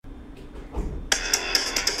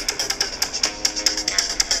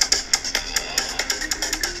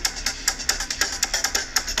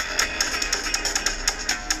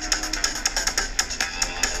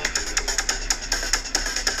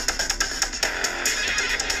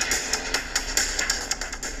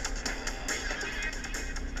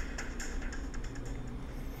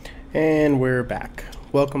And we're back.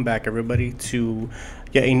 Welcome back, everybody, to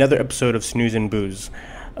yet another episode of Snooze and Booze.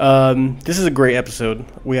 This is a great episode.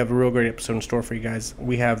 We have a real great episode in store for you guys.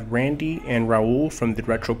 We have Randy and Raul from the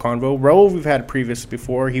Retro Convo. Raul, we've had previous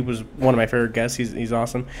before. He was one of my favorite guests. He's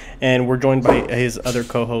awesome. And we're joined by his other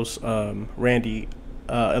co-host, Randy.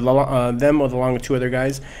 Them, along with two other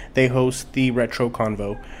guys, they host the Retro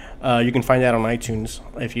Convo. You can find that on iTunes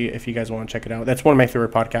if you guys want to check it out. That's one of my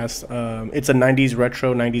favorite podcasts. It's a 90s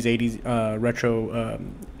retro, 90s, 80s retro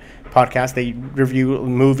podcast. They review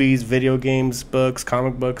movies, video games, books,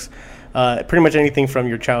 comic books, pretty much anything from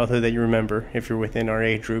your childhood that you remember if you're within our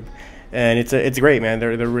age group. And it's great, man.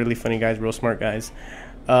 They're really funny guys, real smart guys.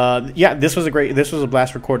 This was a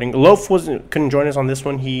blast recording. Loaf couldn't join us on this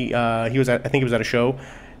one. I think he was at a show.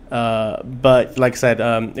 But like I said,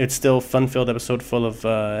 it's still a fun-filled episode full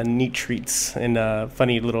of neat treats and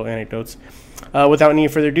funny little anecdotes. Without any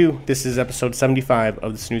further ado, this is episode 75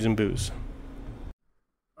 of the Snooze and Booze.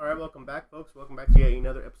 All right, welcome back, folks. Welcome back to yet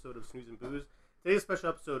another episode of Snooze and Booze. Today's a special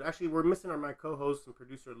episode. Actually, we're missing my co-host and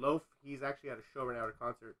producer, Loaf. He's actually at a show right now at a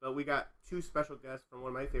concert. But we got two special guests from one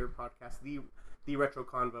of my favorite podcasts, the Retro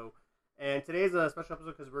Convo. And today's a special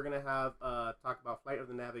episode because we're going to have talk about Flight of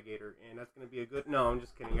the Navigator. And that's going to be a good... No, I'm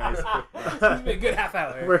just kidding, guys. It's going to be a good half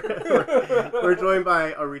hour. We're joined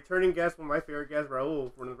by a returning guest, one of my favorite guests,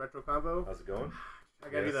 Raul, from the Retro Convo. How's it going? I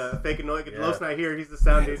got to be the fake annoying. Loaf's not here. He's the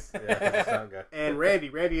sound dude. Yeah, he's the sound guy. And Randy,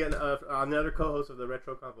 another co-host of the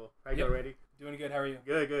Retro Convo. How you doing, Randy? Doing good. How are you?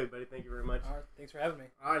 Good, buddy. Thank you very much. All right, thanks for having me.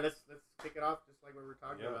 All right, let's kick it off just like what we were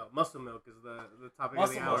talking about. Muscle milk is the topic of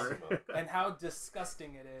the Muscle hour. milk. And how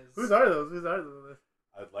disgusting it is. Whose are those?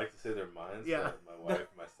 I'd like to say they're mine. Yeah. So my wife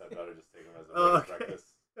and my stepdaughter just take them as a breakfast.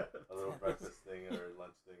 A little breakfast thing or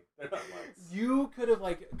lunch thing. They're not mine. You could have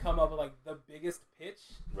come up with the biggest pitch.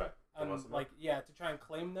 Right. To try and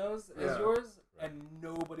claim those as yours, and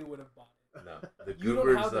nobody would have bought it. No. The You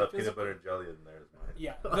don't have Goober's the peanut butter and jelly in there is mine.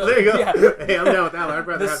 Yeah. There you go. Yeah. Hey, I'm down with that one. I'd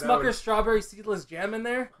rather The have that one. Smucker's strawberry seedless jam in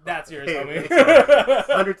there, that's yours, Hey, homie.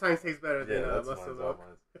 100 times tastes better than That's muscle mine's milk. all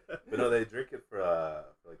mine. But no, they drink it for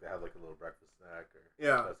they have like a little breakfast snack or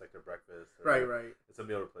that's like their breakfast. Or, Right. It's a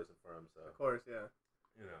meal replacement for them. So Of course, yeah.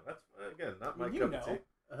 you know that's again not my You cup know. of tea.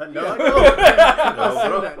 No, Yeah. I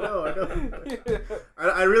don't. No, I don't.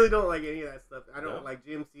 I really don't like any of that stuff. I don't No? like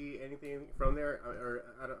GMC, anything from there.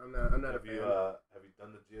 I'm not a Have fan. you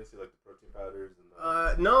done the GNC like the protein powders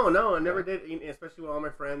and No, I never did. Especially when all my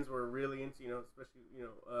friends were really into, especially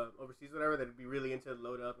overseas, whatever. They'd be really into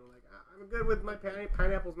load up. And I'm like, I'm good with my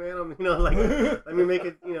pineapples, man. I'm, let me make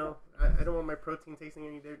it. I don't want my protein tasting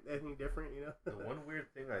anything different. The one weird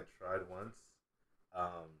thing I tried once,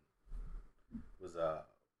 was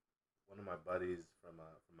one of my buddies from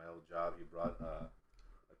my old job. He brought a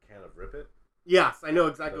can of Rip It. Yes, I know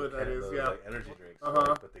exactly what that is. Those, Yeah. like energy drinks.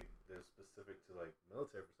 Uh-huh. But they're specific to like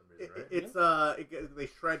military for some reason, right? They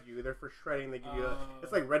shred you. They're for shredding. They give you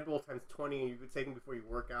it's like Red Bull times 20, and you could take them before you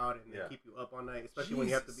work out, and they keep you up all night, especially when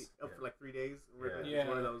you have to be up for like 3 days. It's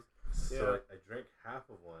one of those. So I drank half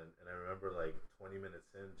of one, and I remember like 20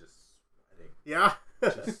 minutes in, just sweating. Yeah.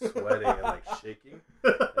 Just sweating and like shaking.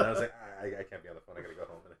 And I was like, I can't be on the phone. I gotta go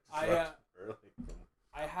home. And I just left early.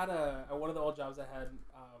 I had one of the old jobs I had.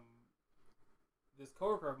 This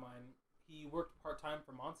coworker of mine, he worked part time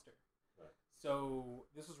for Monster. Right. So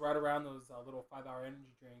this was right around those little 5-hour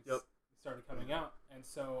energy drinks started coming out, and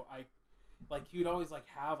so he would always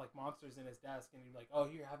have Monsters in his desk, and he'd be like, oh,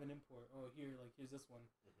 here, have an import. Oh, here's this one.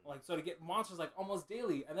 Mm-hmm. So to get Monsters almost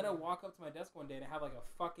daily, and then I walk up to my desk one day and I have a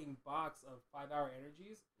fucking box of 5-hour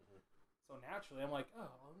energies. Mm-hmm. So naturally, I'm like, oh,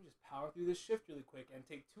 let me just power through this shift really quick and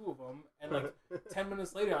take 2 of them. And 10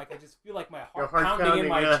 minutes later, I just feel my heart pounding in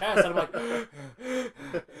my chest. And I'm like,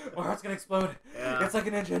 my heart's gonna explode. Yeah. It's like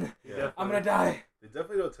an engine. Yeah. I'm gonna die. They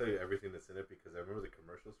definitely don't tell you everything that's in it because I remember the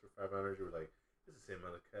commercials for 5 Energy were like, it's the same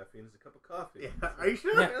amount of caffeine as a cup of coffee. Yeah. Are you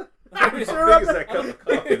sure? Yeah. Are you How sure big about is that cup of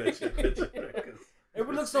coffee that you drink?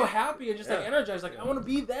 Everyone looks so happy and just energized. I want to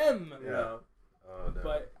be them. Yeah. Oh no.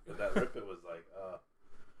 But that Rip It was like,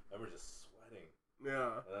 I remember just sweating.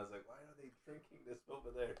 Yeah. And I was like, why are they drinking this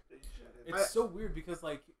over there? It's so weird because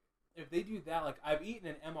if they do that, I've eaten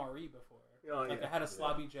an MRE before. Oh, I had a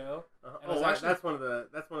Sloppy Joe. That's one of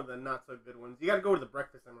the not so good ones. You got to go to the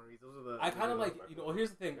breakfast MREs. Those are the. I kind of well, here's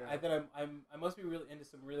the thing. Yeah. I must be really into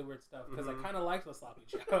some really weird stuff because Mhm. I kind of liked the Sloppy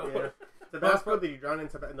Joe. Yeah. Tabasco? Did you drown in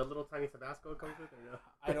the little tiny Tabasco it comes with? Or no?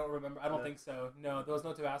 I don't remember. I don't think so. No, there was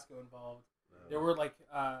no Tabasco involved. There were little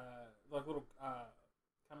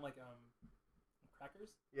kind of crackers.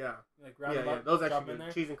 Yeah. Ground them up, Those drop actually them in good.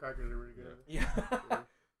 there. Cheese and crackers are really good. Yeah.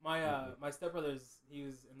 My stepbrother's, he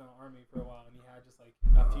was in the army for a while, and he had just a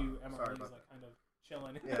few MREs about kind of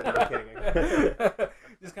chilling. Yeah, no kidding.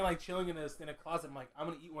 Just kind of like chilling in a closet. I'm like, I'm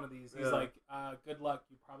gonna eat one of these. He's like, good luck.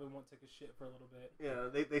 You probably won't take a shit for a little bit. Yeah,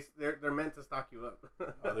 they're meant to stock you up.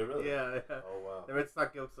 Oh, they really? Yeah. Oh wow. They're meant to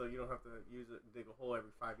stock you up so you don't have to dig a hole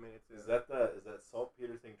every 5 minutes. Is that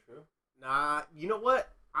saltpeter thing true? Nah, you know what?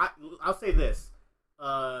 I'll say this.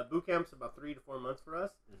 Boot camp's about 3 to 4 months for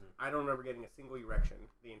us. Mm-hmm. I don't remember getting a single erection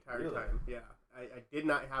the entire time. Yeah, I did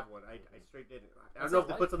not have one. I straight didn't. I don't know if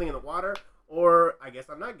they put something in the water, or I guess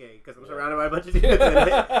I'm not gay because I'm surrounded by a bunch of dudes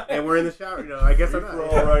and we're in the shower. I guess I'm not.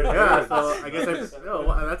 Yeah, so I guess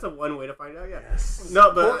that's a one way to find out. Yeah. Yes.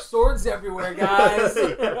 No, but fork swords everywhere, guys.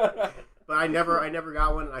 But I never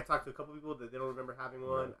got one. I talked to a couple people that they don't remember having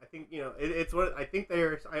one. I think it's what I think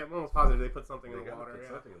I'm almost positive they put something in the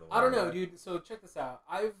water. I don't know, dude. So check this out.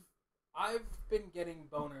 I've been getting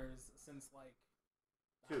boners since like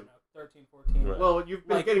 13, 14. Right. Well, you've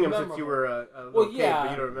been getting them since you were a little kid,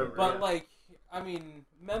 but you don't remember. But like, I mean,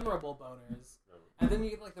 memorable boners. And then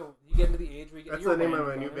you get into the age where you get. That's the name of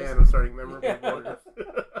my new band. I'm starting memorable boners.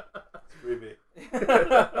 It's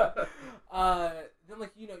then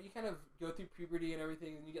like you kind of go through puberty and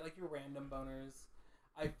everything, and you get like your random boners.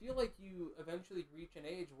 I feel like you eventually reach an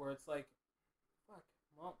age where it's like, fuck,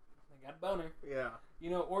 well, I got a boner. Yeah.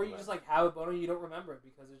 Or you just like have a boner and you don't remember it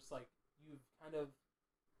because it's like you've kind of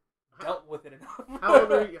dealt with it enough.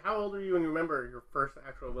 How old are you when you remember your first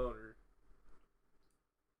actual boner?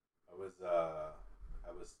 I was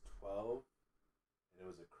 12, and it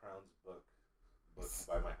was a Crown's book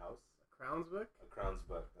by my house. A Crown's book? A Crown's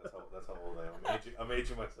book. That's how old I am. I'm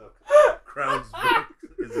aging myself. Crown's book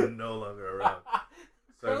is no longer around.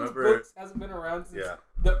 So Crown's books hasn't been around since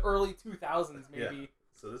the early 2000s, maybe. Yeah.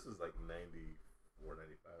 So this was like 94,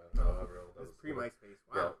 95. I don't know however old I was. Pre-MySpace.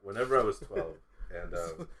 Wow. Yeah, whenever I was 12, and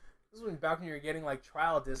this was when back when you were getting like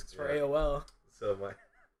trial discs for AOL. So my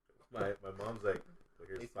mom's like, well,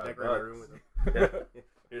 here's $5.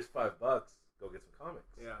 Here's $5. Go get some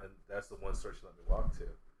comics. Yeah. And that's the one store she let me walk to,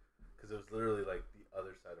 because it was literally like the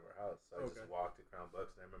other side of our house. So I just walked to Crown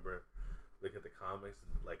Books, and I remember looking at the comics,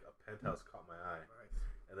 and like a Penthouse caught my eye,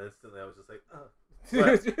 and then instantly I was just like,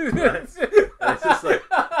 and it's just like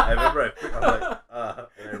I remember I'm like,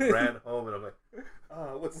 and I ran home, and I'm like,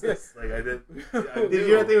 what's this? Like I did. Did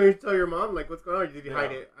you have to tell your mom like what's going on? Or did you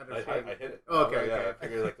hide it? I hid it. Oh, okay. I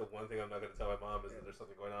figured like the one thing I'm not going to tell my mom is that there's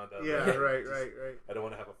something going on down there. Yeah, right. I don't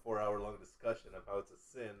want to have a 4-hour-long discussion of how it's a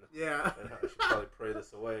sin. Yeah. And how I should probably pray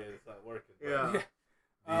this away, and it's not working. Yeah.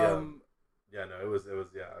 No, it was. I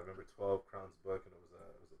remember 12 Crown's book, and it was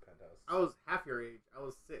a Penthouse. I was half your age. I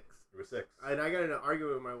was 6. You were 6. And I got in an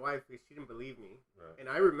argument with my wife because she didn't believe me. Right. And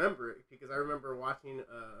I remember it because I remember watching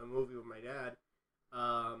a movie with my dad.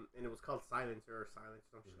 And it was called Silence,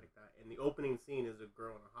 something like that. And the opening scene is a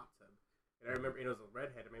girl in a hot tub. And I remember it was a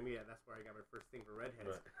redhead. Maybe that's where I got my first thing for redheads.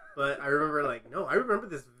 Right. But I remember I remember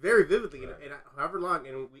this very vividly. Right. And however long,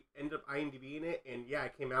 and we ended up IMDb'ing it. And yeah,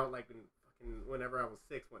 it came out like whenever I was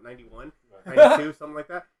 6, 91, 92, something like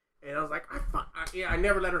that. And I was like, I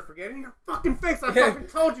never let her forget it. In your fucking face, I fucking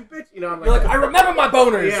told you, bitch. I'm like, you're like, I remember my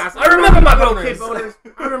boners. Yeah, so I remember my boners.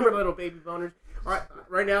 I remember little baby boners. All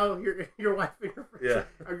right now, your wife and your friends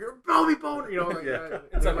are your baby boner.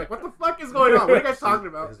 It's like, what the fuck is going on? What are you guys talking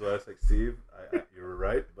about? His wife's like, Steve, you were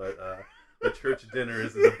right, but the church dinner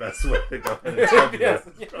isn't the best way to go.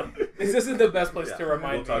 This isn't the best place to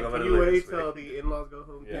remind me. Can you wait till the in-laws go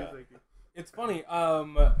home? Yeah. It's funny.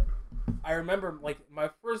 I remember like my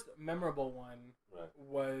first memorable one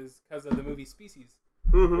was because of the movie Species.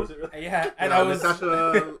 Mm-hmm. Was it really? Yeah, and I was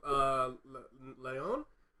Natasha Leon.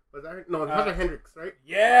 Was that her? No, Natasha Hendricks, right?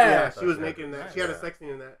 Yeah, she was making that. She had a sex scene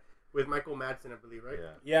in that with Michael Madsen, I believe, right?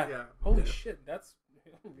 Yeah. Holy shit, that's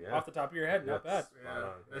off the top of your head, not bad.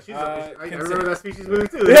 Yeah. I remember that Species movie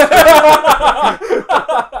too.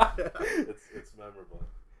 It's memorable.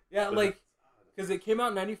 Yeah, like because it came out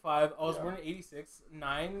in 95. I was born in 86.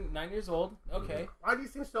 9 years old. Okay. Why do you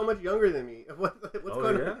seem so much younger than me? What's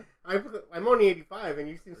going on? I'm only 85, and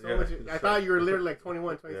you seem so much. I thought you were literally like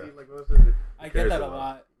 21, 22. Like most of it. I get that a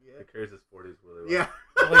lot. He carries his 40s really well.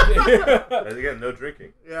 Yeah. And again, no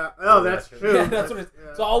drinking. Yeah. Oh, that's true. Yeah, that's what it's.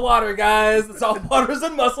 It's all water, guys. It's all waters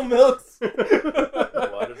and muscle milks.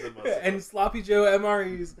 Waters and muscle and sloppy Joe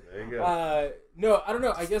MREs. There you go. No, I don't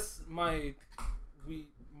know. I guess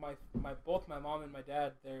both my mom and my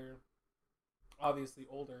dad, they're obviously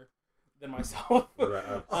older than myself.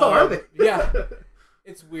 Are they? Yeah.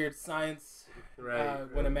 It's weird. Science.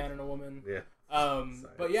 Right. When a man and a woman. Yeah.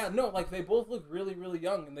 But yeah, no, like they both look really, really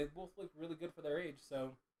young, and they both look really good for their age.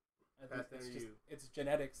 So I think it's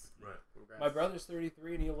genetics. Right. Congrats. My brother's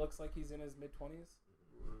 33, and he looks like he's in his mid-20s.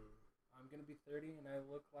 I'm gonna be 30, and I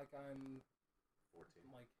look like I'm 14.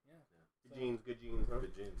 I'm like, yeah. Good genes, huh?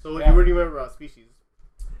 Good genes. So what do you remember about Species?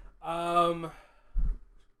 I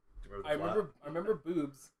remember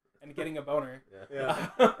boobs and getting a boner. Yeah.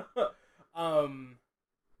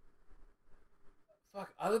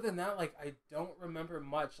 Fuck. Other than that, like, I don't remember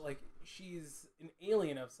much. Like, she's an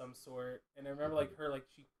alien of some sort, and I remember like her, like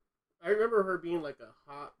she. I remember her being like a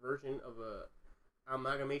hot version of a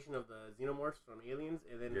amalgamation of the xenomorphs from Aliens,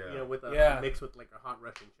 and then with a mix with like a hot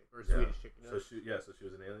Russian chick or a Swedish chick. You know? So she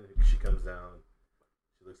was an alien. She comes down.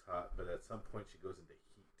 She looks hot, but at some point she goes into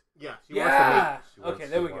heat. Yeah, she wants to mate.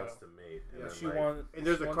 There we go. Wants to mate. Yeah, and she wants. And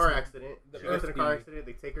there's a car accident. She gets in a car accident.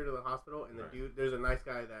 They take her to the hospital, and the dude, there's a nice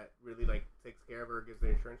guy that really like takes care of her, gives her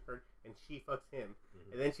an insurance card, and she fucks him,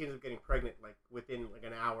 and then she ends up getting pregnant like within like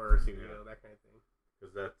an hour or two, that kind of thing.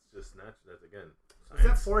 Because that's just natural. That's again. Science. Is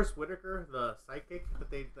that Forrest Whitaker, the psychic that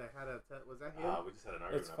they had was that him? We just had an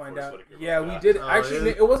argument. Let's find out. Whitaker yeah, we did. Actually,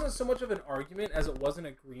 it wasn't so much of an argument as it was an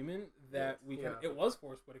agreement that it was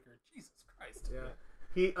Forrest Whitaker. Jesus Christ. Yeah.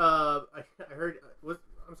 He, I heard, was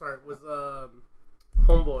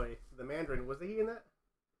Homeboy, the Mandarin, was he in that?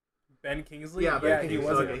 Ben Kingsley? Yeah, he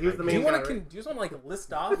was. Okay. He was the main guy. Do you just want to like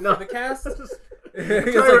list off the cast?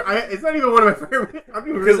 It's not even one of my favorite. I don't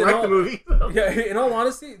even really like the movie. So. Yeah, in all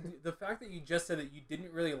honesty, the fact that you just said that you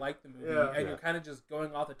didn't really like the movie and you're kind of just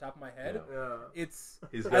going off the top of my head, it's...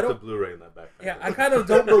 He's got the Blu-ray in that backpack. Yeah, I kind of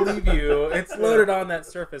don't believe you. It's loaded on that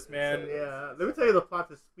surface, man. Yeah, let me tell you the plot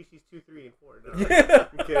to Species 2, 3, and 4. No,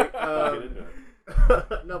 okay.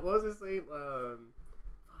 No, what was his name?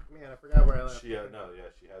 Man, I forgot where I left. She had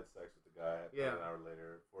sex with the guy. An hour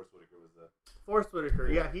later, Forrest Whitaker was the. Forrest Whitaker,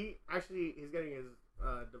 he's getting his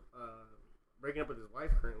breaking up with his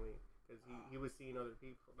wife currently because he was seeing other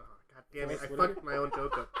people. Oh, God damn it! I fucked my own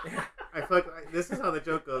joke up. This is how the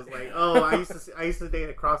joke goes. Like, I used to date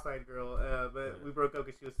a cross-eyed girl, but we broke up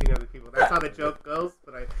because she was seeing other people. That's how the joke goes.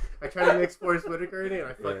 But I tried to mix Forrest Whitaker in it, and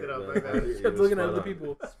I fucked it up. Like that. Kept looking at other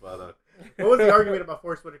people. Spot on. What was the argument about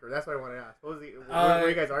Forrest Whitaker? That's what I want to ask. What were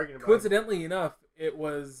you guys arguing about? Coincidentally enough, it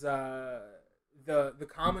was the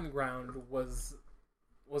common ground was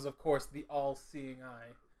of course the all-seeing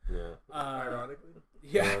eye. Yeah. Ironically.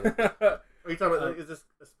 Yeah. Are you talking about? Is this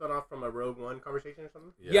a spin-off from a Rogue One conversation or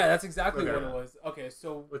something? Yeah, that's exactly what it was. Okay,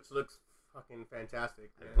 so which looks fucking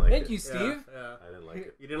fantastic. Thank you, Steve. Yeah. I didn't like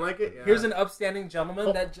it. You didn't like it? Yeah. Here's an upstanding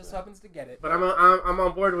gentleman that just happens to get it. But I'm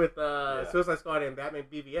on board with Suicide Squad and Batman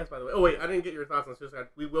BVS, by the way. Oh wait, I didn't get your thoughts on Suicide.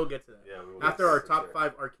 We will get to that. Yeah, we will. After our top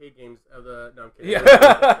 5 arcade games of the. No, I'm kidding.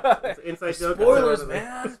 Yeah. It's an inside joke. Spoilers,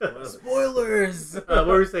 man. Spoilers. What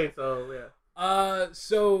were you saying? So yeah.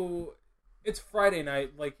 So it's Friday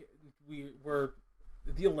night. Like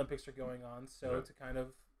the Olympics are going on, so to kind of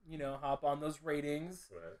hop on those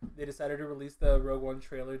ratings, they decided to release the Rogue One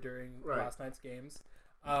trailer during last night's games.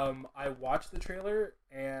 I watched the trailer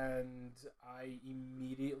and I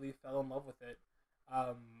immediately fell in love with it.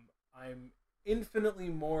 I'm infinitely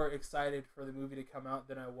more excited for the movie to come out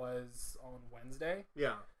than I was on Wednesday.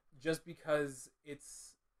 Yeah. Just because it's...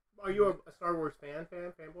 Are you a Star Wars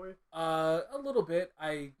fanboy? A little bit.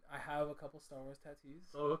 I have a couple Star Wars tattoos.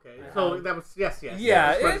 Oh, okay. That was yes.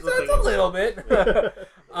 Yeah, it's a little bit.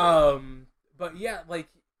 But yeah, like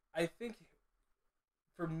I think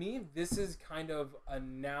for me, this is kind of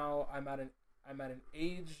now I'm at an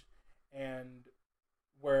age and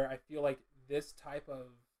where I feel like this type of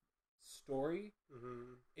story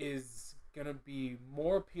is gonna be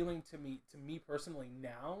more appealing to me personally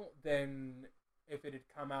now than if it had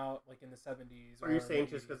come out like in the 70s. Are you saying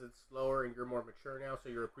just because it's slower and you're more mature now, so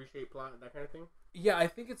you appreciate plot and that kind of thing? Yeah, I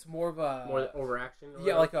think it's more of a overaction.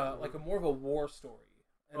 Yeah, like a more of a war story,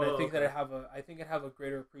 and I think that I think I have a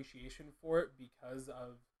greater appreciation for it because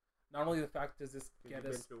of not only the fact does this get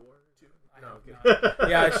us to war.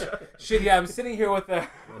 Yeah, I'm sitting here with a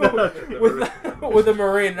with a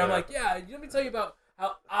Marine, and I'm like, let me tell you about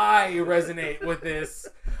how I resonate with this.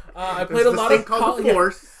 I played a lot of Call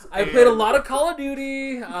of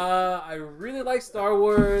Duty. I really like Star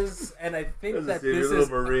Wars, and I think that this little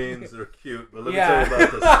Marines are cute. But let me tell you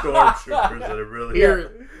about the stormtroopers that are really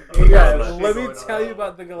let me tell you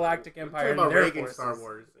about the Galactic Empire and their Reagan forces. Star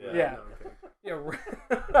Wars.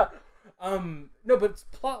 No, but it's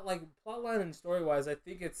plotline and story wise, I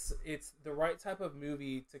think it's the right type of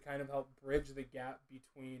movie to kind of help bridge the gap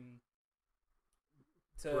between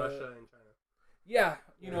Russia and China. Yeah,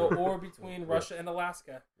 or between Russia and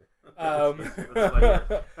Alaska. That's funny.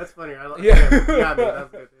 That's good. Yeah.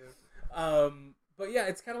 But yeah,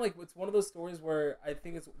 it's kind of like it's one of those stories where I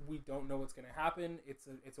think we don't know what's going to happen. It's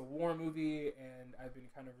a war movie, and I've been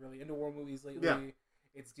kind of really into war movies lately. Yeah.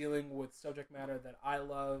 It's dealing with subject matter that I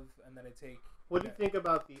love and that I take What do you think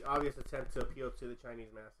about the obvious attempt to appeal to the Chinese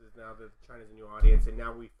masses now that China's a new audience, and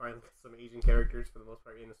now we finally get some Asian characters for the most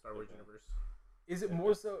part in the Star Wars universe? Is it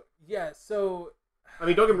more so? Yeah. So, I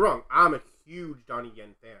mean, don't get me wrong. I'm a huge Donnie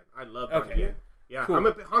Yen fan. I love Donnie Yen. Yeah, cool.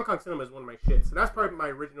 Hong Kong cinema is one of my shits. So that's probably my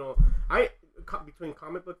original. Between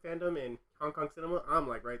comic book fandom and Hong Kong cinema, I'm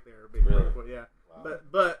like right there. Really? Yeah. Wow.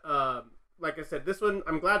 But like I said, this one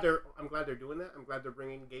I'm glad they're doing that. I'm glad they're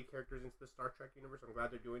bringing gay characters into the Star Trek universe. I'm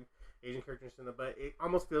glad they're doing Asian characters in the. But it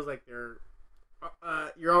almost feels like they're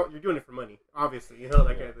you're doing it for money, obviously. You know,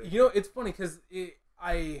 it's funny because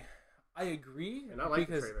I agree. And I like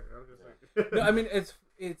the trailer. I'm just like, no, I mean it's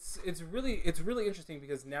really interesting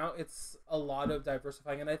because now it's a lot of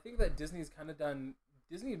diversifying, and I think that Disney's kind of done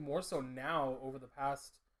Disney more so now over the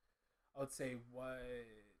past, I would say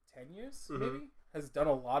 10 years maybe, has done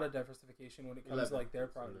a lot of diversification when it comes to like their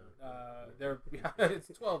product. It's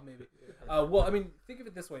 12 maybe. Well, I mean, think of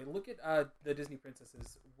it this way: look at the Disney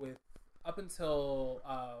princesses with up until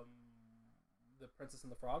the Princess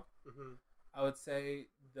and the Frog. Mm-hmm. I would say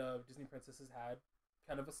the Disney princesses had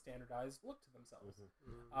kind of a standardized look to themselves.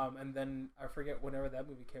 Mm-hmm. And then I forget whenever that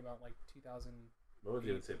movie came out, like 2000. What would you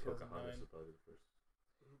even say? Pocahontas was probably the first.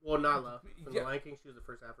 Well, Nala from the Lion King, she was the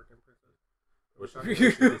first African princess. I've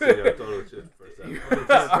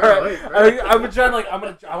been trying I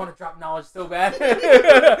want to drop knowledge so bad,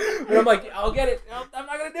 but I'm like, I'll get it. I'm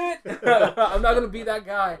not gonna do it. I'm not gonna be that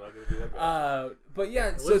guy. But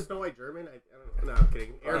yeah, so Snow White German? I don't know. No, I'm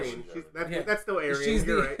kidding. Aryan. That's still Aryan.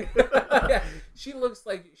 You're right. Yeah, she looks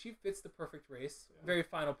like she fits the perfect race. Very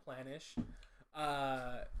Final Plan-ish.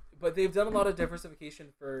 But they've done a lot of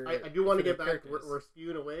diversification for. I do want to get back. We're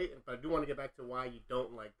skewing away, but I do want to get back to why you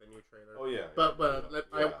don't like the new trailer. Oh yeah. But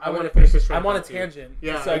I want to finish this. I'm on a tangent.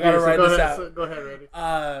 Yeah. So I gotta write this out. So go ahead, Randy.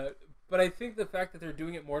 But I think the fact that they're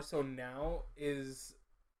doing it more so now is,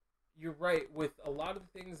 you're right, with a lot of the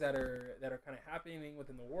things that are kind of happening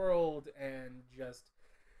within the world and just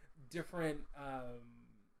different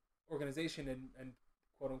organization and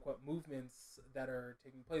quote unquote movements that are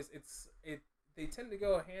taking place. They tend to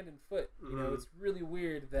go hand in foot. You know, it's really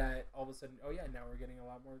weird that all of a sudden, oh yeah, now we're getting a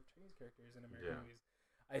lot more Chinese characters in American movies.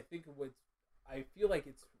 I feel like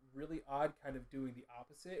it's really odd kind of doing the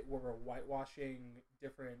opposite, where we're whitewashing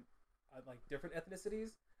different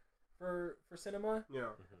ethnicities for cinema.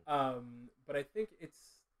 Yeah. But I think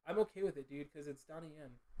I'm okay with it, dude, because it's Donnie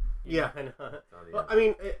Yen. Yeah, I know. Well, I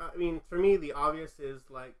mean, for me, the obvious is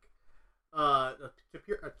like to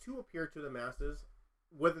appear to the masses,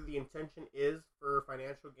 whether the intention is for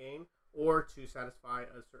financial gain or to satisfy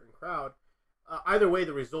a certain crowd. Either way,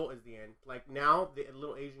 the result is the end. Like now, the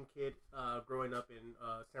little Asian kid growing up in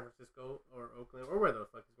San Francisco or Oakland or where the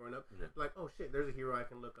fuck he's growing up, like, oh shit, there's a hero I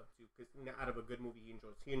can look up to because out of a good movie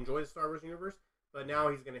he enjoys the Star Wars universe, but now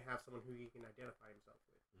he's gonna have someone who he can identify himself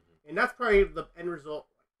with, and that's probably the end result.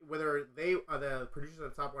 Whether they the producers at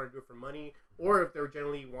the top want to do it for money or if they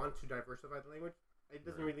generally want to diversify the language, it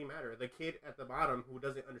doesn't really matter. The kid at the bottom who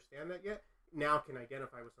doesn't understand that yet now can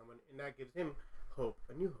identify with someone, and that gives him hope,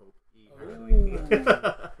 a new hope.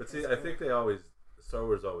 But see, I think Star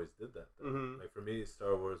Wars always did that. Like for me,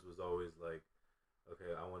 Star Wars was always like,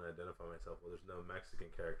 okay, I want to identify myself. Well, there's no Mexican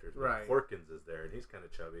characters. Right. Porkins is there, and he's kind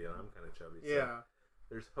of chubby, and I'm kind of chubby. So yeah.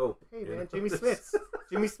 There's hope. Hey man, Jimmy Smits.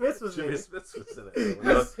 Jimmy Smits was in it. Smits was in it. He's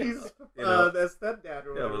the stepdad.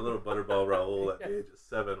 Or yeah, with a little butterball Raul at the age of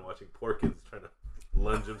 7 watching Porkins trying to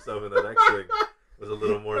lunge himself in that X-wing was a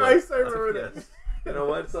little more nice, I remember that. You know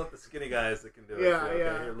what? It's not the skinny guys that can do it. Yeah, so,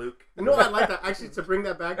 yeah. Here, Luke. No, I like that. Actually, to bring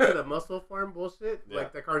that back to the muscle farm bullshit,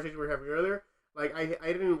 like the conversation we were having earlier, like I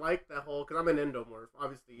didn't like that whole, because I'm an endomorph,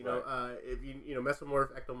 obviously, you know, if you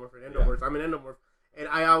mesomorph, ectomorph, and endomorph, I'm an endomorph, and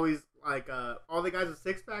I always, like, all the guys with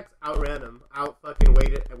six-packs, outran them,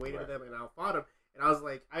 waited them, and outfought them. And I was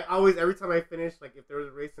like, every time I finished, like, if there was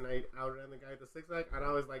a race and I outran the guy with the six-pack, I'd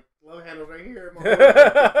always, like, love handles right here.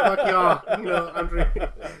 Fuck y'all. You know, I'm drinking.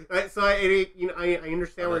 So, I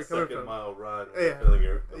understand where you're coming from. Mile ride when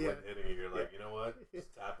you're feeling your hitting you, you're like, you know what?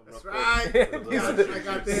 Just tap him That's real right. quick. I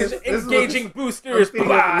got this. Engaging boosters. This,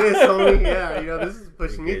 homie. Yeah, you know, this is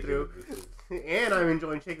pushing me through. And I'm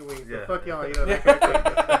enjoying chicken wings. So fuck y'all, you know, that kind of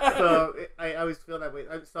thing. So, I always feel that way.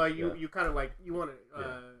 So, you kind of, like, you want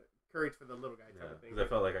to... courage for the little guy kind of thing. Because I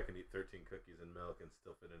felt like I could eat 13 cookies and milk and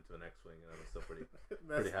still fit into an X-wing, and I'm still pretty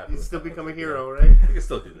happy. You with still that. become a hero, right? I can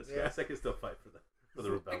still do this, guys. I can still fight for the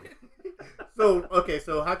rebellion. So what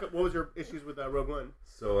was your issues with Rogue One?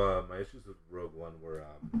 So my issues with Rogue One were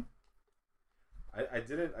I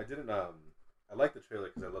like the trailer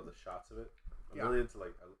because I love the shots of it. I'm really into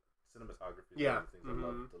like cinematography. One of the things I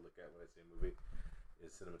love to look at when I see a movie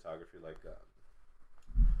is cinematography. Like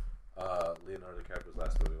Leonardo DiCaprio's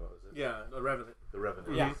last movie. What was it? Yeah, The Revenant. The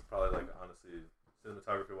Revenant. Yeah. It's probably like honestly,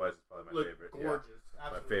 cinematography wise, it's probably my favorite. Gorgeous. Yeah,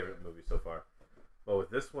 my favorite movie so far. But with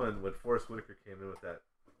this one, when Forrest Whitaker came in with that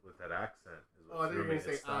accent, is what Oh, I think you were threw me. gonna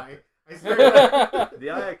say It stopped I. it. I swear. The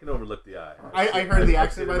eye, I can overlook the eye. I heard the I've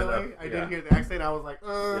accent, seen by the enough. way. I did hear the accent. I was like,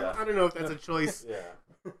 Yeah. I don't know if that's a choice. Yeah.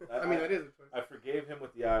 I mean, that is a choice. I forgave him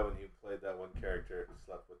with the eye when he played that one character who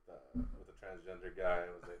slept with a transgender guy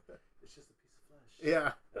and was like, it's just a piece of flesh.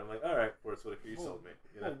 Yeah. And I'm like, all right, Forrest Whitaker, you sold me.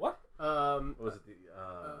 You know? What? What was it?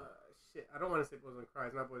 Shit. I don't want to say Boys and Cry.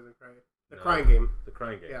 It's not Boys and Cry. The No. Crying Game. The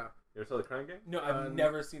Crying Game. Yeah. You ever saw The Crying Game? No, I've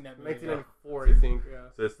never seen that movie. 1994, I think. Yeah.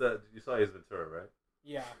 So it's that you saw Ace Ventura, right?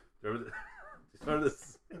 Yeah. Remember the, remember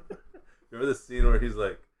this? Remember the scene where he's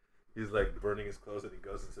like burning his clothes and he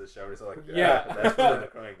goes into the shower. And he's all like, Yeah. that's from The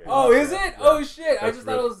Crying Game. Oh, is it? Yeah. Oh shit! I That's just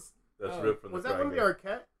thought it was. That's Oh. ripped from Was The that one Crying of the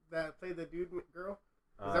Game. Arquette that played the dude girl?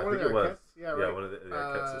 Is I that one of think the it was. Arquettes? Yeah, Yeah, right. one of the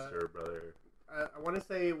Arquette sister or brother. I want to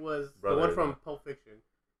say it was Brother, the one from no. Pulp Fiction.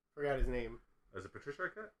 Forgot his name. Is it Patricia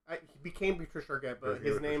Arquette? He became Patricia Arquette, but He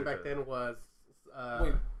his was name Patricia. back then was.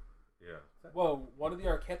 Wait. Yeah. Whoa! One of the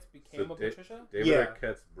Arquettes became So a Patricia. David Yeah.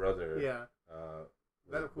 Arquette's brother. Yeah.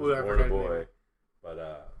 Was Who I born forgot a his boy, name. but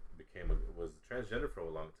was transgender for a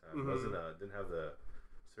long time. Mhm. Didn't have the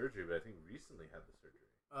surgery, but I think recently had the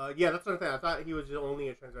surgery. Yeah, that's what I'm saying. I thought he was just only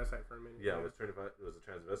a transvestite for a minute. Yeah, it was a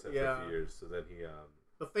transvestite Yeah. for a few years. So then he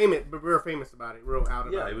But we were famous about it, real out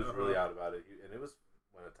about yeah, it. he was really out about it, and it was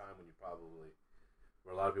when a time when you probably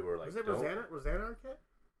where a lot of people were like, Was it don't, Rosanna Arquette?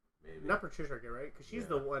 maybe Not Patricia Arquette, right? Because she's Yeah.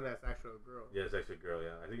 the one that's actually a girl. yeah, it's actually a girl.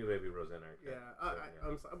 Yeah, I think it may be Rosanna Arquette. Yeah, So,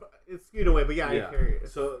 I'm sorry, but it's skewed away, but yeah, I hear it.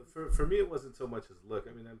 So for me, it wasn't so much his look.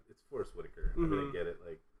 I mean, it's Forrest Whitaker. I mean, I Mhm. get it,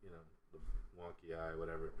 like the wonky eye,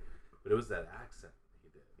 whatever. But it was that accent he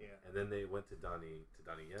did. Yeah. And then they went to Donnie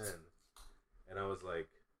Yen, and I was like,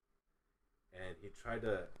 and he tried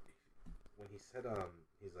to when he said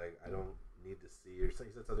he's like, I don't need to see, or he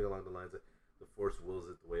said something along the lines that the Force wills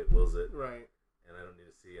it the way it wills it, Right. and I don't need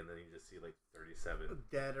to see. And then you just see like 37.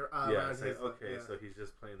 Dead or Yeah, around it's like, his, okay, yeah. so he's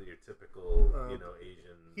just playing your typical,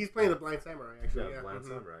 Asian. He's playing the Blind Samurai, actually. Yeah, Yeah, Blind mhm.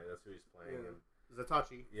 Samurai. That's who he's playing. Yeah. And,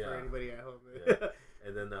 Zatachi, for Yeah. anybody at home. Yeah.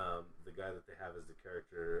 and then the guy that they have as the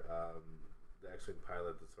character, the X-wing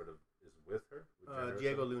pilot that sort of is with her. With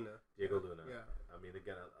Diego Luna. Diego Luna. Yeah. I mean,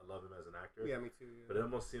 again, I love him as an actor. Yeah, me too. Yeah. But it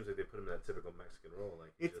almost seems like they put him in that typical Mexican role,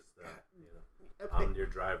 like he's It's- just I'm your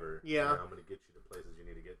driver. Yeah. and I'm gonna get you to places you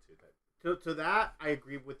need to get to. Type. To that, I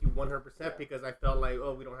agree with you 100% Yeah. because I felt like,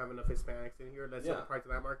 we don't have enough Hispanics in here. Let's Yeah. apply to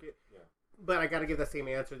that market. Yeah. But I got to give that same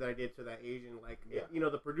answer that I did to that Asian. Like, Yeah.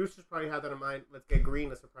 the producers probably have that in mind. Let's get green.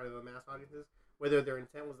 Let's apply to the mass audiences. Whether their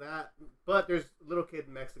intent was that. But there's little kid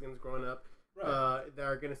Mexicans growing up that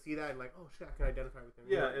are going to see that and like, oh, shit, I can identify with them.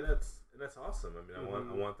 Yeah, and that's awesome. I mean, I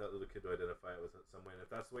Mhm. want that little kid to identify with it some way, and if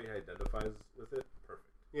that's the way he identifies with it, perfect.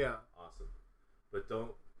 Yeah. Awesome. But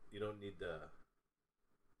you don't need to.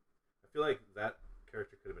 I feel like that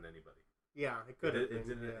character could have been anybody. Yeah, it could have It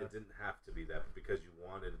been. didn't have to be that, but because you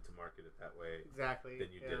wanted to market it that way, Exactly. then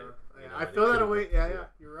you yeah. did it. You know, I and it feel that could've way. been- Yeah,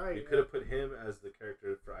 you're right. You could have put him as the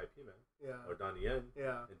character for IP Man Yeah. or Donnie Yen,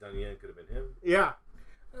 Yeah. and Donnie Yen could have been him. Yeah.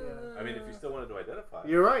 I mean, if you still wanted to identify,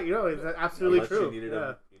 You're right. It's absolutely unless true. You needed,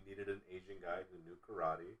 yeah. you needed an Asian guy who knew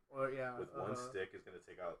karate Or, yeah. with one stick is going to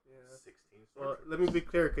take out Yeah. 16 Well, stormtroopers. let me be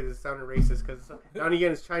clear because it sounded racist. Because Donnie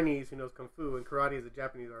Yen is Chinese who knows kung fu, and karate is a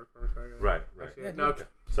Japanese art form. Right. Actually, Yeah, no, dude.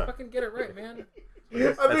 Sorry. Fucking get it right, man. I'm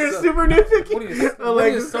being That's super nitpicky. What are you, I'm what are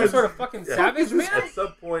like, you some sort of fucking savage, man? At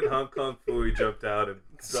some point, Hong Kong Fooey jumped out and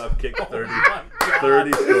drop kicked 30, my God.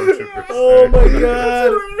 30 stormtroopers. Oh my I'm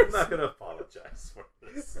god! not going to apologize for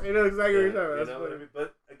this. I know exactly what you're talking You about. That's know what I funny. mean?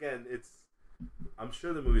 But again, I'm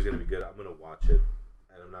sure the movie's going to be good. I'm going to watch it,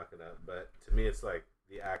 and I'm not going to. But to me, it's like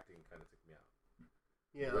the acting kind of took me out.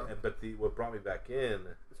 Yeah, But what brought me back in,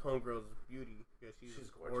 this homegirl's beauty. Yeah, she's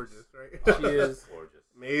gorgeous. right? She is. gorgeous.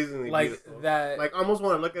 amazingly Like beautiful. that. Like almost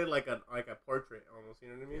want to look at it like a portrait, almost. You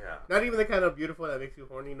know what I mean? Yeah. Not even the kind of beautiful that makes you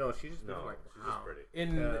horny. No, she's just No, like she's wow. just pretty.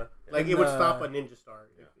 in Yeah. Like in it would the- stop a ninja star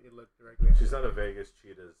if Yeah. it looked directly at She's her. not a Vegas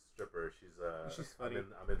cheetah stripper. She's funny.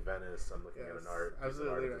 I'm in Venice. I'm looking at Yes, an art.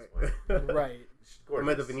 absolutely At this point. right. right. She's I'm gorgeous.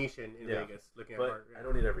 at the Venetian in Yeah. Vegas looking at But art. I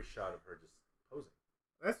don't need every shot of her just posing.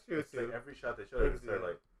 That's true It's too. like every shot they show her, It's, they're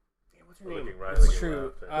like Damn, what's her name? looking right. It's looking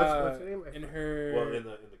true. left. What's her name? In her Well, in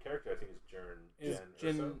the character, I think it's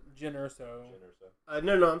Jen Urso.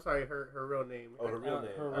 No, I'm sorry. Her real name. Oh, her real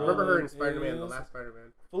name. her I remember her in name Spider-Man, the is last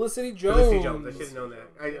Spider-Man. Felicity Jones. Felicity Jones. I should have known that.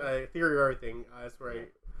 I Theory of Everything. That's where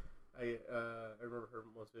I remember her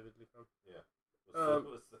most vividly from.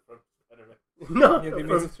 What's the from Spider-Man? No, Yeah, the from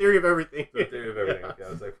amazing- Theory of Everything. The theory of everything. Okay, I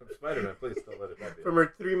was like, from Spider-Man, please don't let it happen. From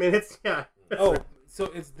her 3 minutes. Yeah. Oh, so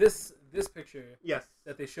it's this picture. Yes.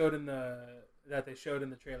 That they showed in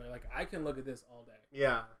the trailer. Like I can look at this all day.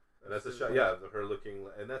 Yeah. And that's a shot. Yeah, her looking,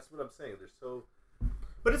 and that's what I'm saying. They're so.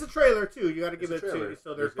 But it's a trailer too. You got to give it to.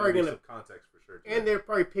 So they're probably gonna some context for sure. Too. And they're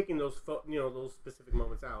probably picking those those specific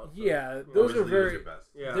moments out. So, yeah, those are very.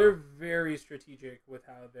 Yeah. They're very strategic with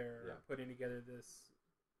how they're putting together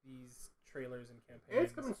these trailers and campaigns. And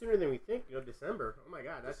it's coming sooner than we think. December. Oh my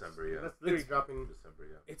God, that's December. Yeah, that's literally dropping. December.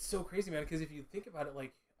 Yeah, it's so crazy, man. Because if you think about it,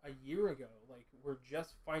 like a year ago, like we're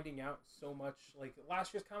just finding out so much. Like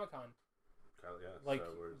last year's Comic-Con. Yeah, like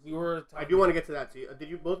we were. I do want to get to that too. Did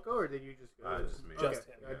you both go or did you just go? Just me. Just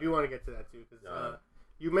him. I do want to get to that too because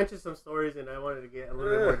you mentioned some stories and I wanted to get a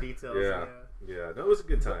little bit more details. Yeah. No, it was a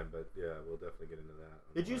good time, but yeah, we'll definitely get into that.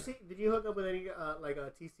 Did you hook up with any like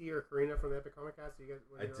TC or Karina from the Epic Comic Cast?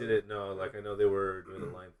 I didn't know. Like I know they were doing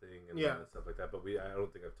the line thing and stuff like that, but I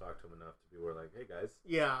don't think I've talked to them enough to be where like, hey guys,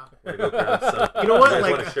 go grab some. You know what? You guys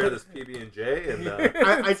like, want to share this PB and J and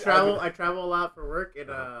I travel a lot for work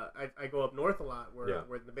and I go up north a lot. We're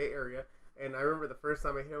in the Bay Area, and I remember the first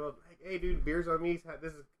time I hit him up, like, hey dude, beers on me.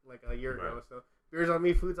 This is like a year ago, so. Beers on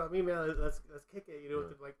me, food's on me, man. Let's kick it.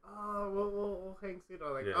 Like, oh, we'll hang soon.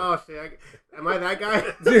 I'm like, oh shit, am I that guy?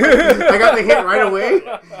 I got the hit right away.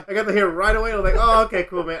 I was like, oh, okay,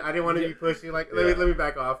 cool, man. I didn't want to be pushy. Like, let me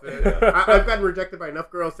back off. I've gotten rejected by enough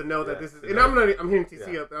girls to know that this is. And I'm hitting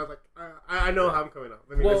TC up. And I was like, I know how I'm coming up.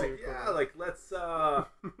 Let me like let's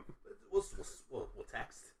we'll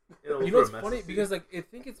text. You know what's funny because like I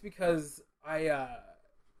think it's because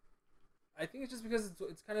I think it's just because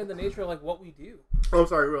it's kind of the nature of like what we do. Oh, I'm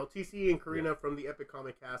sorry, real TC and Karina from the Epic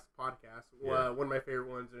Comic Cast podcast. One of my favorite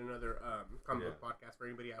ones, and another comic book podcast for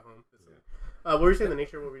anybody at home. What were you saying? The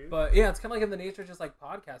nature of what we do? But yeah, it's kind of like in the nature of just like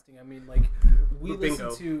podcasting. I mean, like we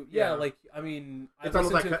listen to like I mean, I listen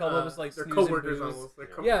to a couple of us like they're Snooze coworkers and Booze. almost.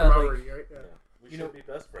 Like, right? Yeah. We should be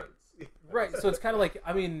best friends. Right. So it's kind of like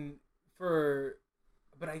I mean,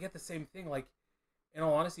 but I get the same thing. Like in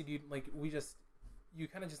all honesty, dude, like you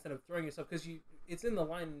kind of just end up throwing yourself because it's in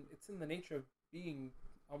the nature of being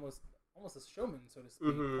almost a showman, so to speak.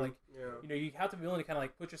 Mm-hmm. Like, you have to be willing to kind of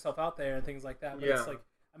like put yourself out there and things like that. But it's like,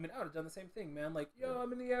 I mean, I would have done the same thing, man. Like, yo,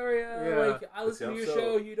 I'm in the area. Like, I listen to your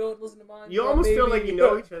show. You don't listen to mine. You almost feel like you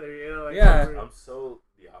know each other. Like, I'm so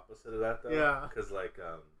the opposite of that though. Yeah. Because like,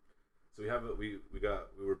 so we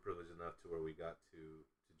were privileged enough to where we got to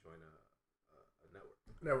join a network.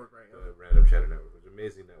 Network, right? A Random Chatter Network, which is an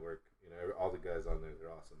amazing network. All the guys on there,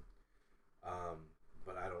 they're awesome.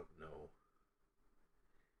 But I don't know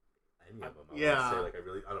any of them. I want to say, like, I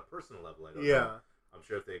really, on a personal level, I don't know. I'm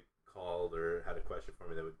sure if they called or had a question for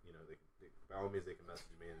me, they would, by all means, they can message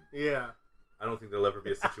me. And I don't think there'll ever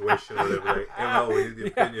be a situation where they're like, hey, well, we need the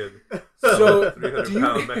opinion. So,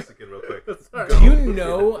 300-pound Mexican real quick. Do you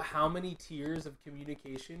know how many tiers of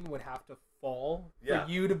communication would have to fall for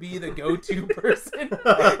you to be the go-to person?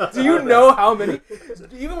 Do you know how many?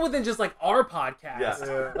 Even within just like our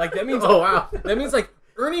podcast, like that means. Oh wow, that means like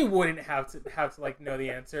Ernie wouldn't have to like know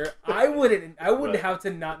the answer. I wouldn't have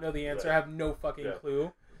to not know the answer. I have no fucking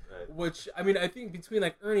clue. Right. Which I mean, I think between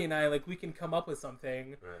like Ernie and I, like we can come up with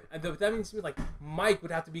something, and that means to me like Mike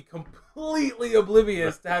would have to be completely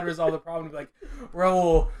oblivious to how to resolve the problem. He'd be like,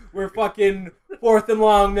 Raul, we're fucking 4th and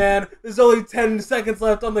long, man. There's only 10 seconds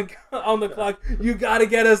left on the clock. You gotta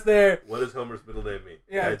get us there. What does Homer's middle name mean?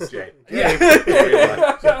 Yeah, it's Jay.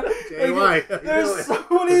 Yeah, J-Y. There's so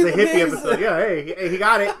many things. It's a hippie episode. Yeah, hey, he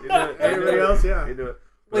got it. Everybody else, he knew it.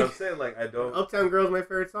 But I'm saying, like, I don't... Uptown Girl's my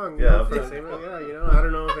favorite song. Yeah, I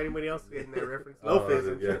don't know if anybody else is getting that reference.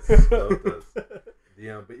 Yes, Loaf does.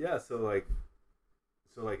 But yeah, so like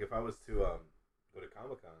if I was to go to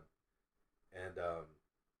Comic-Con and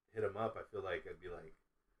hit him up, I feel like I'd be like,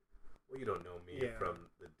 well, you don't know me from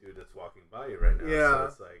the dude that's walking by you right now. Yeah. So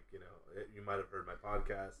it's like, you might have heard my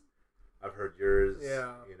podcast. I've heard yours.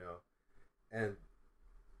 Yeah. And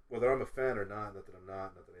whether I'm a fan or not that I'm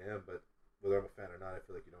not that I am, but whether I'm a fan or not, I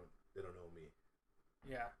feel like they don't know me.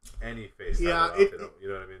 Yeah. Any face. Yeah. You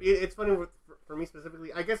know what I mean? It's funny for me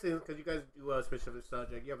specifically. I guess because you guys do switch up the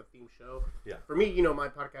subject. You have a theme show. Yeah. For me, my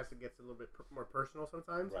podcast, it gets a little bit more personal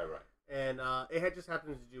sometimes. Right. And it just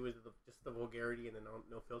happens to do with just the vulgarity and the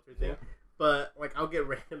no filter thing. Yeah. But like, I'll get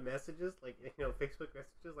random messages, like Facebook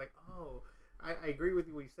messages, like, oh, I agree with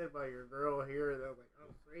you what you said about your girl here. And I'm like,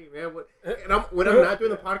 oh, great, man. And when I'm not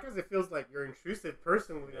doing the podcast, it feels like you're an intrusive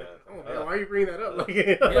person. Like, oh, man, why are you bringing that up?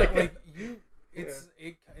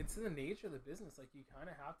 It's in the nature of the business. Like, you kind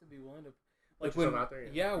of have to be willing to, like, put yourself out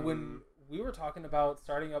there. When we were talking about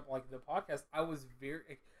starting up like the podcast,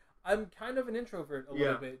 I'm kind of an introvert a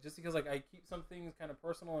little bit, just because like I keep some things kind of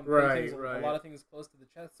personal and a lot of things close to the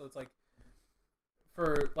chest. So it's like,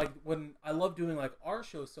 for like when I love doing like our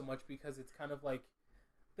shows so much because it's kind of like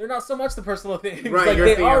they're not so much the personal things. Right, like,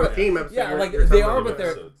 they are a theme episode. Yeah, like you're they are, but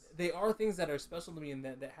episodes. they are things that are special to me and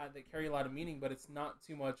that carry a lot of meaning. But it's not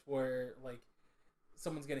too much where like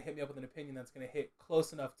someone's gonna hit me up with an opinion that's gonna hit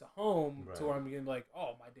close enough to home to where I'm gonna be like,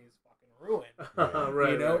 oh, my day's fucking ruined.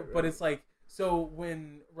 Right, you know. right. But it's like, so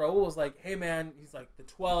when Raul was like, hey man, he's like the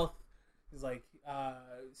 12th. He's like,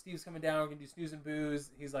 Steve's coming down. We're gonna do Snooze and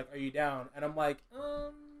Booze. He's like, are you down? And I'm like,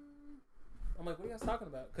 what are you guys talking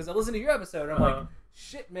about? Because I listened to your episode. And I'm like,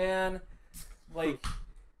 shit, man. Like,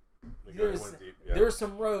 there's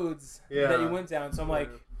some roads that you went down. So I'm like,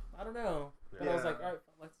 I don't know. But I was like, all right,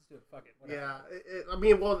 let's just do it. Fuck it. Whatever. Yeah. I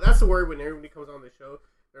mean, well, that's the word when everybody comes on the show.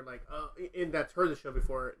 They're like, and that's heard the show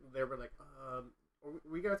before. They were like,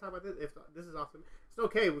 we gotta talk about this. If this is awesome, it's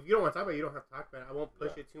okay. If you don't want to talk about it, you don't have to talk about it. I won't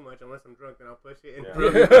push it too much unless I'm drunk. Then I'll push it.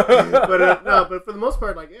 But no, but for the most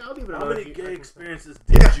part, like, yeah, I'll leave it alone. How many gay experiences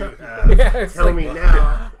did you have? Tell me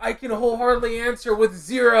now. I can wholeheartedly answer with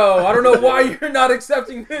 0. I don't know why you're not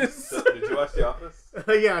accepting this. So, did you watch The Office?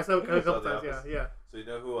 Yeah, so a couple The times. Office? Yeah. So you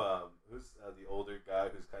know who's the older guy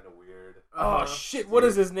who's kind of weird? Oh shit! What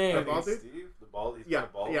is his name? The bald dude? Steve? The bald? He's Yeah, kind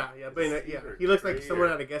of bald. yeah. But he looks like someone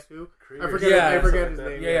out of Guess Who. Creed I or forget. Yeah, I forget his something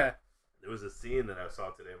like name. that. Yeah. There was a scene that I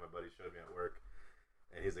saw today. My buddy showed me at work,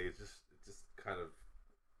 and he's like, "It just kind of."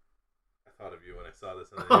 I thought of you when I saw this,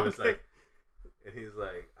 and he was like, and he's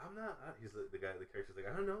like, "I'm not." He's the guy. The character's like,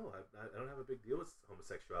 "I don't know. I don't have a big deal with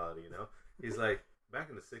homosexuality, you know." He's like, back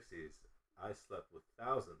in the '60s, I slept with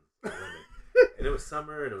thousands of women, and it was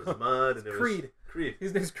summer, and it was mud, and it was Creed.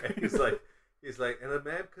 His name's Creed. And he's like, and a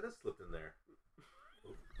man could have slipped in there.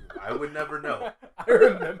 I would never know. I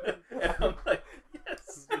remember. And I'm like,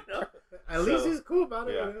 yes, you know. At least he's cool about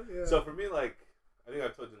it. Yeah. You know? Yeah. So for me, like, I think I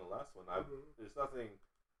told you in the last one, there's nothing,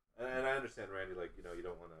 and I understand, Randy, like, you know, you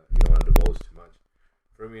don't want to divulge too much.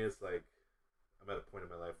 For me, it's like I'm at a point in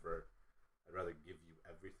my life where I'd rather give you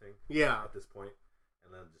everything. Yeah. At this point,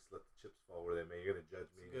 and then just let the chips fall where they may. You're gonna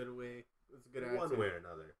judge me. It's a good way. It's a good one attitude. way or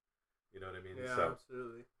another. You know what I mean? Yeah, so,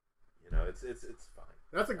 absolutely. you know, it's fine.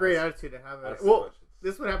 That's a great attitude to have. Well,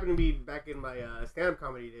 this would happen to me back in my stand-up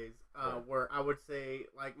comedy days, where I would say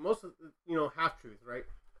like most of half truths, right?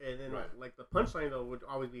 And then like the punchline though would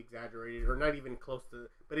always be exaggerated or not even close to.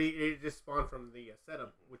 But it just spawned from the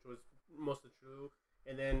setup, which was mostly true.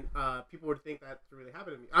 And then people would think that really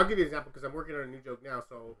happened to me. I'll give you an example because I'm working on a new joke now,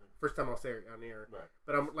 so first time I'll say it on air. Right.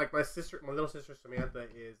 But I'm like my little sister Samantha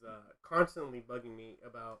is constantly bugging me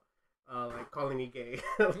about like calling me gay,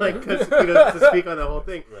 like cause, to speak on the whole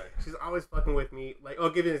thing. Right. She's always fucking with me. Like, I'll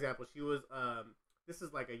give you an example. She was this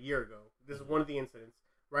is like a year ago. This is one of the incidents.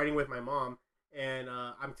 Riding with my mom. And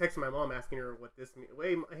I'm texting my mom asking her what this means.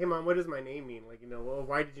 Wait, hey mom, what does my name mean? Like, well,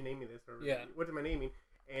 why did you name me this? Or what does my name mean?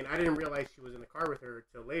 And I didn't realize she was in the car with her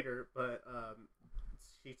till later, but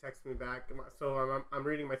she texted me back. So I'm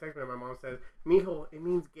reading my text, and my mom says, "Mijo, it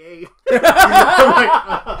means gay." I'm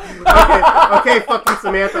like, okay, fucking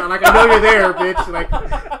Samantha. Like, I know you're there, bitch. Like,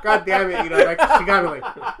 god damn it, like she got me.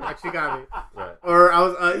 Like she got me. Right. Or I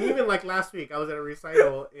was even like last week, I was at a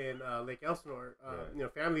recital in Lake Elsinore,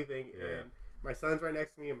 family thing, and my son's right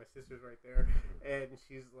next to me, and my sister's right there, and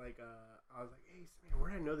she's like, I was like, hey, Samantha,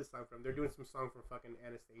 where did I know this song from? They're doing some song from fucking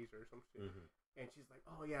Anastasia or some shit. And she's like,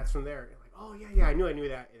 oh, yeah, it's from there. And like, oh, yeah, I knew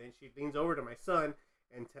that. And then she leans over to my son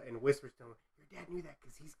and whispers to him, your dad knew that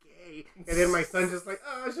because he's gay. And then my son's just like,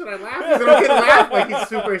 oh, should I laugh? Because I don't get to laugh. Like, he's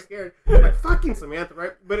super scared. I'm like, fucking Samantha,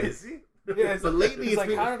 right? But is he? Yeah, but lately it's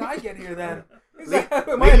like, how did I get here then?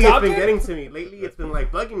 Lately it's been getting to me. Lately it's been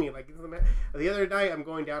like bugging me. Like the other night I'm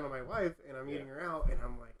going down on my wife and I'm eating her out and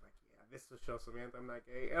I'm like yeah, this will show Samantha I'm not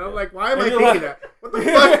gay. And I'm like, why am I thinking that? What the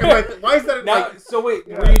fuck? Why is that? Now, like, so wait,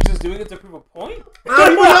 were you just doing it to prove a point? I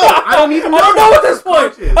don't even know. I don't even know. I don't know at this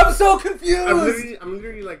point. I'm so confused. I'm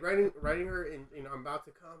literally like writing her and I'm about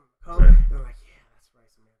to come and I'm like, yeah, that's right,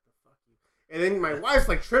 Samantha. Fuck you. And then my wife's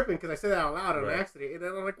like tripping because I said that out loud on accident. And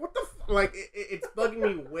then I'm like, what the like it's bugging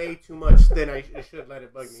me way too much than I should let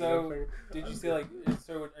it bug me. So did you say like?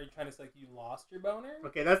 So are you trying to say like you lost your boner?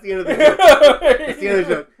 Okay, that's the end of the joke. That's the end of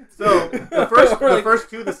the joke. So the first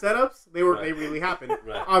two, the setups, they really happened.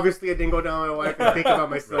 Right. Obviously, I didn't go down on my wife and think about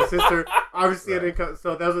my sister. Obviously, I didn't come.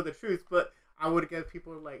 So those are the truths. But I would get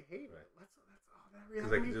people like, hey,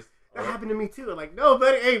 that happened to me too. I'm like, no,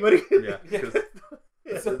 buddy, hey, buddy. Yeah,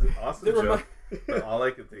 it's an awesome joke. But all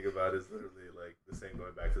I can think about is literally like the same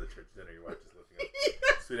going back to the church dinner. Your wife just looking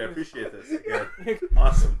up. Sweet, I appreciate this. Again,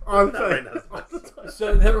 awesome. Right now,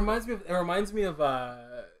 so that reminds me of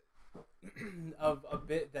a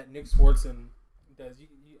bit that Nick Swartzen does.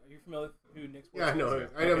 Are you familiar with who Nick Swartz Yeah, I know. is?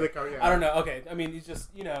 I know the car. Yeah. I don't know. Okay, I mean, he's just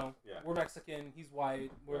Yeah. we're Mexican. He's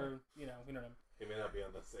white. We're we don't know. He may not be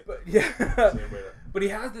on the same. But yeah, same radar. but he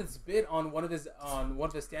has this bit on one of his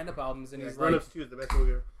stand-up albums, and he's Grown like, Ups 2 is the best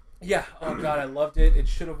movie ever. yeah, oh god, I loved it. It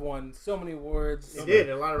should have won so many awards. It did.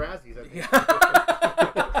 A lot of Razzies. I think. Yeah.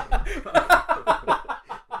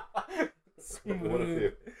 One of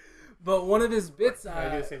you. But one of his bits, I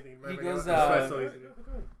do the same thing. he Remember, goes, that's why it's so easy to do.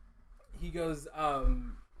 he goes,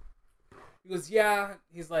 yeah.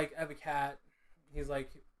 He's like, I have a cat. He's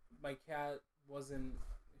like, my cat wasn't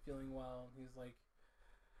feeling well. He's like,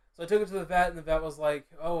 so I took it to the vet, and the vet was like,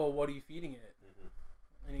 oh, well, what are you feeding it?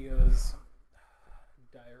 And he goes,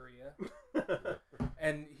 diarrhea.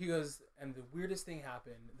 And he goes, and the weirdest thing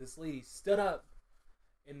happened. This lady stood up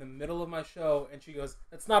in the middle of my show, and she goes,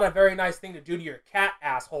 that's not a very nice thing to do to your cat,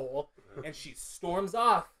 asshole. And she storms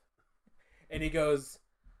off. And he goes,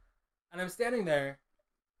 and I'm standing there,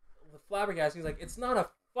 the flabbergasted. He's like, it's not a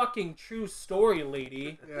fucking true story,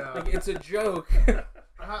 lady. Yeah. Like, it's a joke.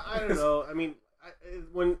 I don't know. I mean,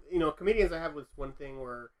 when comedians, I have this one thing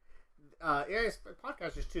where,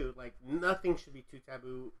 podcasters too. Like, nothing should be too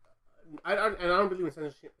taboo. And I don't believe in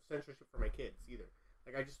censorship for my kids either.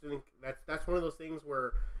 Like, I just think that's one of those things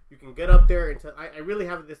where you can get up there and I really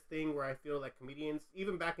have this thing where I feel like comedians,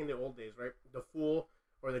 even back in the old days, right? The fool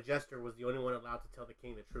or the jester was the only one allowed to tell the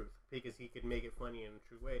king the truth because he could make it funny in a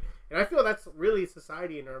true way. And I feel that's really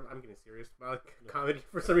society, and I'm getting serious about comedy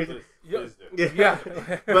for some reason. Yeah.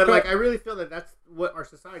 But like, I really feel that that's what our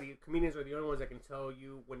society. Comedians are the only ones that can tell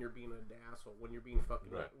you when you're being an asshole, when you're being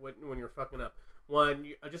fucking up, when you're fucking up.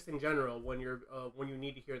 Just in general, when you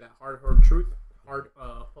need to hear that hard truth,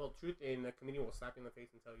 and the comedian will slap you in the face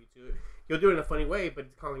and tell you to. He'll do it in a funny way, but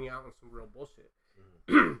he's calling you out on some real bullshit.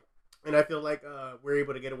 Mm-hmm. And I feel like we're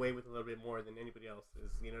able to get away with a little bit more than anybody else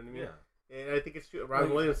is. You know what I mean? Yeah. And I think it's true.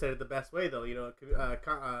 Robin Williams said it the best way, though.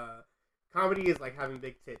 Comedy is like having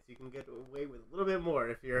big tits. You can get away with a little bit more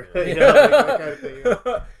if you're, like, that kind of thing.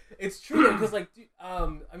 It's true because, like,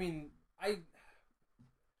 I mean,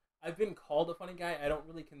 I've been called a funny guy. I don't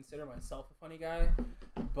really consider myself a funny guy,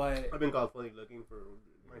 but I've been called funny looking for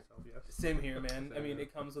myself. Yeah. Same here, man. I mean,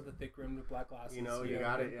 it comes with a thick rimmed black glasses. You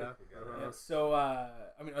got it. Yeah. Yeah. So, I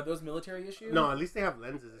mean, are those military issues? No, at least they have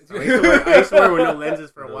lenses. I used to wear with no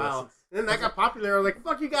lenses for a while. And then that got popular. I was like,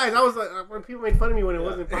 "Fuck you guys!" I was like, when people made fun of me when it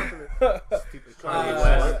wasn't popular. Stupid.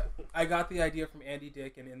 I got the idea from Andy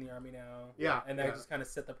Dick and In the Army Now. Yeah, and I just kind of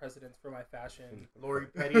set the precedence for my fashion. Lori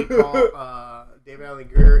Petty, David Allen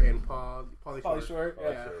Greer, and Pauly Shore.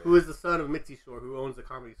 Yeah. Who is the son of Mitzi Shore, who owns the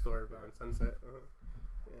Comedy Store on Sunset.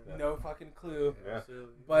 No fucking clue. Yeah.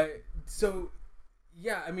 But so,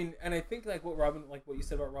 yeah, I mean, and I think like what you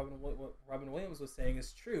said about what Robin Williams was saying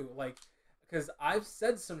is true. Like, because I've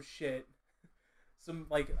said some shit,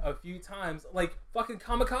 a few times, like fucking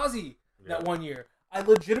Kamikaze that one year. I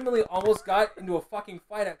legitimately almost got into a fucking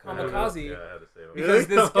fight at Kamikaze. Yeah, I had to say it. Because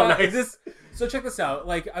this guy, so check this out.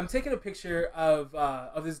 Like, I'm taking a picture of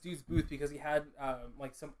this dude's booth because he had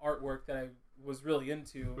like some artwork that I was really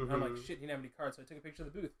into. Mm-hmm. And I'm like, shit, he didn't have any cards, so I took a picture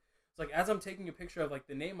of the booth. So like, as I'm taking a picture of like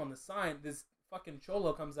the name on the sign, this fucking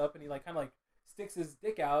cholo comes up and he like kind of like sticks his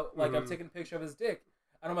dick out, like I'm taking a picture of his dick.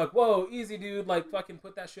 And I'm like, whoa, easy, dude, like fucking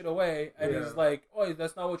put that shit away. And he's like, oh,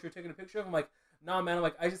 that's not what you're taking a picture of. I'm like, nah, man. I'm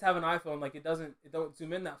like, I just have an iPhone. Like, it don't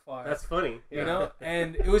zoom in that far. That's funny. You know?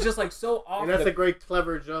 And it was just like so off. And that's a great,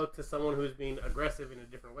 clever joke to someone who's being aggressive in a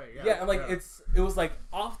different way. Yeah, and like it was like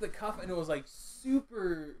off the cuff, and it was like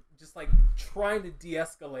super, just like trying to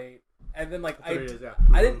de-escalate. And then like I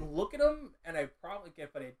didn't look at him, and I probably,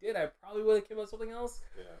 if I did, I probably would have came up with something else.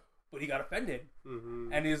 Yeah. But he got offended,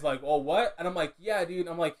 and he's like, "Oh, what?" And I'm like, "Yeah, dude."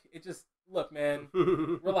 I'm like, "It just look, man,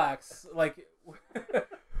 relax. Like,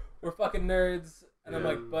 we're fucking nerds." And I'm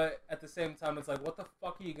like, but at the same time, it's like, what the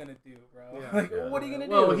fuck are you gonna do, bro? Yeah. Like, what are you gonna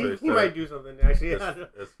do? Well, he might do something actually.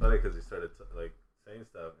 It's funny because he started saying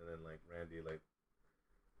stuff, and then like Randy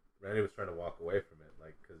was trying to walk away from it,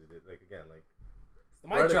 like because he did like the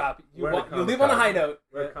mic drop. You leave on a high note.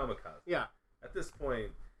 We're at Kamikaze. Yeah. At this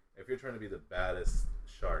point, if you're trying to be the baddest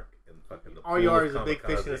shark in fucking the all you are is a big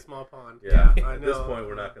fish in a small pond. Yeah. At this point,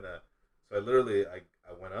 we're not gonna. So I literally, I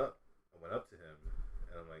went up to him,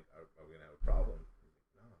 and I'm like, are we gonna have a problem?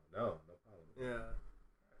 No problem. Yeah.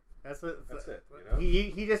 That's it. You know?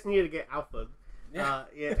 He just needed to get alpha. Yeah.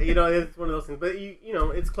 You know, it's one of those things. But you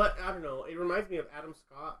know, I don't know. It reminds me of Adam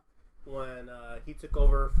Scott when he took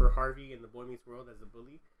over for Harvey in The Boy Meets World as the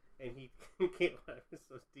bully, and he came. I'm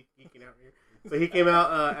so geeking out here. So he came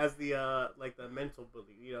out as the like the mental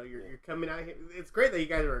bully. You know, you're coming out here. It's great that you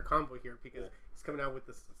guys are a combo here because he's coming out with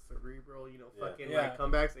this cerebral, Yeah. like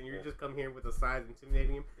comebacks, and you just come here with the size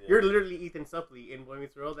intimidating him. Yeah. You're literally Ethan Suplee in Boy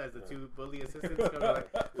Meets World as the two bully assistants. Coming like,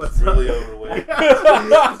 What's really overweight?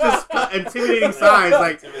 just intimidating size.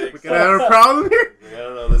 Like, we can have a problem here. Like, I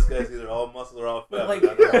don't know. This guy's either all muscle or all fat. Like,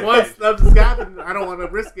 Once something's happened, I don't want to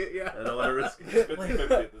risk it. Yeah, I don't want to risk it.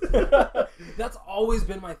 50-50 at this point. That's always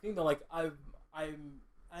been my thing though. Like I'm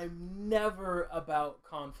never about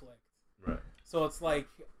conflict. Right. So it's like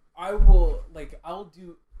I'll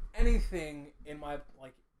do anything in my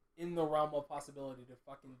in the realm of possibility to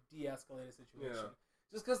fucking de-escalate a situation. Yeah.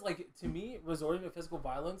 Just because to me, resorting to physical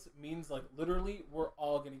violence means literally we're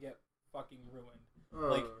all gonna get fucking ruined.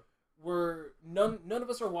 None of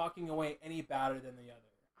us are walking away any badder than the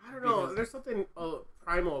other. I don't know. There's something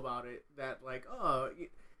primal about it that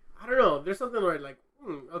I don't know. There's something where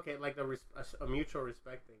okay, like a mutual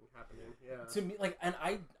respect thing happening. Yeah. To me, and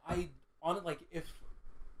I on it, if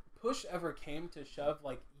push ever came to shove,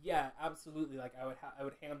 yeah, absolutely, I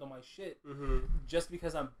would handle my shit just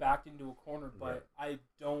because I'm backed into a corner. But I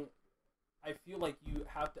feel like you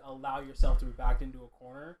have to allow yourself to be backed into a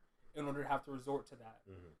corner in order to have to resort to that.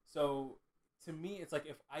 So to me, it's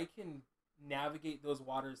if I can navigate those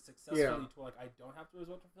waters successfully to I don't have to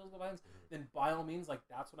resort to physical violence, then by all means,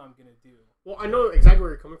 that's what I'm gonna do. Well, I know exactly where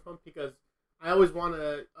you're coming from because I always want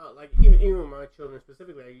to even with my children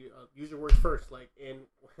specifically, I use your words first.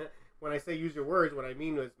 When I say use your words, what I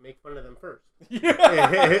mean is make fun of them first.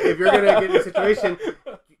 If you're gonna get in a situation,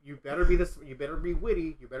 you better be you better be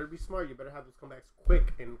witty, you better be smart, you better have those comebacks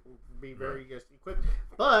quick and be very quick.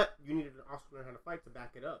 But you need to also learn how to fight to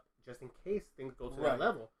back it up, just in case things go to that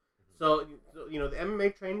level. So the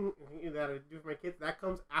MMA training that I do for my kids, that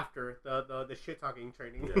comes after the shit talking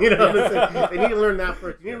training. Yeah. They need to learn that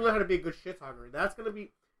first. You need to learn how to be a good shit talker. That's gonna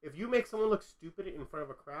be, if you make someone look stupid in front of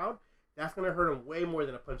a crowd, that's gonna hurt them way more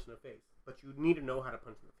than a punch in the face. But you need to know how to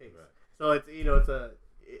punch in the face. Right. So it's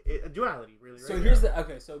a duality, really. Right? So here's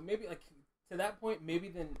so maybe to that point,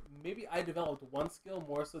 maybe I developed one skill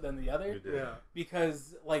more so than the other. Yeah.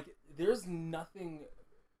 Because there's nothing.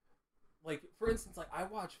 For instance, I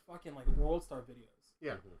watch fucking World Star videos.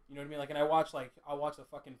 Yeah. You know what I mean? And I'll watch a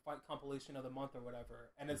fucking fight compilation of the month or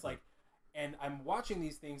whatever, and it's and I'm watching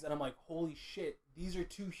these things, and I'm like, holy shit, these are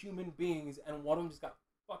two human beings, and one of them just got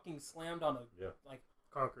fucking slammed on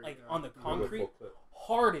concrete, on the concrete,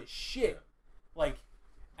 hard as shit. Yeah.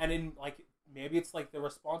 And in maybe it's the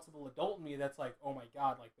responsible adult in me that's oh my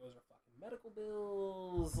god, those are fucking medical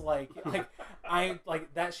bills, I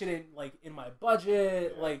that shit ain't in my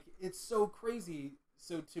budget, it's so crazy.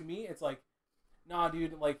 So to me it's nah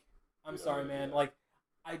dude, I'm sorry man,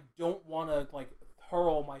 I don't want to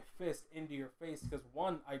hurl my fist into your face because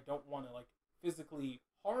one, I don't want to physically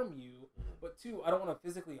harm you, but two, I don't want to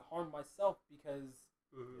physically harm myself because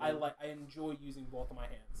I enjoy using both of my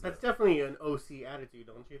hands. That's definitely an OC attitude,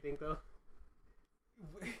 don't you think though?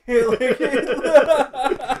 You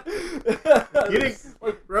think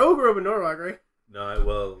Ro grew up in Norwalk, right? No, I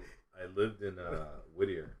lived in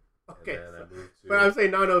Whittier. Okay, and then I moved to. But I'm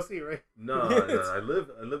saying non-OC, right? No, I live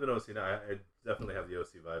in OC now. I definitely have the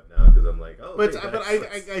OC vibe now because I'm But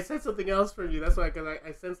I said something else from you. That's why, because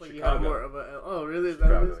I sense Chicago. you have more of a. Oh, really?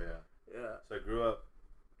 Chicago, yeah. So I grew up.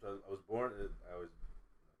 So I was born.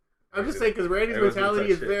 I'm just saying because Randy's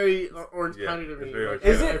mentality is very Orange County to me.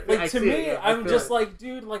 Is it to me? I'm just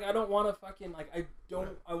dude. I don't want to fucking I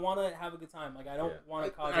want to have a good time. I don't want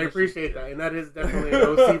to cause. I appreciate that, and that is definitely an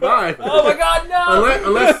OC vibe. Oh my god, no!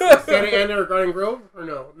 Unless Santa Ana or Garden Grove, or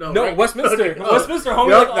no, right? Westminster, Westminster,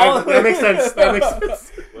 homie. Yep, that makes sense. That makes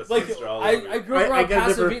sense. I grew up around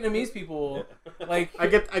passive Vietnamese people. I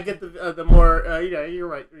get the more. Yeah, you're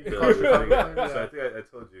right. So I think I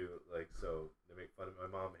told you so. Make fun of my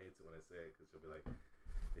mom hates it when I say it because she'll be like,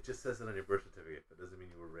 it just says it on your birth certificate. That doesn't mean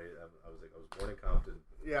you were raised. I was born in Compton.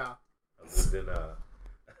 Yeah. I lived in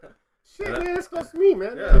shit, man, that's close to me,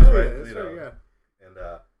 man. Yeah, that's right. Yeah. And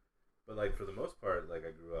but for the most part, I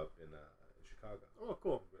grew up in Chicago. Oh,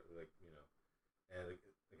 cool. And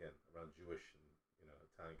again around Jewish and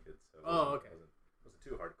Italian kids. So okay. Wasn't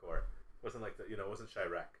too hardcore. Wasn't it wasn't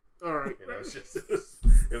Chirac. All right.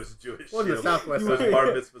 It was Jewish. Well, the Southwest. It was bar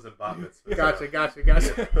mitzvahs and bat mitzvahs.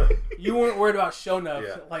 Gotcha. You weren't worried about show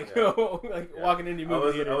nuts, walking into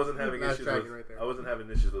movie theater. I wasn't having issues with. Right I wasn't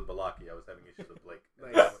having issues with Balaki. I was having issues with Blake.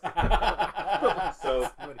 Nice. So,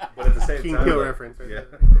 but at the same King time, Kill reference. Right yeah,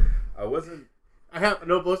 I wasn't. I have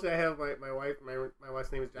no bullshit. I have my wife. My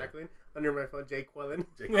wife's name is Jacqueline. Under my phone, Jake Quellen.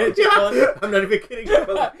 I'm not even kidding.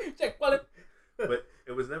 Jake Quellen. But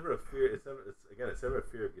it was never a fear. It's never a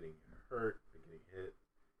fear of getting hurt or getting hit.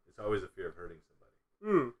 It's always a fear of hurting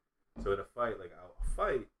somebody. So in a fight, I'll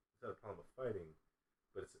fight. It's not a problem of fighting,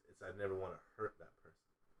 but it's I never want to hurt that person.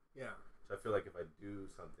 Yeah. So I feel like if I do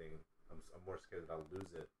something, I'm more scared that I'll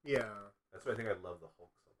lose it. Yeah. That's why I think I love the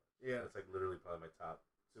Hulk so much. Yeah. It's like literally probably my top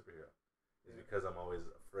superhero. Is because I'm always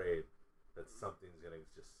afraid that something's gonna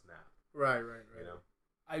just snap. Right. You know.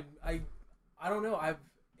 I don't know.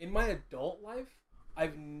 In my adult life,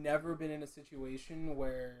 I've never been in a situation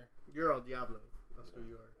where you're El Diablo. That's who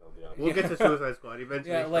you are. El Diablo. We'll get to Suicide Squad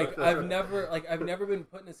eventually. Yeah, like I've never been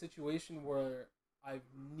put in a situation where I've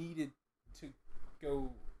needed to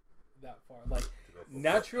go that far. Like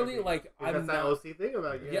naturally, like I'm that's not. that OC thing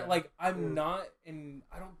about you. Yeah, like I'm not, and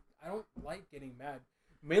I don't like getting mad.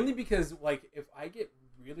 Mainly because like if I get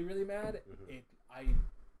really mad, I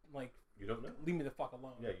like. You don't know. Leave me the fuck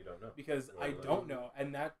alone. Yeah, you don't know. Because I don't know.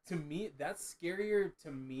 And that, to me, that's scarier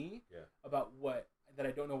to me about that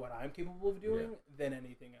I don't know what I'm capable of doing than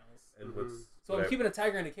anything else. And so I'm keeping a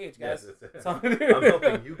tiger in a cage, guys. Yes, I'm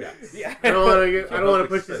helping you guys. Yeah. I don't want to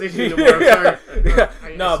push this issue anymore. I'm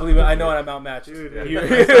sorry. No, believe me, I know I'm outmatched. Dude,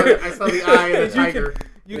 I saw the eye of the tiger.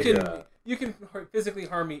 You can physically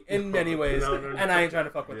harm me in many ways, and I ain't trying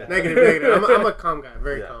to fuck with that. Negative. I'm a calm guy.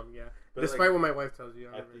 Very calm, yeah. But despite what my wife tells you.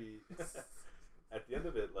 At the end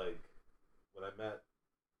of it, like, when I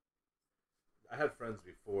had friends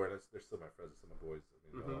before, and they're still my friends, they're still my boys. I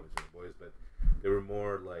mean, they're always my boys, but they were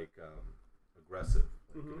more, like, aggressive.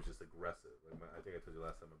 Like, it was just aggressive. Like, I think I told you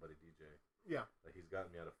last time, my buddy DJ. Yeah. Like, he's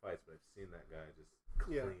gotten me out of fights, but I've seen that guy just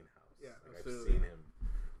clean house. Yeah, like, I've seen him.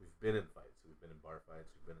 We've been in fights. We've been in bar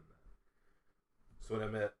fights. We've been in that. So when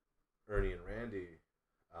I met Ernie and Randy,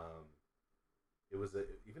 it was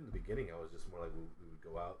even in the beginning. I was just more like we would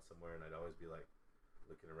go out somewhere, and I'd always be like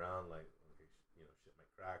looking around, like okay, shit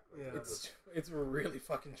might crack. Like, it's really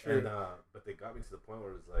fucking true. And, but they got me to the point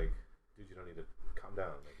where it was like, dude, you don't need to calm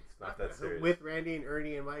down. Like it's not that serious. With Randy and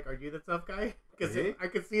Ernie and Mike, are you the tough guy? Because I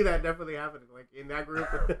could see that definitely happening, like in that group.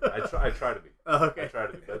 I try to be. Oh, okay. I try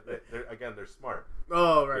to be, but they're smart.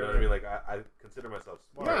 Oh, right. You know what I mean? Like I consider myself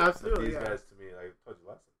smart. Yeah, absolutely. But these guys, to me, like I told you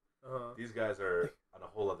last time, these guys are on a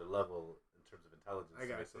whole other level in terms of intelligence.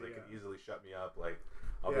 So they can easily shut me up. Like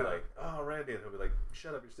I'll be like, "Oh, Randy," and he'll be like,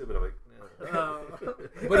 "Shut up, you're stupid." I'm like, "No."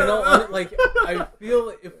 But in all, like I feel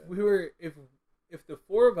if the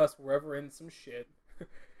four of us were ever in some shit,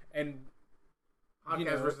 and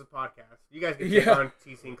podcast versus podcast, you guys get on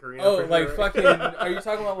TC and Karina. Oh, like fucking. Are you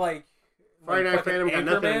talking about like? Friday Night Phantom got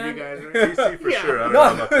nothing to do, guys. Right? TC for sure. I don't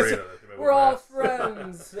know about Karina. We're all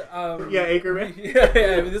friends. Anchorman.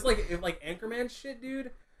 Yeah, this like Anchorman shit,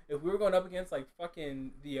 dude. If we were going up against like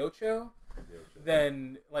fucking the Ocho,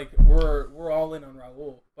 then like we're all in on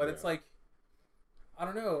Raul. But it's like, I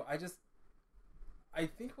don't know. I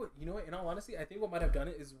think what in all honesty, I think what might have done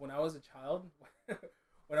it is when I was a child,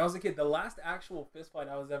 when I was a kid, the last actual fist fight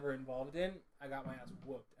I was ever involved in, I got my ass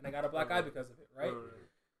whooped, and I got a black eye because of it, right?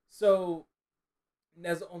 So,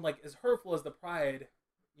 as hurtful as the pride,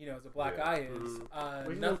 as a black eye is,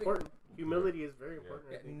 which is important. Humility is very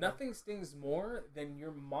important. Yeah, nothing stings more than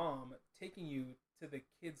your mom taking you to the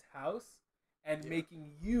kid's house and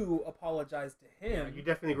making you apologize to him. Yeah, you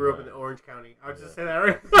definitely grew up in Orange County. I was just saying that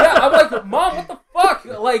right. Yeah, I'm like, Mom, what the fuck?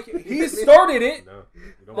 Like, he started it. No,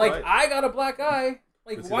 you don't like, fight. I got a black eye.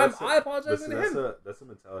 Like, why am I apologizing to him? That's a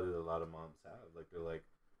mentality that a lot of moms have. Like, they're like,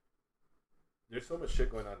 there's so much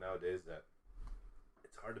shit going on nowadays that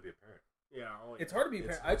it's hard to be a parent. Yeah, it's hard to be a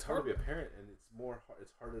parent. It's hard to be a parent, and it's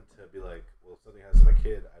harder to be like, well, if something happens to my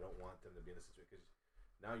kid, I don't want them to be in a situation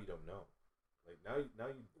because now you don't know. Like now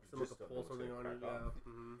you just don't know something on you.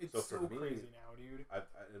 It's so for me, crazy now, dude.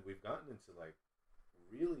 And we've gotten into like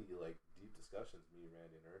really like deep discussions, me,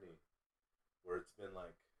 Randy, and Ernie, where it's been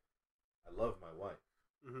like, I love my wife,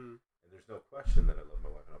 and there's no question that I love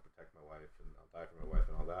my wife, and I'll protect my wife, and I'll die for my wife,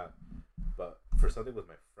 and all that. But for something with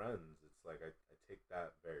my friends, it's like I take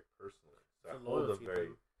that very personally. So I hold them very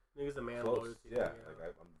close. A man close. Yeah,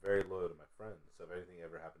 like I'm very loyal to my friends. So if anything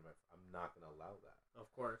ever happened to I'm not going to allow that. Of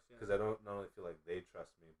course. Because I don't not only feel like they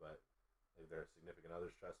trust me, but like their significant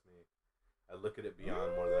others trust me. I look at it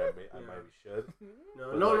beyond more than I maybe should.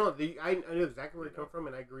 I know exactly where you come from,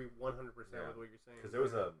 and I agree 100% with what you're saying. Because there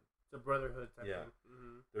was it's a brotherhood type thing.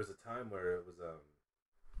 There was a time where it was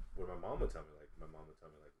where my mom would tell me like, you're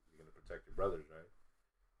going to protect your brothers, right?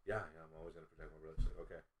 Yeah, I'm always going to protect my brothers. Like,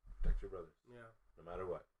 okay, protect your brothers. Yeah. No matter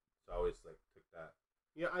what. So I always like took that.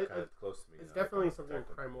 Yeah, kind of close to me. It's definitely something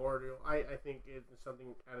primordial. I think it's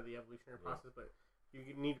something out of the evolutionary process, but you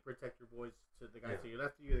need to protect your boys to the guys to your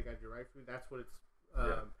left of you, the guys to your right of you. That's what it's.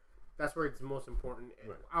 That's where it's most important.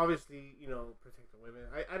 Right. Obviously, protect the women.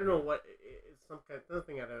 I don't know what it's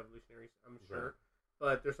something out of evolutionary. I'm sure. Right.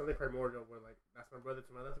 But there's something primordial where like that's my brother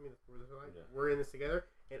to my left of me. That's my brother to my right. We're in this together,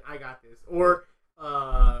 and I got this. Or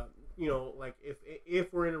like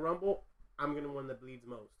if we're in a rumble, I'm gonna one that bleeds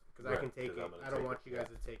most because I can take it. I don't want you guys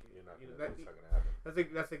to take it. You're not You know, that's not gonna happen.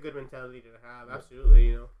 that's a good mentality to have. Yeah.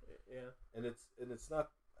 Absolutely, yeah. And it's not,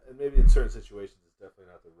 and maybe in certain situations it's definitely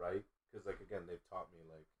not the right, because like again they've taught me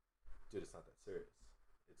like, dude, it's not that serious.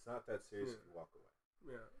 It's not that serious if you walk away.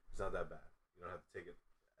 Yeah, it's not that bad. You don't have to take it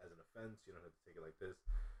as an offense. You don't have to take it like this.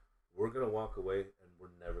 We're gonna walk away, and we're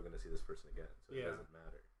never gonna see this person again. So it doesn't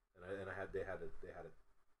matter. And they had it,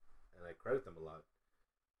 and I credit them a lot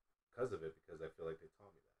because of it, because I feel like they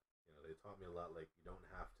taught me that. You know, they taught me a lot. Like, you don't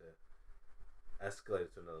have to escalate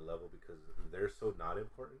it to another level because they're so not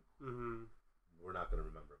important. Mm-hmm. We're not gonna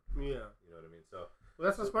remember them. Yeah, you know what I mean. So,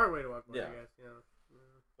 that's a smart way to walk away. I guess. Yeah.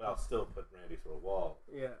 But I'll still put Randy through a wall.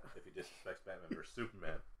 Yeah. If he disrespects Batman vs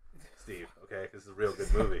Superman, Steve. Okay, because it's a real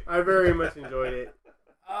good movie. I very much enjoyed it.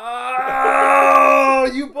 Oh,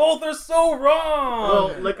 you both are so wrong.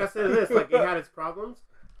 Well, like I said, it had its problems,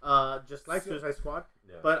 just like Suicide Squad.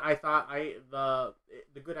 Yeah. But I thought the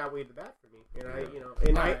good outweighed the bad for me, and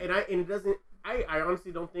it doesn't. I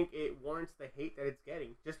honestly don't think it warrants the hate that it's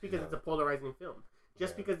getting just because it's a polarizing film.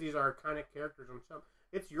 Just because these are iconic characters on some.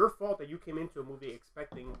 It's your fault that you came into a movie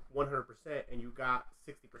expecting 100% and you got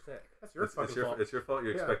 60%. That's your fucking fault. It's your fault.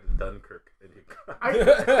 You expected Dunkirk and you got. I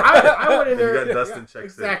went in there. You got Dustin Chastain.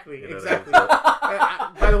 Exactly.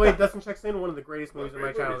 By the way, Dustin Chastain, one of the greatest movies of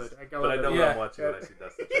my childhood. But I know what I'm watching when I see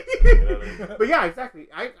Dustin Chastain. You know what I mean? But yeah, exactly.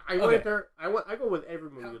 I went there. I go with every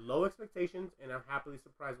movie with low expectations, and I'm happily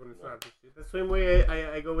surprised when it's not. The same way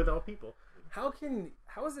I go with all people. How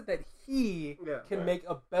is it that he can make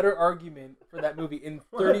a better argument for that movie in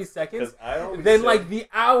 30 seconds than like the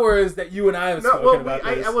hours that you and I have spoken about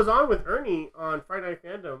this? I was on with Ernie on Friday Night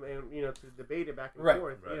Fandom and to debate it back and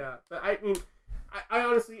forth. Right. Yeah, but I mean, I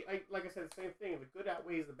honestly, like I said, the same thing. The good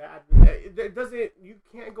outweighs the bad. It doesn't. You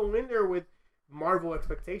can't go in there with Marvel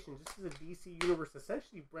expectations. This is a DC Universe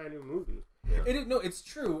essentially brand new movie. Yeah. No, it's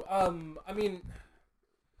true. I mean,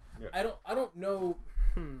 I don't know.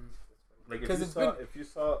 Like if you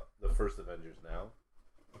saw the first Avengers now,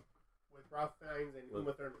 with Ralph Fiennes and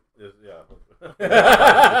Uma Thurman,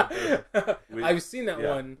 I've seen that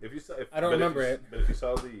one. If you saw, I don't remember it. But if you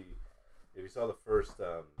saw the first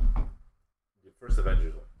Avengers one, the first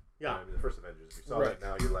Avengers. If you saw that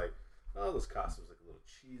now, you're like, oh, those costumes look a little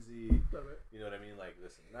cheesy. You know what I mean? Like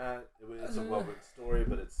this and that. It's a well-written story,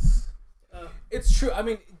 but it's. It's true. I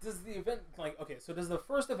mean, does the event so does the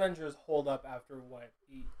first Avengers hold up after what?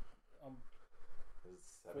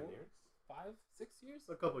 7 years? 5, 6 years?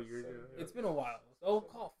 A couple years. It's been a while.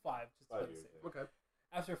 Call it 5. Just 5 years. Okay.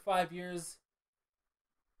 After 5 years,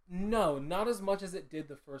 no, not as much as it did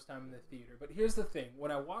the first time in the theater. But here's the thing: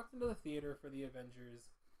 when I walked into the theater for the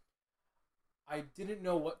Avengers, I didn't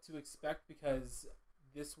know what to expect because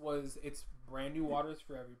it's brand new waters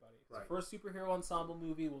for everybody. It's the first superhero ensemble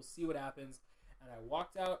movie. We'll see what happens. And I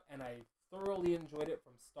walked out and I thoroughly enjoyed it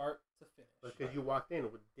from start to finish. Because you walked in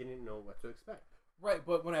with didn't know what to expect. Right,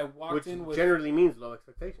 but when I walked in with... generally means low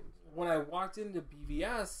expectations. When I walked into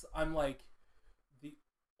BVS, I'm like, the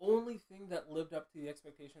only thing that lived up to the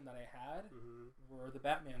expectation that I had were the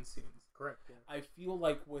Batman scenes. Correct. Yeah. I feel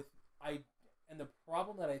like and the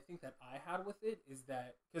problem that I think that I had with it is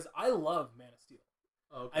that, because I love Man of Steel.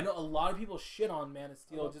 Okay. I know a lot of people shit on Man of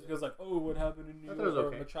Steel just because, like, oh, what happened in New York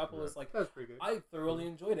or Metropolis. Like, that was pretty good. I thoroughly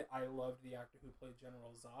enjoyed it. I loved the actor who played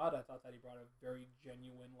General Zod. I thought that he brought a very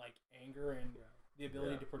genuine, like, anger and the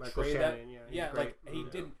ability to portray that. He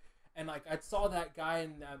didn't. And, like, I saw that guy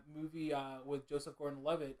in that movie with Joseph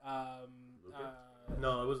Gordon-Levitt.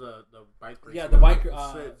 No, it was the bike race. Yeah, the bike.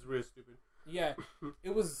 It's really stupid. Yeah,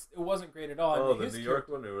 it wasn't great at all. Oh, the New York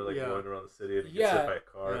one? They were, like, going around the city and he gets hit by a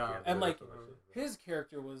car. Yeah. And, like, his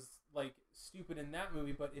character was, like, stupid in that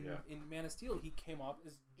movie, but in Man of Steel, he came off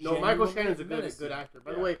as Michael Shannon's a good actor.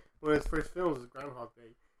 By the way, one of his first films is Groundhog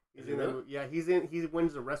Day. He's in that movie. Yeah, he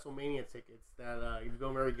wins the WrestleMania tickets that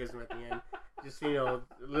Bill Murray gives him at the end. Just a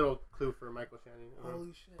little clue for Michael Shannon.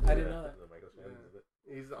 Holy shit! I didn't know that. Michael Shannon is it.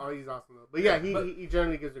 He's awesome though. But yeah, he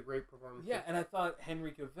generally gives a great performance. Yeah, and I thought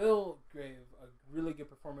Henry Cavill gave a really good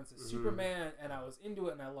performance as Superman, and I was into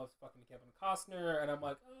it, and I loved fucking Kevin Costner, and I'm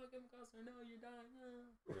like, oh, Kevin Costner, no, you're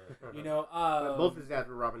dying. No. Both his dads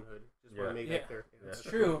were Robin Hood. Just want to make that clear. It's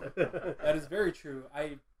true. That is very true.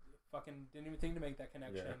 I fucking didn't even think to make that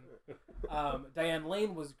connection. Diane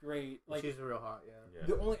Lane was great. Like, she's real hot. Yeah.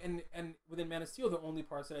 The only and within Man of Steel, the only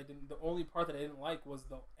part that I didn't like was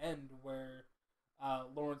the end where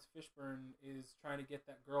Lawrence Fishburne is trying to get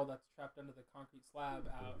that girl that's trapped under the concrete slab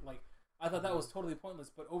out. Like, I thought that was totally pointless.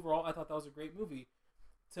 But overall, I thought that was a great movie.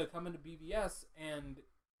 To come into BVS and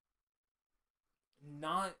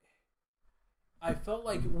not I felt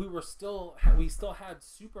like we still had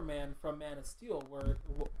Superman from Man of Steel,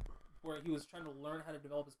 where he was trying to learn how to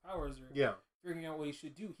develop his powers or figuring out what he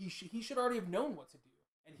should do. He should already have known what to do,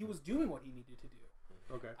 and he was doing what he needed to do.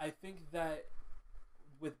 Okay. I think that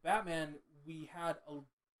with Batman, we had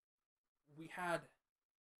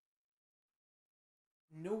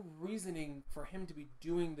no reasoning for him to be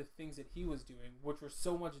doing the things that he was doing, which were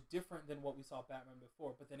so much different than what we saw Batman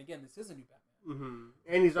before. But then again, this is a new Batman.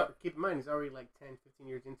 Mm-hmm. And keep in mind, he's already like 10, 15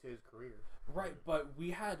 years into his career. Right, but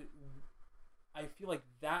I feel like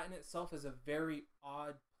that in itself is a very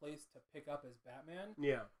odd place to pick up as Batman.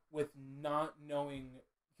 Yeah. With not knowing,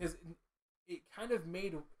 because it kind of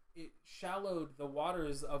shallowed the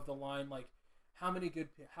waters of the line, like, how many good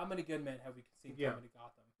men have we seen come into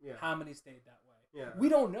Gotham? Yeah. How many stayed that way? Yeah. We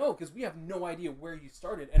don't know because we have no idea where you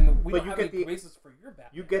started, and we don't have any basis for your Batman.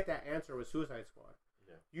 You get that answer with Suicide Squad.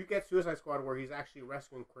 Yeah. You get Suicide Squad where he's actually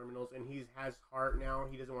rescuing criminals, and he has heart now.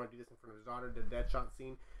 He doesn't want to do this in front of his daughter. The Deadshot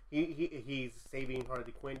scene. He's saving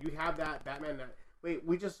Harley Quinn. You have that Batman that. Wait,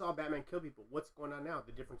 we just saw Batman kill people. What's going on now?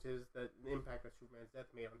 The difference is the impact that Superman's death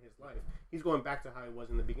made on his life. He's going back to how he was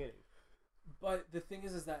in the beginning. But the thing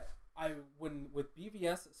is that with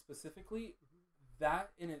BVS specifically,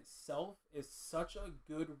 that in itself is such a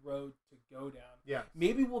good road to go down. Yeah.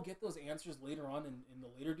 Maybe we'll get those answers later on in the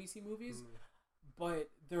later DC movies,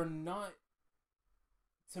 but they're not.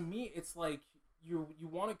 To me, it's like you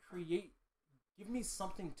want to create. Give me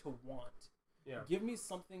something to want. Yeah. Give me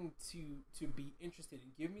something to be interested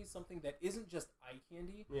in. Give me something that isn't just eye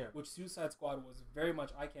candy. Yeah. Which Suicide Squad was very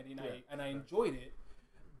much eye candy, and I enjoyed it.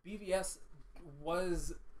 BVS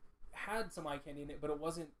had some eye candy in it, but it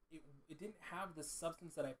wasn't. It didn't have the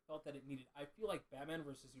substance that I felt that it needed. I feel like Batman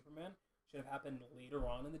versus Superman should have happened later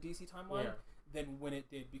on in the DC timeline than when it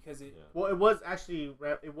did, because it. Yeah. Well, it was actually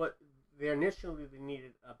they initially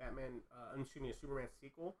needed a Superman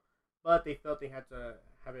sequel, but they felt they had to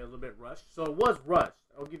have it a little bit rushed. So it was rushed.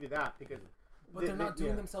 I'll give you that because. But they're not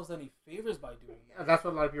doing themselves any favors by doing that. Yeah, that's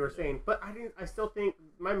what a lot of people are saying. But I still think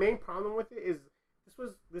my main problem with it is this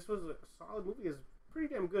was a solid movie. It's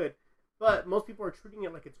pretty damn good. But most people are treating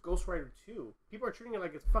it like it's Ghost Rider 2. People are treating it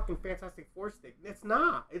like it's fucking Fantastic Four stick. It's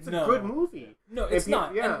not. It's a good movie. No, it's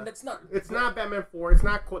not. Yeah. And it's not. It's not Batman 4. It's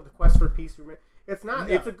not the Quest for Peace. It's not.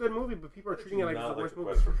 No. It's a good movie, but people are treating it like it's the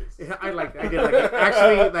worst movie. Yeah, I like that. I did like it.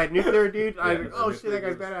 Actually, that nuclear dude. Oh shit, that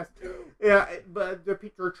guy's badass. Yeah, but they're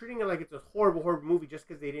treating it like it's a horrible movie just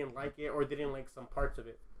because they didn't like it or they didn't like some parts of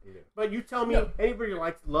it. Yeah. But you tell me, anybody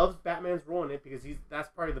loves Batman's role in it because that's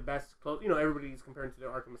probably the best. Everybody's comparing to the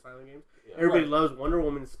Arkham Asylum games. Yeah. Everybody loves Wonder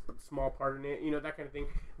Woman's small part in it. That kind of thing.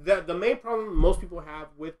 The main problem most people have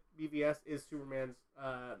with BVS is Superman's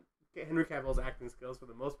Henry Cavill's acting skills for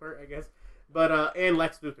the most part, I guess. But and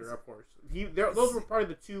Lex Luthor, of course. Those were probably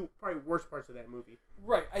the two worst parts of that movie.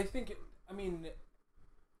 Right. I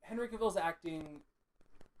Henry Cavill's acting.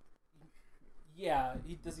 Yeah,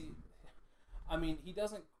 he doesn't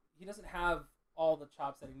have all the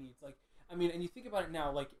chops that he needs. And you think about it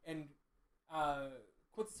now,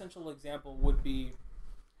 quintessential example would be,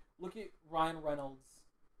 look at Ryan Reynolds,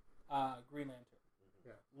 Green Lantern.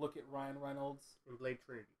 Yeah. Look at Ryan Reynolds in Blade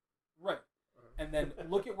Trinity. Right. And then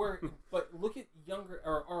look at younger,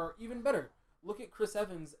 or even better, look at Chris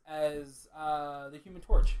Evans as the Human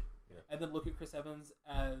Torch, and then look at Chris Evans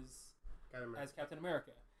as Captain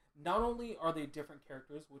America. Not only are they different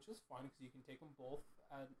characters, which is fine because you can take them both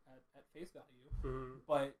at face value,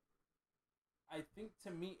 but I think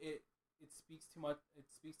to me it speaks too much. It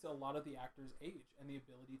speaks to a lot of the actor's age and the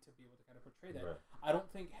ability to be able to kind of portray that. Right. I don't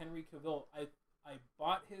think Henry Cavill. I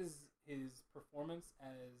bought his performance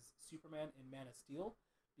as Superman in Man of Steel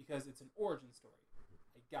because it's an origin story.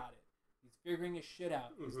 I got it. He's figuring his shit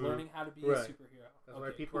out. He's learning how to be a superhero. That's why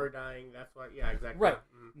people are dying. That's why, exactly. Right.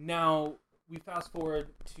 Now, we fast forward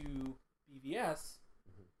to BVS.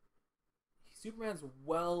 Superman's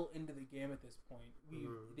well into the game at this point.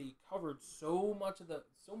 They covered so much of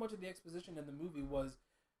the exposition in the movie was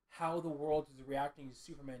how the world is reacting to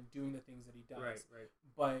Superman doing the things that he does. Right.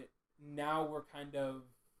 But now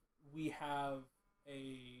we have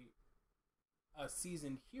a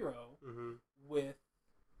seasoned hero with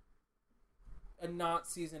a not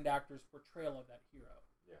seasoned actor's portrayal of that hero.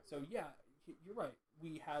 Yeah. So you're right.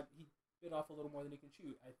 He bit off a little more than he can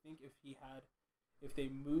chew. I think if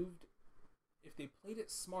they played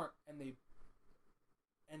it smart and they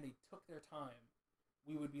took their time,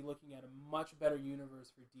 we would be looking at a much better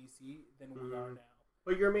universe for DC than we are now.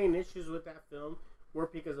 But your main issues with that film were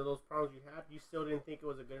because of those problems you had. You still didn't think it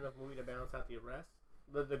was a good enough movie to balance out the rest?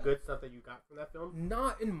 The good stuff that you got from that film?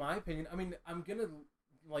 Not in my opinion. I'm gonna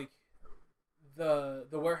the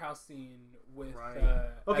warehouse scene with Right.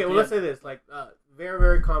 at Okay, the well, let's end. say this. Like, very,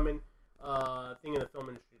 very common thing in the film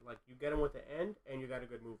industry. Like, you get them with the end, and you got a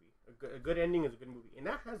good movie. A good ending is a good movie. And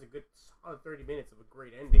that has a good, solid 30 minutes of a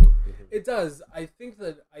great ending. It does. I think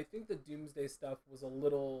the Doomsday stuff was a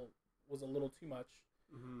little too much.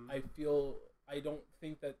 Mm-hmm. I don't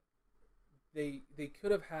think that they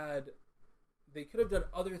could have done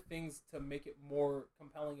other things to make it more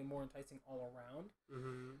compelling and more enticing all around.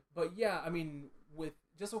 Mm-hmm. But yeah, I mean, with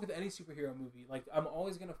any superhero movie, like I'm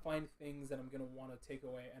always gonna find things that I'm gonna want to take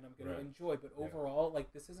away and I'm gonna enjoy. But overall,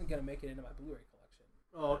 like this isn't gonna make it into my Blu-ray collection.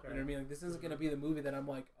 Oh, okay. You know what I mean? Like this isn't gonna be the movie that I'm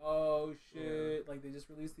like, oh shit! Like they just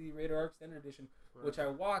released the Rated R Extended Edition, which I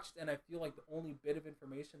watched, and I feel like the only bit of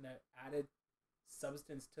information that added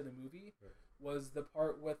substance to the movie was the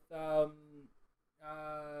part with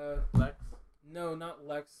Lex? No, not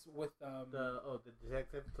Lex. With The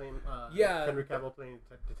detective playing Yeah. Henry Cavill playing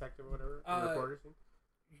detective or whatever in the reporter scene.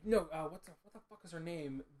 no, what the fuck is her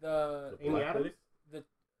name? The Amy Adams?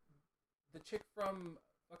 the chick from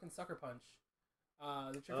fucking Sucker Punch.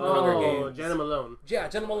 The chick from Hunger Games. Jenna Malone. Yeah,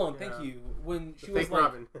 Jenna Malone. Yeah. Thank you. When she The was fake like,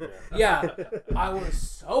 Robin. yeah, I was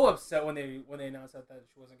so upset when they announced that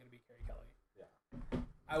she wasn't going to be Carrie Kelly. Yeah.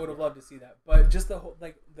 I would have loved to see that, but just the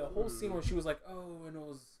whole scene where she was like, oh, and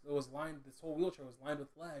it was lined. This whole wheelchair was lined with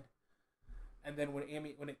lead, and then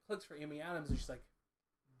when it clicks for Amy Adams, and she's like,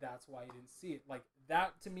 that's why you didn't see it. Like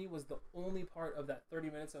that to me was the only part of that 30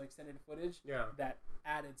 minutes of extended footage that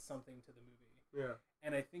added something to the movie. Yeah.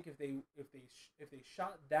 And I think if they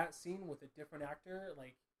shot that scene with a different actor,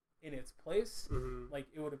 like in its place, like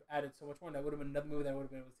it would have added so much more. And that would have been another movie that I would have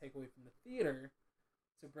been able to take away from the theater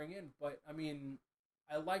to bring in. But I mean,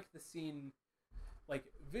 I liked the scene. Like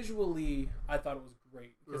visually, I thought it was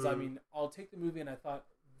great because I mean, I'll take the movie and I thought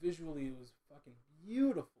visually it was fucking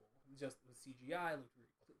beautiful. Just the CGI looked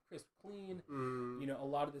really crisp, clean. You know, a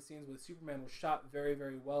lot of the scenes with Superman was shot very,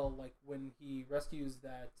 very well. Like when he rescues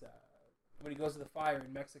that. When he goes to the fire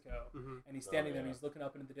in Mexico and he's standing there and he's looking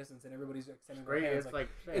up into the distance and everybody's extending their hands.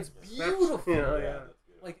 It's beautiful. Yeah.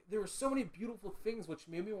 Like there were so many beautiful things which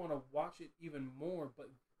made me want to watch it even more. But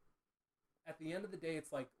at the end of the day,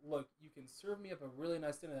 it's like, look, you can serve me up a really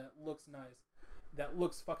nice dinner that looks nice, that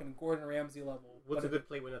looks fucking Gordon Ramsay level. What's a good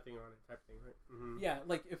plate with nothing on it type thing, right? Yeah,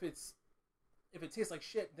 like if it tastes like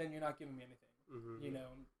shit, then you're not giving me anything. You know,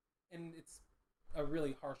 and it's a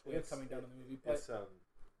really harsh way of coming down to the movie. But it's,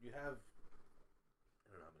 you have.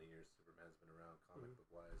 I don't know how many years Superman's been around, comic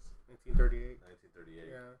book wise. 1938.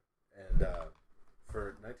 1938. Yeah. And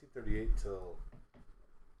for 1938 till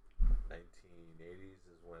 1980s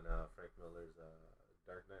is when Frank Miller's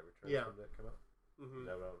Dark Knight Returns came out. Is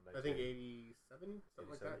that around I think 87,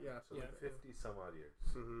 something like that. Yeah. So 50 some odd years.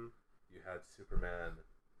 You had Superman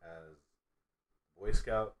as Boy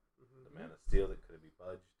Scout, the Man of Steel that couldn't be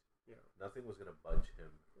budged. Yeah. Nothing was going to budge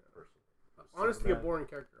him personally. Honestly, Superman, a boring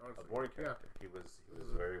character. Honestly. A boring character. Yeah. He was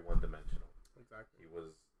very one dimensional. Exactly. He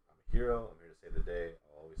was, I'm a hero. I'm here to save the day.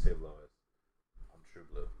 I'll always save Lois. I'm true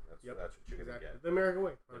blue. That's what you're gonna get. The American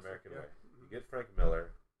way. The American way. You get Frank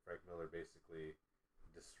Miller. Frank Miller basically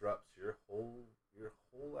disrupts your whole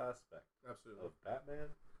aspect of Batman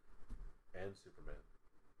and Superman.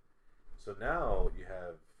 So now you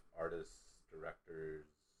have artists, directors,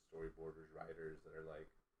 storyboarders, writers that are like,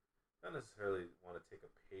 not necessarily want to take a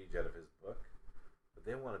page out of his book, but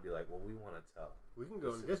they want to be like, well, we want to tell. We can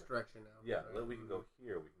go in this direction now. Yeah, right? We can go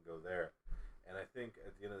here, we can go there. And I think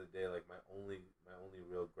at the end of the day, like my only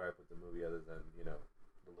real gripe with the movie, other than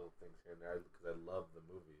the little things here and there, because I love the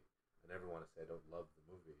movie. I never want to say I don't love the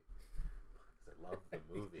movie, because I love the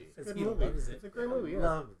movie. It's a good movie. It's a great movie.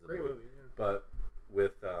 Yeah, love the great movie. Yeah. But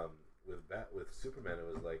with Superman, it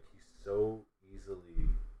was like he's so easily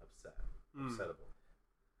upsettable.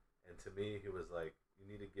 And to me, he was like, you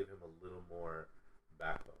need to give him a little more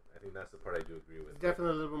backbone. I think that's the part I do agree with. It's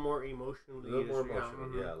definitely a little more emotionally. A little more emotional,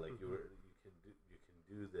 yeah. Like you can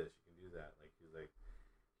do this, you can do that. Like he's like,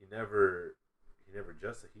 he never he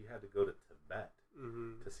had to go to Tibet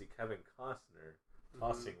to see Kevin Costner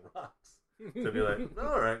tossing rocks to be like,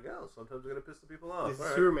 all right, go. Sometimes we're gonna piss the people off. This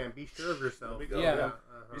is Superman. Be sure of yourself. Yeah.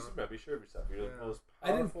 Be Superman. Be sure of yourself. You're the most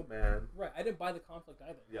powerful man. Right. I didn't buy the conflict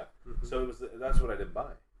either. Yeah. So that's what I didn't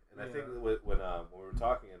buy. And I think that when we were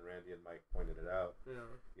talking and Randy and Mike pointed it out,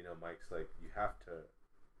 Mike's like, you have to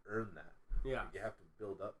earn that. Yeah. You have to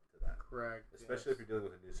build up to that. Correct. Especially if you're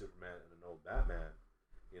dealing with a new Superman and an old Batman,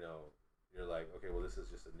 you're like, okay, well, this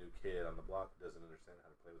is just a new kid on the block who doesn't understand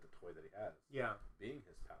how to play with the toy that he has. Yeah. Being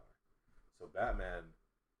his power. So Batman,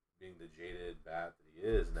 being the jaded bat that he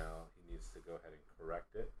is now, he needs to go ahead and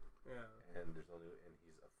correct it. Yeah. And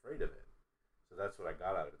he's afraid of it. So that's what I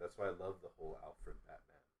got out of it. That's why I love the whole Alfred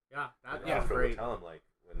Batman. Yeah, that's Alfred great. would tell him like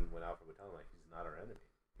when Alfred would tell him like he's not our enemy.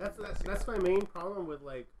 That's my main problem with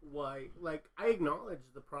like why like I acknowledge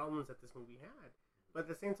the problems that this movie had, but at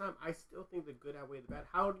the same time I still think the good outweigh the bad.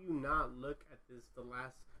 How do you not look at the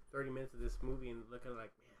last 30 minutes of this movie and look at it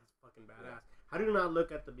like, man, that's fucking badass? Yeah. How do you not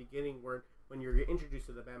look at the beginning when you're introduced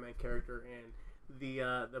to the Batman character and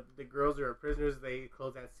the girls who are prisoners, they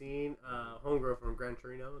close that scene, homegirl from Gran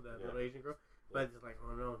Torino, the little Asian girl. But it's like,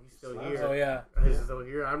 oh no, he's still here. Oh yeah, he's still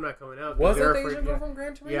here. I'm not coming out. Was that the Asian girl from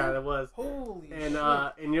Gran Torino? Yeah, that was. Holy shit!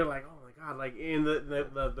 And you're like, oh my god, like in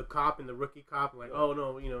the cop and the rookie cop, like, oh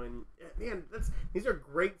no, and man, these are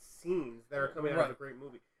great scenes that are coming out of a great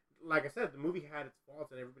movie. Like I said, the movie had its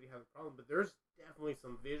faults and everybody has a problem, but there's definitely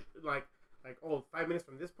some like 5 minutes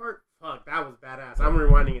from this part, fuck, that was badass. I'm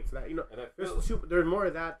rewinding it to that. And I feel there's more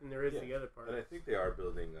of that than there is the other part. And I think they are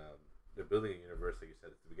building. They're building a universe, like you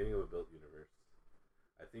said. It's the beginning of a built universe.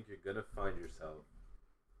 I think you're gonna find yourself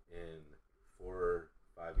in 4 or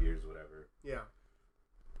 5 years, whatever. Yeah.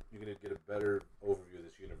 You're gonna get a better overview of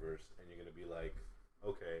this universe, and you're gonna be like,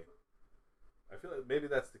 okay. I feel like maybe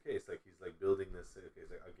that's the case. Like he's like building this. Okay,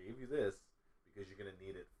 he's like, I gave you this because you're gonna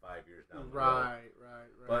need it 5 years down the road.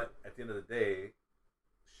 Right. But at the end of the day,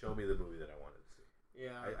 show me the movie that I wanted to see.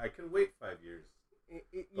 Yeah. I can wait 5 years.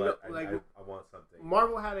 I want something.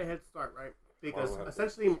 Marvel had a head start, right? Because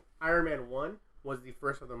essentially, Iron Man 1 was the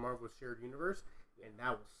first of the Marvel shared universe, and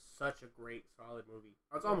that was such a great, solid movie.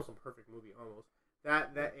 It's almost a perfect movie, almost.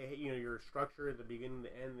 That your structure, the beginning,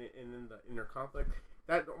 the end, and then the inner conflict.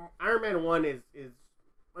 That Iron Man 1 is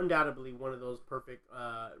undoubtedly one of those perfect,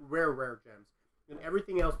 rare gems. And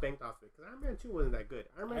everything else banked off it. Because Iron Man 2 wasn't that good.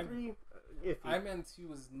 Iron Man 3, iffy. Iron Man 2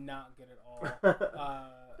 was not good at all.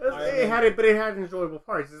 It had enjoyable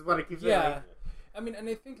parts. This is what I keep saying. Yeah. I mean, and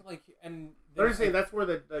I think, They're just saying that's where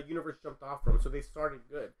the universe jumped off from, so they started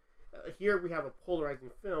good. Here we have a polarizing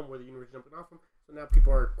film where the universe jumping off from, so now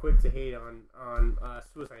people are quick to hate on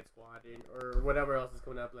Suicide Squad or whatever else is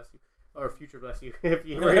coming out, bless you. Or Future, bless you, if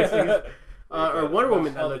you were to see or Wonder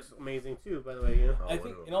Woman, that looks amazing too, by the way. I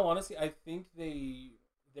think, in all honesty, I think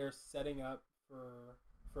they're setting up for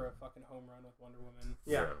a fucking home run with Wonder Woman.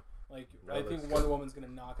 Yeah. I think Wonder Woman's going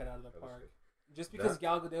to knock it out of the park. Just because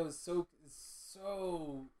Gal Gadot is so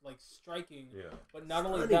striking, but not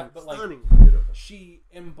only that, but she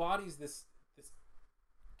embodies this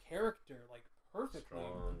character perfectly.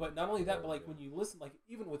 Strong. But not only that, but when you listen,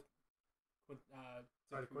 even with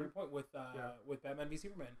Batman v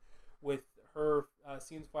Superman, with her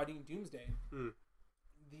scenes fighting Doomsday,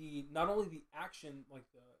 not only the action,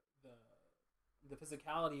 the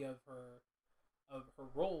physicality of her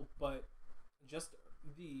role, but just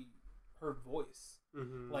her voice,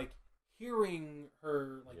 hearing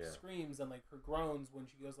her screams and her groans when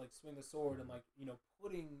she goes swing the sword and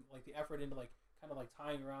putting the effort into kind of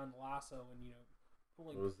tying around the lasso and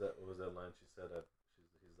pulling. What was that line she said?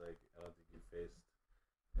 He's like, I don't think you faced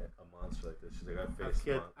a monster like this. She's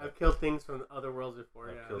like, I've killed things from other worlds before.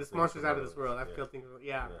 Yeah, this monster's out of this world. I've killed things.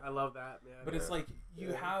 Yeah, I love that. Man. But it's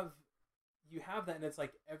you have that, and it's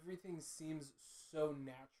everything seems so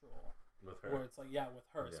natural. With her. Where it's with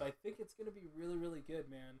her. Yeah. So I think it's gonna be really, really good,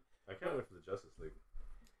 man. I can't wait for the Justice League.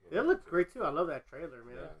 It looks great too. I love that trailer,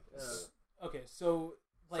 man. Yeah. Okay, so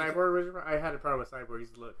Cyborg. I had a problem with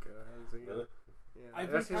Cyborg's look. Really? Yeah,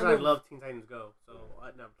 that's because I love Teen Titans Go. So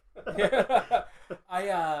no.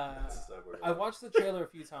 I watched the trailer a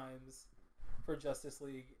few times for Justice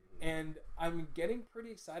League, and I'm getting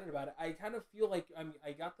pretty excited about it. I kind of feel like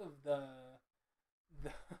I got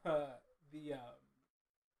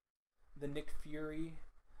the Nick Fury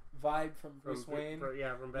vibe from Bruce Wayne.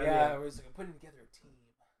 From Batman. Yeah, where he's I'm putting together a team.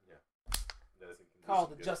 Yeah.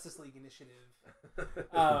 Called the Justice League Initiative.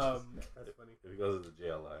 That's funny. If he goes to the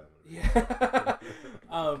JLI. Yeah.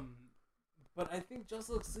 But I think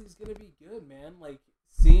Justice League is gonna be good, man.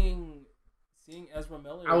 Seeing Ezra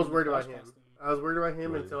Miller. I was worried about him.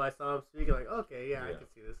 Really? Until I saw him speak. Okay, I can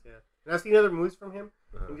see this. Yeah. And I've seen other movies from him.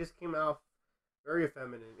 He just came out very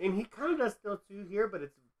effeminate, and he kind of does still too here, but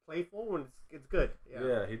it's playful when it's good.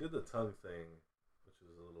 Yeah, he did the tongue thing, which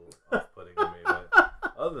was a little off-putting to me. But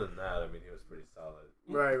other than that, he was pretty solid.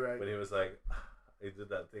 Right. When he was he did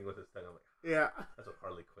that thing with his tongue. I'm like, yeah, that's what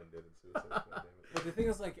Harley Quinn did in Suicide Squad. But the thing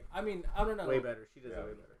is, I don't know. Way better. She does it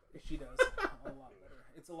way better. She does a lot better.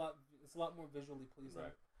 It's a lot more visually pleasing.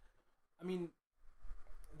 Right.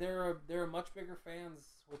 There are much bigger fans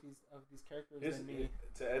of these characters than me.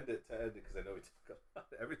 To end it, because I know we talk about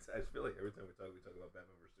it I feel like every time we talk about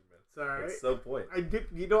Batman vs Superman. It's alright. At some point,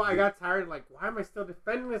 I got tired. Why am I still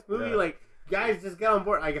defending this movie? Guys, just get on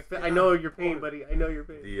board. I know your pain, buddy. I know your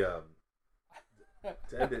pain.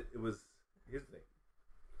 to end it, it was. Here's the thing: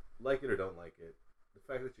 like it or don't like it, the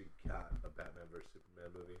fact that you got a Batman vs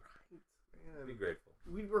Superman movie, be grateful.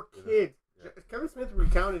 We were kids. Yeah. Kevin Smith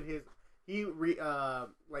recounted his. His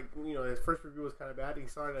first review was kind of bad. He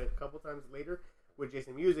saw it a couple times later with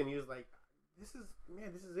Jason Mewes, and he was like, this is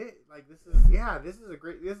it. Like, this is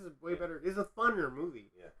way better. This is a funner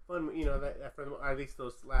movie. Yeah. Fun, that for at least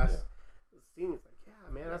those last scenes. Like,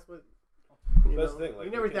 yeah, man, that's what. That's the thing. Like,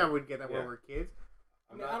 you never thought we'd get that when we were kids.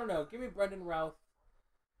 I don't know. Give me Brendan Routh.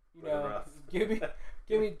 Routh. Give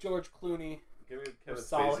me George Clooney. Give me Kevin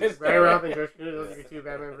solid. Spacey. Brendan Routh and George Clooney. Those are your two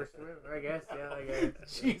Batman versus Superman. I guess.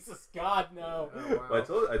 Jesus God, no. Oh, wow. Well,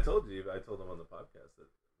 I told them on the podcast that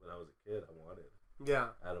when I was a kid, I wanted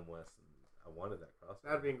Adam West, and I wanted that crossover.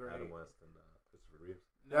 That'd be great. Adam West and Christopher Reeves.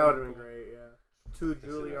 That would have been great. Yeah. Two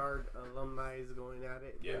Juilliard alumni going at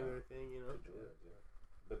it, doing their thing. Yeah.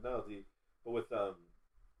 But no, with so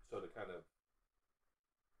to kind of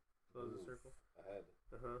close the circle ahead,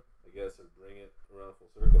 I guess, or bring it around full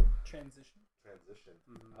circle. Transition.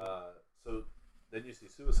 Mm-hmm. So then you see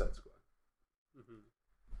Suicide Squad,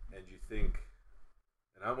 and you think,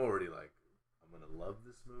 and I'm already like, I'm gonna love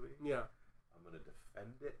this movie. Yeah. I'm gonna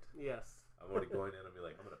defend it. Yes. I'm already going in and be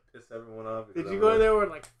like, I'm gonna piss everyone off. Did you go in there with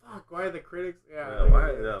like, fuck? Why are the critics? Yeah.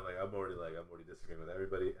 Why? Yeah, I'm already disagreeing with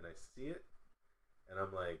everybody, and I see it, and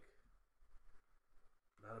I'm like,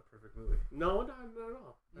 not a perfect movie. No, not at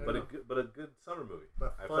all. But a good summer movie.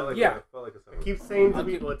 But I fun. felt like a summer I keep movie. saying to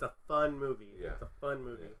people, it's a fun movie. Yeah. It's a fun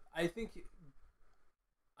movie. I think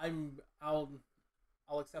I'll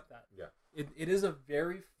accept that. Yeah. It is a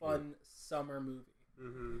very fun summer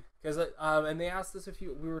movie. Because and they asked us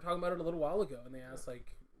we were talking about it a little while ago, and they asked like,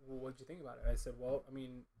 well, what did you think about it? I said, well, I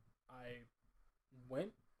mean, I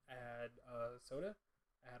went, I had soda,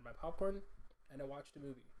 I had my popcorn, and I watched a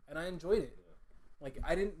movie, and I enjoyed it. Like,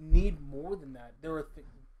 I didn't need more than that. There were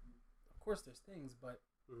of course there's things, but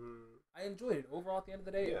I enjoyed it overall. At the end of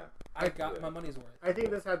the day, I got my money's worth. I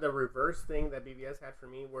think this had the reverse thing that BVS had for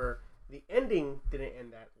me, where the ending didn't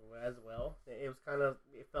end that as well. It was kind of,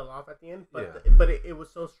 it fell off at the end, but it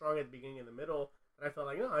was so strong at the beginning and the middle that I felt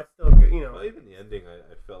like, no, it's still good. Well, even the ending,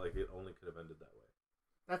 I felt like it only could have ended that way.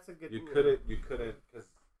 That's a good. You couldn't, because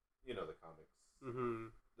the comics,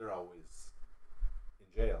 they're always in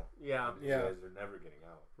jail. Yeah. These guys are never getting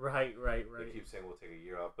out. Right. They keep saying we'll take a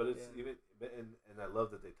year off, but it's even, and I love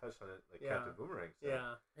that they touched on it, like Captain Boomerang said.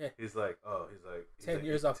 Yeah. He's like 10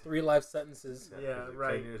 years off 3 life sentences. Yeah, like,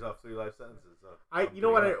 right. 10 years off 3 life sentences. So You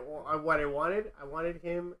know what I wanted? I wanted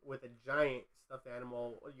him with a giant stuffed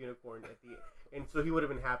animal unicorn at the, and so he would have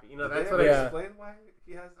been happy. That's what I explain why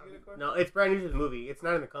he has the unicorn. No, it's brand new to the movie. It's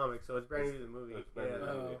not in the comics, so it's brand new to the movie. It's brand new to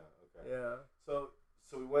the movie. Okay. Yeah. So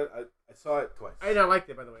we went. I saw it twice. I liked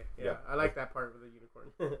it, by the way. Yeah. I like that part with the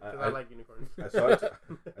unicorn because I like unicorns. I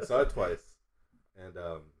saw it twice, and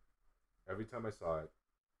every time I saw it,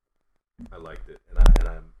 I liked it, and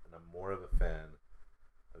I'm more of a fan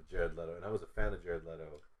of Jared Leto, and I was a fan of Jared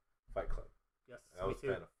Leto, Fight Club. Yes, I was a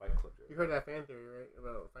fan of Fight Club. You heard that fan theory, right,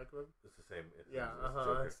 about Fight Club? It's the same.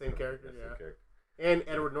 Same character. Yeah. And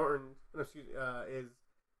Edward Norton,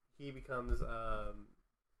 he becomes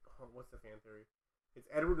what's the fan theory? It's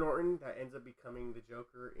Edward Norton that ends up becoming the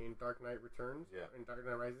Joker in Dark Knight Returns. Yeah. In Dark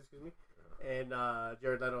Knight Rises, excuse me. And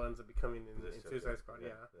Jared Leto ends up becoming in Suicide Squad.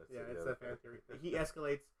 It's a fan theory. He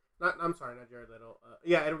escalates. I'm sorry, not Jared Leto.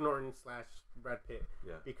 Edward Norton / Brad Pitt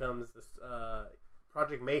becomes this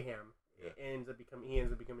Project Mayhem. Yeah. He ends up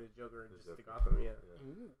becoming the Joker and just to Gotham. Yeah.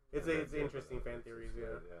 It's interesting fan theories.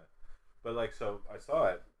 Yeah. But so I saw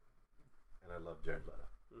it, and I loved Jared Leto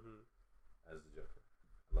as the Joker.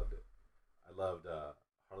 I loved it. I loved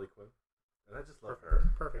Harley Quinn, and I just love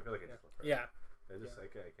her. Perfect. I feel like I just love her. Yeah. I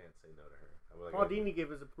can't say no to her. Paul Dini gave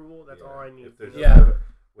his approval. That's all I need.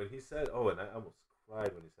 When he said, and I almost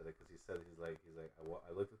cried when he said it, because he's like,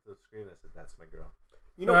 I looked at the screen and I said, "That's my girl."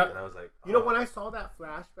 And I was like, when I saw that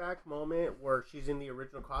flashback moment where she's in the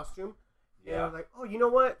original costume, and I was like, oh, you know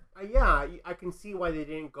what? I can see why they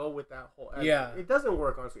didn't go with that whole. It doesn't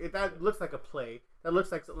work on screen. That looks like a play. That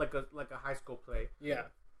looks like a high school play. Yeah.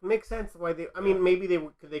 Makes sense why they. I mean, maybe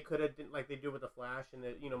they could have done like they did with the Flash and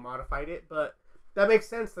they modified it, but that makes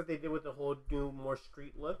sense that they did with the whole new more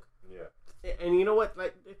street look. Yeah. And you know what?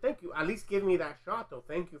 Like, thank you. At least give me that shot though.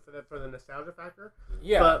 Thank you for the nostalgia factor.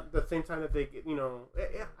 Yeah. But at the same time that they get,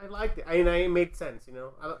 I liked it. It made sense.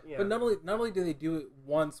 But not only do they do it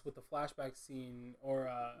once with the flashback scene or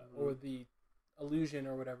the illusion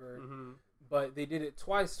or whatever. But they did it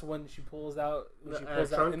twice when she pulls out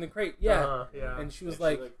in the crate. Yeah. Yeah. And she was and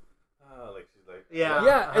like, like she's like,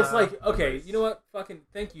 yeah. It's like, okay, you know what? Fucking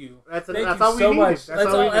thank you. Thank that's you all we so needed. much. That's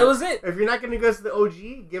all. That was it. If you're not gonna go to the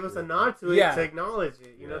OG, give us a nod to it to acknowledge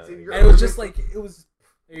it. You know, and it was just like it was.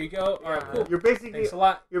 There you go. All right, cool. You're basically Thanks a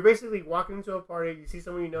lot. You're basically walking into a party. You see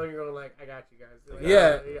someone you know, and you're going like, "I got you guys." Like,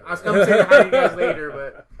 yeah. I'll come say hi to you guys later,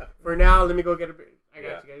 but for now, let me go get a. I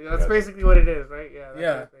got you guys. That's basically what it is, right? Yeah. Kind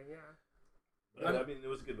of thing, I mean, it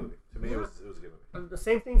was a good movie. To me, it was a good movie. The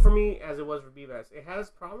same thing for me as it was for BVS. It has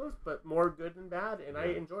problems, but more good than bad, and I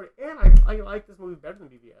enjoyed it. And I like this movie better than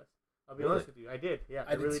BVS. I'll be honest with you. I did. Yeah,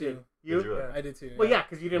 I did really too. did. You? Really? I did too. Well, yeah,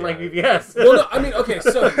 because you didn't like BVS. Well, no, I mean, okay,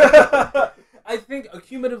 so I think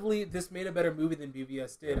accumulatively this made a better movie than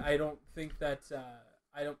BVS did. I don't think that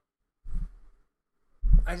I don't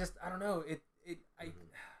know.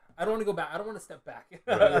 I don't want to go back. I don't want to step back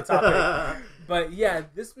on the topic. But yeah,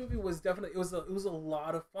 this movie was definitely it was a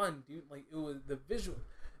lot of fun, dude. Like it was the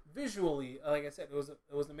visually, like I said,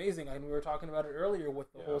 it was amazing. And we were talking about it earlier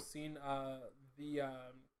with the whole scene, the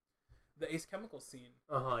Ace Chemical scene.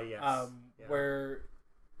 Yes. Where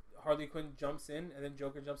Harley Quinn jumps in and then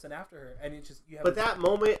Joker jumps in after her, and it's just you have. But that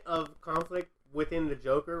moment of conflict within the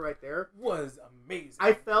Joker right there was amazing.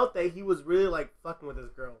 I felt that he was really like fucking with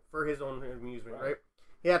this girl for his own amusement, right?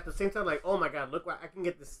 Yeah, at the same time, like, oh my god, look, I can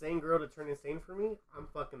get this same girl to turn insane for me. I'm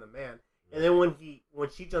fucking the man. And then when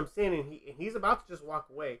she jumps in and he's about to just walk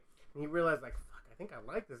away, and he realized like, fuck, I think I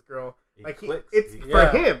like this girl. For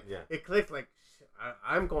him, it clicked like, shit,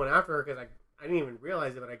 I'm going after her because I didn't even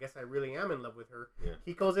realize it, but I guess I really am in love with her. Yeah.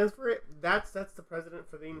 He goes in for it. That sets the precedent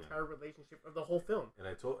for the entire relationship of the whole film. And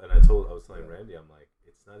I was telling Randy, I'm like,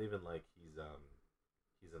 it's not even like he's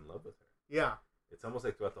in love with her. Yeah. It's almost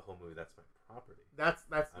like throughout the whole movie, that's my property. that's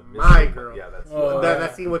my girl. Yeah, that's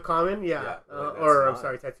that scene with Common. Yeah, I'm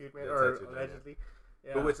sorry, Tattooed Man, or Tattooed allegedly. Man,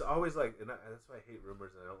 yeah. But it's always like, and that's why I hate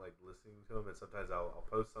rumors, and I don't like listening to them. And sometimes I'll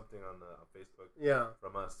post something on Facebook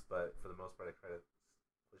from us, but for the most part, I try to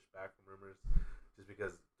push back from rumors, just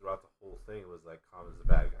because throughout the whole thing, it was like Common's the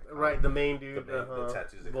bad guy. Right, the main dude, the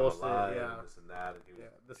tattoos that come alive, and this and that, and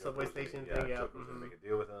the subway station thing. Joker was gonna make a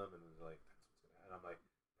deal with him, and like, and I'm like,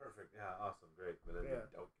 perfect, awesome, great, but then you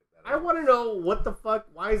don't get that. I want to know what the fuck.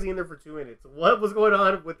 Why is he in there for 2 minutes? What was going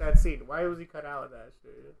on with that scene? Why was he cut out of that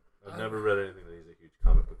shit? I've never read anything that he's a huge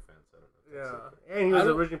comic book fan, so I don't know. Yeah, and he was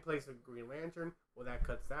originally playing Green Lantern. Well, that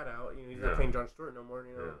cuts that out. You know, he's not playing John Stewart no more.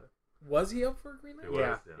 You know. Yeah. Was he up for Green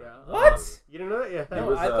Lantern? Yeah. What? You didn't know that? Yeah.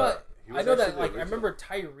 No, I thought. I know that. Like, I remember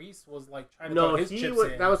Tyrese was like trying to put his chips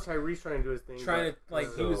in. That was Tyrese trying to do his thing.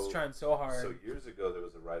 He was trying so hard. So years ago, there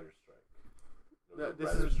was a writer's strike.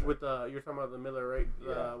 This is with you're talking about the Miller, right?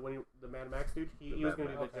 When the Mad Max dude, he was going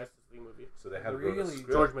to do the Justice League movie. So they had written a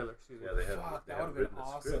script. George Miller. Excuse me. Yeah, they had. Fuck, they that would have been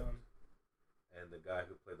awesome. And the guy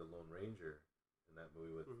who played the Lone Ranger in that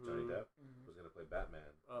movie with Johnny Depp was going to play Batman.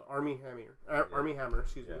 Armie Hammer. Armie Hammer.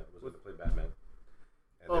 Excuse me. Was going to play Batman.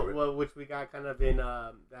 And which we got kind of in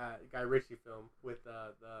that Guy Ritchie film with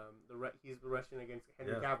he's the Russian against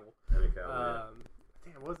Henry Cavill. Henry Cavill.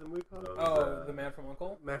 Damn, what was the movie called? The Man from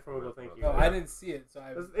U.N.C.L.E. Man from U.N.C.L.E. Thank you. Oh, I didn't see it, so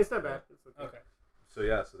it's not bad. It's okay. So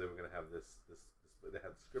they were gonna have this. They had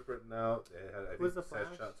the script written out. They had Who's the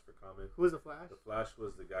Flash? Shots for comment. Who was the Flash? The Flash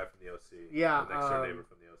was the guy from the OC. Yeah, the next door neighbor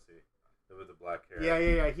from the OC. With the black hair.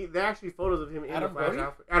 Yeah. There are actually photos of him in the Flash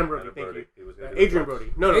outfit. Adam Brody, thank you. He was Adrian Brody.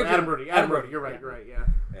 No, Adam Brody. Adam Brody. You're right. Yeah.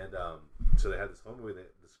 And so they had this whole movie.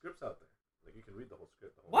 The script's out there. Like you can read the whole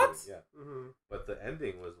script. The whole what? Movie. Yeah. Mm-hmm. But the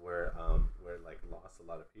ending was where like lost a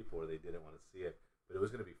lot of people, where they didn't want to see it. But it was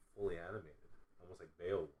going to be fully animated, almost like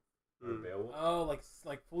Beowulf. Beowulf? Oh, like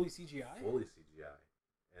fully CGI. Fully CGI.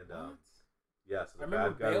 And what? yeah. So the I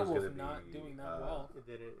remember bad guy Beowulf was going to be not doing that well. It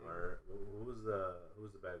didn't. Or who was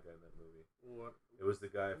the bad guy in that movie? What? It was the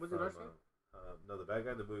guy was from. No, the bad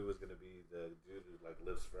guy in the movie was going to be the dude who like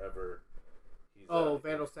lives forever. He's,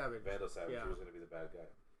 Vandal Savage. Vandal Savage. Yeah. He was going to be the bad guy,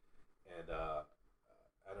 and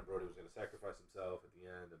Adam Brody was going to sacrifice himself at the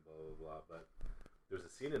end, and blah blah blah. But there's a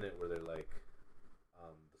scene in it where they're like,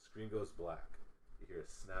 the screen goes black. You hear a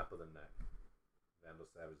snap of the neck. Vandal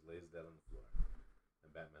Savage lays dead on the floor,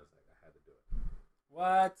 and Batman's like, "I had to do it."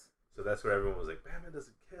 What? So that's where everyone was like, Batman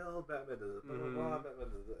doesn't kill, Batman doesn't blah, blah, blah, Batman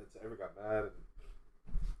doesn't. Everyone got mad, and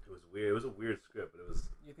it was weird. It was a weird script, but it was.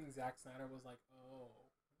 You think Zack Snyder was like,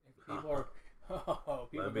 if people are,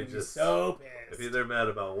 people Let me be so pissed. If they're mad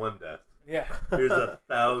about one death, yeah, here's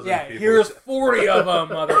 1,000. Yeah, people. here's 40 of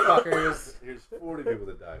them, motherfuckers. Here's 40 people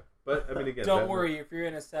that died. But I mean, again, don't worry if you're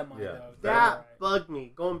in a semi. Yeah. Though, that bugged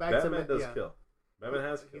me. Going back Batman to does kill. Batman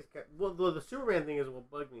has killed. Well, the Superman thing is what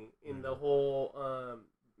bugged me in the whole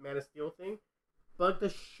Man of Steel thing. Bugged the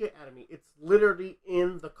shit out of me. It's literally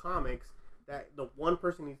in the comics that the one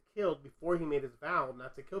person he's killed before he made his vow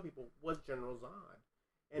not to kill people was General Zod.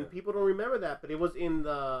 And people don't remember that, but it was in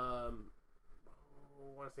the, I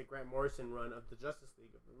want to say Grant Morrison run of the Justice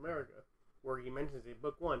League of America, where he mentions it,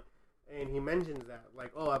 book 1. And he mentions that,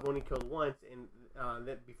 like, oh, I've only killed once, and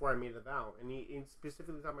that before I made the vow. And he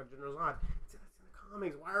specifically talking about General Zod. He said, that's in the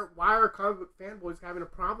comics. Why are comic book fanboys having a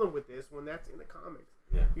problem with this when that's in the comics?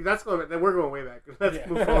 Yeah. That's going. We're going way back. Let's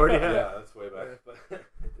move forward. Yeah, that's way back. But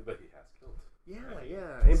he has killed.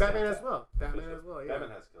 Yeah. And Batman as well. Batman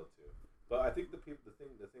has killed too. But I think the thing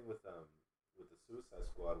with the Suicide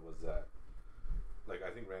Squad was that, like,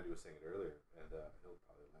 I think Randy was saying it earlier, and he'll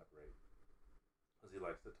probably elaborate because he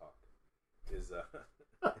likes to talk. Is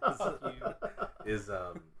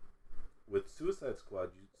with Suicide Squad,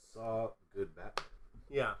 you saw good Batman.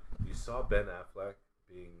 Yeah. You saw Ben Affleck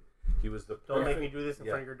being. He was the Don't perfect, make me do this in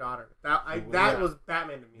front of your daughter. Was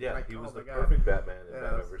Batman to me. Yeah, like, he was the God. perfect Batman in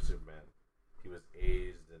Batman vs Superman. He was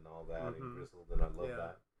aged and all that, and bristled, and I love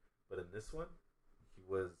that. But in this one, he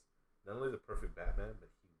was not only the perfect Batman, but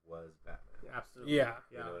he was Batman. Yeah, absolutely. Yeah.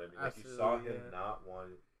 You know what I mean? Like, you saw him not want.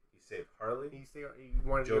 He saved Harley. He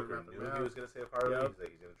wanted Joker to knew he was going to save Harley. Yep. He's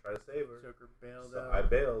like, he's going to try to save her. Joker bailed So out. I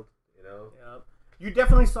bailed. You know. Yeah. You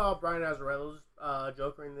definitely saw Brian Azzarello's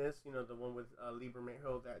Joker in this. You know, the one with Lee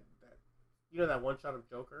Bermejo. That that one shot of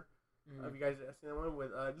Joker. Have you guys seen that one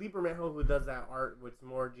with Lee Bermejo, who does that art with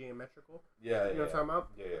more geometrical? Yeah, you know what I'm talking about?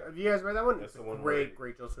 Yeah. Have you guys read that one? It's a one great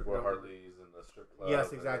Joker. Where Harley's in the strip club.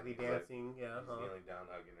 Yes, exactly. Dancing. He's kneeling down,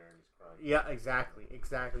 hugging her, and he's crying. Yeah, exactly.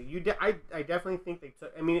 I definitely think they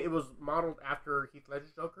took. I mean, it was modeled after Heath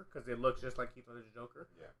Ledger's Joker because it looks just like Heath Ledger's Joker.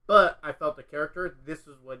 Yeah. But I felt the character. This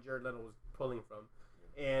is what Jared Leto was pulling from,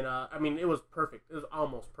 and I mean, it was perfect. It was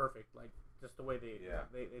almost perfect. Like just the way they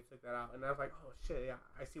took that out, and I was like, oh shit, yeah,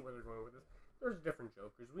 I see where they're going with this. There's different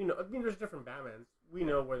Jokers. We know. I mean, there's different Batmans. We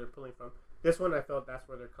know where they're pulling from. This one, I felt that's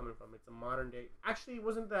where they're coming from. It's a modern day. Actually,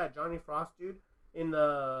 wasn't that Johnny Frost dude in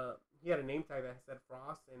the? He had a name tag that said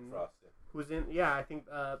Frost and who's in? Yeah, I think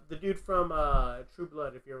the dude from True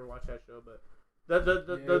Blood. If you ever watch that show, but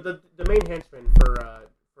the main henchman for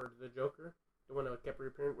the Joker, the one that kept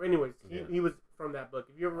reappearing. Anyways, he was from that book.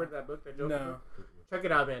 Have you ever read that book, that Joker book? Check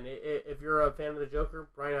it out, man. If you're a fan of the Joker,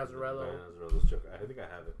 Brian Azzarello. Brian Azzarello's Joker. I think I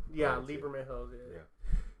have it. Yeah, Lee Bermejo. Yeah.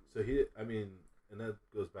 So and that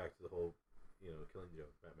goes back to the whole, killing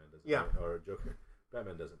joke. Batman doesn't rape, or Joker.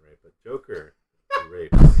 Batman doesn't rape, but Joker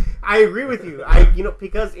rapes. I agree with you.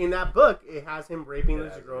 Because in that book, it has him raping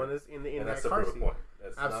this girl in that car seat. Point.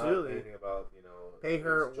 That's absolutely. Not anything about, pay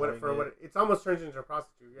her what it almost turns into a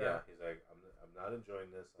prostitute. Yeah. He's like, I'm not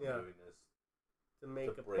enjoying this. I'm doing this to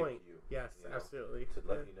make a break point. You, yes, absolutely. To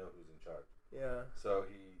let you know who's in charge. Yeah. So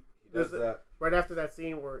he does that right after that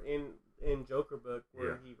scene where in Joker book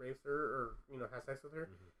where he rapes her or has sex with her.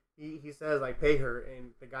 Mm-hmm. He says like pay her,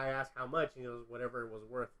 and the guy asks how much, and he goes whatever it was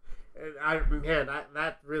worth. And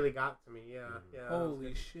that really got to me. Yeah. Mm-hmm. Yeah.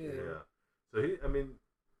 Holy shit. Yeah. So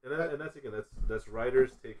that's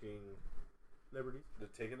writers taking liberties. They're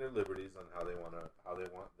taking their liberties on how they want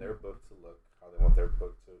their book to look, how they want their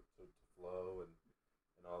book to flow and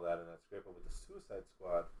all that, and that's great. But with the Suicide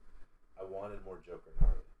Squad, I wanted more Joker and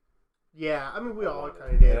Harley. Yeah, I mean we all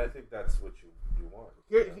kind of did. And I think that's what you want.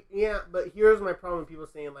 But here's my problem: people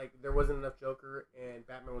saying like there wasn't enough Joker and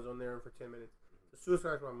Batman was on there for 10 minutes. The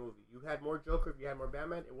Suicide Squad movie, you had more Joker. If you had more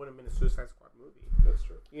Batman, it wouldn't have been a Suicide Squad movie. That's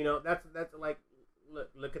true. That's like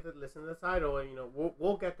listen to the title, and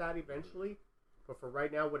we'll get that eventually. But for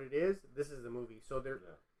right now, what it is, this is the movie. So there.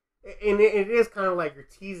 And it is kind of like you're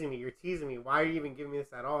teasing me. Why are you even giving me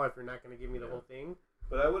this at all if you're not going to give me the whole thing?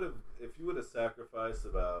 But I would have, if you would have sacrificed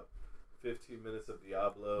about 15 minutes of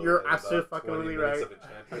Diablo. You're absolutely fucking right.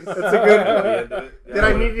 That's a good point. Did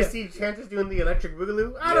I need to see Enchantress doing the electric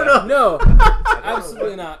boogaloo? I don't know. No,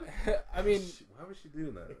 absolutely not. I mean, why was she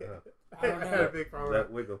doing that? I don't know. I had a big problem.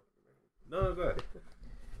 That wiggle. No, go ahead.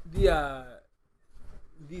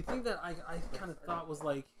 The thing that I kind of thought was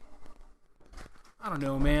like, I don't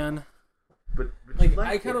know, man. But like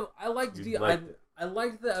I liked I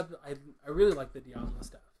really liked the Diablo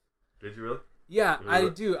stuff. Did you really? Yeah, I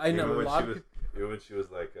do. I know a lot. Even when she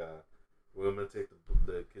was like, "We're gonna take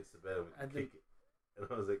the kids to bed and kick it," and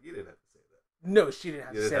I was like, "You didn't have to say that." No, she didn't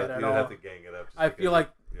have to say that at all. You didn't have to gang it up. I feel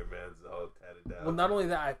like your man's all tatted down. Well, not only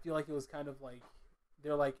that, I feel like it was kind of like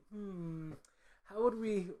they're like, how would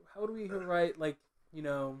we write like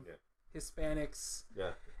Hispanics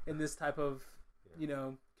in this type of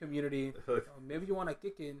community? Maybe you want to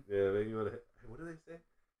kick in. Yeah, maybe you want to. What do they say?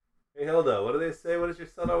 Hey, Hilda, what do they say? What does your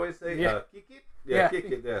son always say? Kick it? Yeah, kick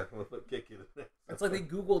it. Yeah, we'll put kick it. It's like they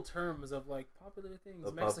Google terms of like popular things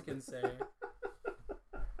Mexicans say.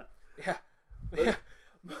 Yeah.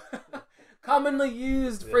 Commonly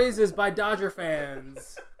used phrases by Dodger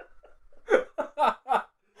fans.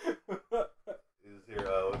 Is here?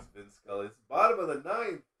 It's Vince Scully. It's bottom of the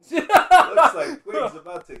ninth. Looks like Quig's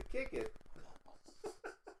about to kick it.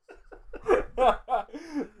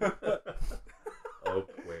 Oh,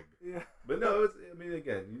 Quig. Yeah. But no, I mean,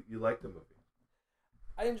 again, you liked the movie.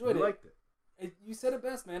 I enjoyed You it. liked it. You said it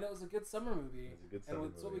best, man. It was a good summer movie. It was a good summer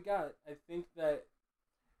and it's what we movie. got. I think that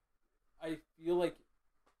I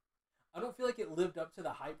don't feel like it lived up to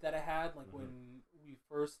the hype that it had. Like when we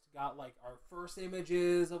first got like our first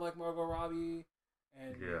images of like Margot Robbie,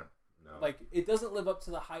 and like it doesn't live up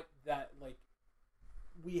to the hype that like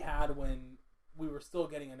we had when we were still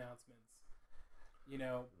getting announcements. You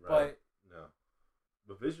know, Right.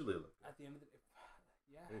 But visually it looked good. at the end of the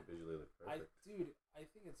I think visually it looked perfect. I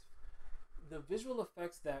think it's the visual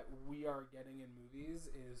effects that we are getting in movies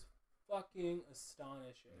is fucking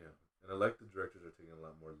astonishing. Yeah. And I like the directors are taking a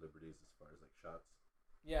lot more liberties as far as like shots.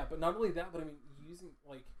 Yeah, but not only that, but I mean using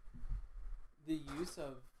like the use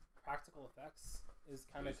of practical effects is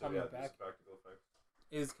kind of coming back. Practical effects.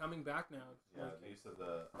 Is coming back now. Yeah, like, the use of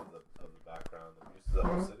the background, the use of the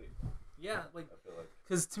whole city. yeah, like I feel like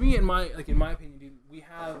because to me, in my opinion, dude,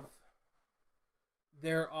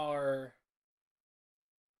 there are.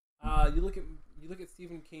 You look at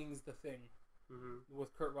Stephen King's The Thing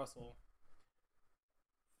with Kurt Russell.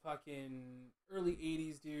 Fucking early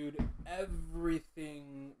 80s, dude.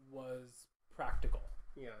 Everything was practical.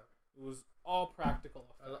 Yeah. It was all practical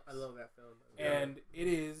effects. I love that film. And it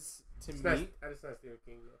is, to me... Not Stephen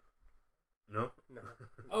King, though. no.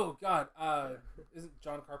 Oh, God. Isn't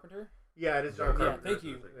John Carpenter? Yeah, it is John Carpenter. Yeah, thank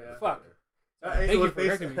you. Yeah. Fuck. Thank you for for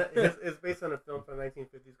correcting me. It's based on a film from the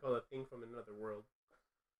 1950s called A Thing from Another World.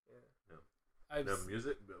 No,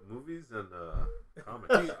 music, movies, and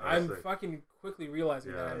comics. Dude, I'm fucking quickly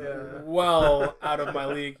realizing that I'm Yeah. well out of my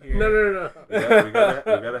league here. No. We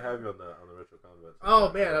gotta have you on the Retro Combat. Oh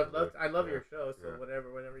man, I love your show. So Yeah. whatever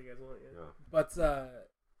you guys want. Yeah. But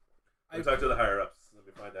We talk to the higher ups. Let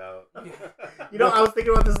me find out. You know, I was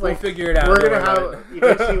thinking about this. we'll Like, figure it out. we're Don't gonna worry have about it.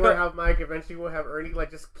 eventually we'll have Mike. Eventually we'll have Ernie. Like,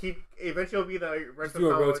 just keep. Eventually will be the Just Retro do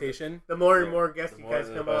a Combat. rotation. The more and more guests The you more guys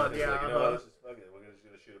the come better. on, It's yeah. like, you know what? Let's just fuck it. We're just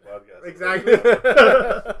gonna shoot a podcast. Exactly.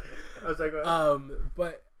 I was like,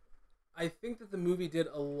 But I think that the movie did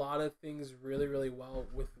a lot of things really, really well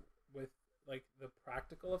with like the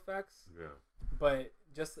practical effects. Yeah. But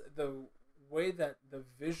just the way that the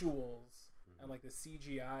visuals and like the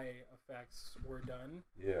CGI effects were done.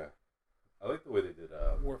 Yeah. I like the way they did.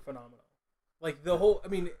 Were phenomenal. Like the whole, I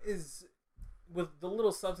mean, is with the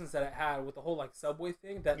little substance that it had with the whole like subway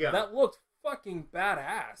thing that looked fucking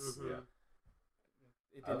badass. Yeah.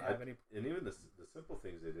 It didn't have any. And even the simple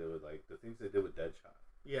things they did with like the things they did with Deadshot,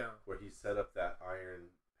 yeah, where he set up that iron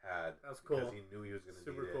pad. That was cool. Because he knew he was gonna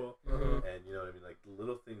super need cool. it. Mhm. And you know what I mean, like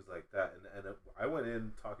little things like that. And I went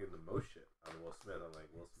in talking the most shit on Will Smith. I'm like,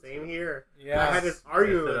 Will Smith. Same here. Yeah. I had this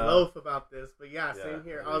argument with Lift it up. Loaf about this, but yeah, same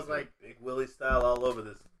here. I was like, Big Willie style all over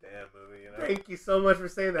this damn movie. You know. thank you so much for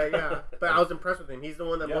saying that. Yeah, but I was impressed with him. He's the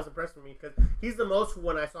one that most impressed with me because he's the most.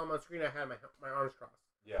 When I saw him on screen, I had my arms crossed.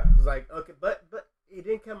 Yeah. I was like, okay, but it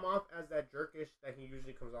didn't come off as that jerkish that he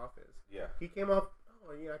usually comes off as. Yeah. He came off.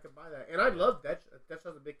 Oh yeah, I could buy that. And I love Deadshot.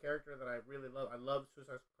 Deadshot's a big character that I really love. I love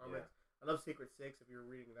Suicide Squad comics. I love Secret Six. If you're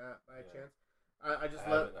reading that by a chance, I just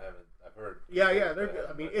love. I haven't. I've heard. Yeah, they're good.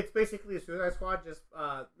 I mean, it's basically a Suicide Squad. Just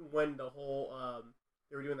when the whole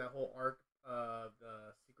they were doing that whole arc of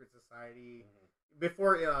the Secret Society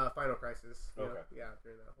before Final Crisis. You know? Yeah,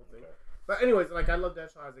 during that whole thing. Okay. But anyways, like I love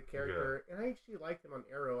Deadshot as a character, and I actually liked him on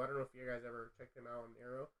Arrow. I don't know if you guys ever checked him out on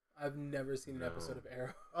Arrow. I've never seen an episode of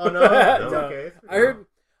Arrow. Oh no, it's No. okay.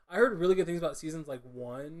 I heard really good things about seasons like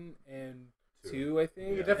 1 and 2, I think.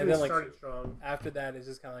 It And definitely then, like, started strong. after that, it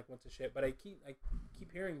just kind of like went to shit. But I keep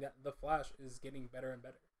hearing that the Flash is getting better and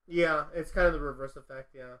better. Yeah, it's kind of the reverse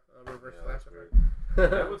effect. Yeah, reverse Flash that's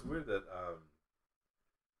effect. That was weird that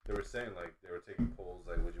they were saying like they were taking polls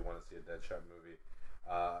like, would you want to see a Deadshot movie?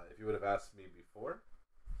 If you would have asked me before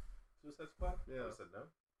Suicide Squad, I would have said no.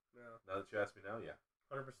 Yeah, Now that you ask me now, yeah,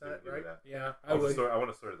 100%, give right? me that. Yeah, I I would. want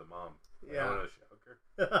to story of the mom. Like, Yeah. I want to show her.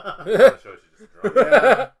 I want to show she's just drunk.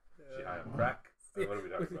 Yeah. She high on crack. Like, what are we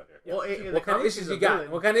talking about here? Well, in the What kind of comics, issues she's a you got?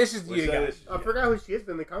 villain. What kind of issues do you got? I forgot who she is,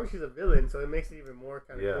 but in the comics she's a villain, so it makes it even more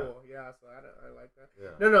kind of cool. Yeah, so I like that.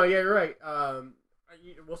 Yeah. No, yeah, you're right.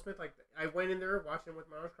 Will Smith, like, I went in there watching with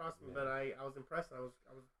my arms crossed, but I was impressed. I was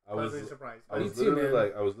pleasantly surprised. I was Me too, literally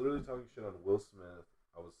man. I was literally talking shit on Will Smith.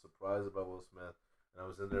 I was surprised about Will Smith, and I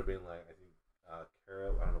was in there being like, I think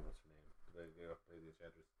Cara, I don't know what's her name. Play the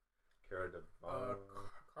Enchantress. Cara Delevingne.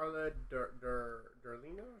 Carla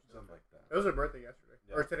Carolina or something like that. It was her birthday yesterday.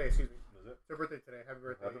 Or today, excuse me. Was it? It's her birthday today. Happy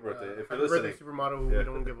birthday. Happy birthday. If happy you're birthday, listening. supermodel who we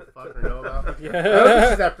don't give a fuck or know about. Yeah. I don't think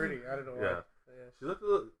she's that pretty. I don't know why. Yeah. She looked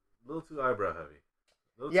a little too eyebrow heavy.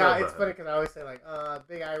 Yeah, it's funny because I always say like,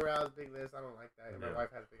 big eyebrows, big this. I don't like that. And my wife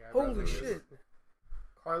has big eyebrows. Holy shit.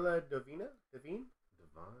 Carla Devine? Divine?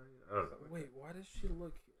 I don't know. Wait, why does she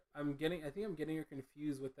look? I think I'm getting her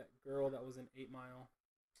confused with that girl that was in 8 Mile.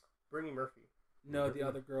 Brittany Murphy. No, the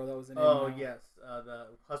other girl that was in 8 Mile. Oh yes, the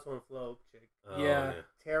Hustle and Flow chick. Yeah.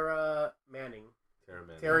 Tara Manning.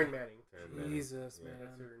 Taryn Manning. Jesus, Yeah. man.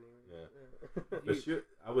 That's her name. Yeah. But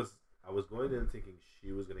I was going in thinking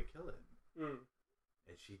she was gonna kill it,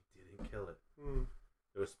 and she didn't kill it.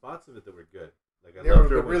 There were spots of it that were good. Like I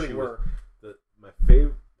loved her when really she were.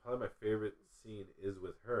 Probably my favorite scene is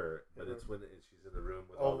with her, but it's when she's in the room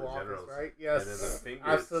with all the generals, right? Yes, and then the fingers,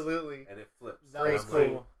 absolutely, and it flips. That was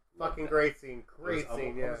cool. Fucking great scene, What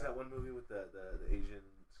yeah. was that one movie with the Asian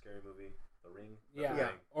scary movie, The Ring? Yeah.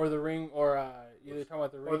 Or The Ring, or either talking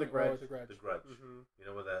about The Ring or The Grudge. The Grudge. Mm-hmm. You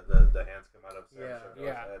know, where the hands come out of Sarah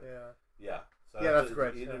Silverman's head. So yeah, that's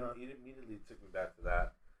Grudge. It immediately took me back to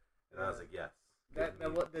that, and I was like, yes. That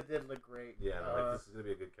did look great. Yeah, and I'm like, this is gonna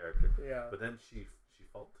be a good character. Yeah. But then she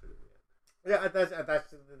faltered in the end. Yeah,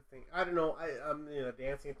 that's the thing. I don't know. I'm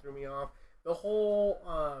dancing threw me off. The whole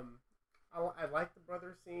I like the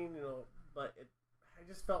brother scene, but I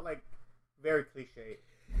just felt like very cliche.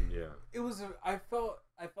 Yeah. It was. I felt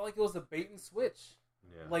like it was a bait and switch.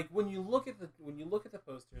 Yeah. Like when you look at the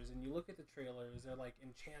posters and you look at the trailers, they're like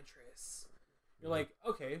Enchantress. You're like,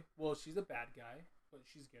 okay, well she's a bad guy, but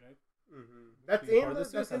she's gonna. That's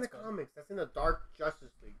in the comics. That's in the Dark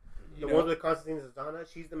Justice League. The one with Constantine Zatanna,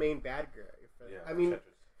 she's the main bad guy. Yeah, I mean,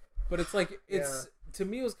 but it's like to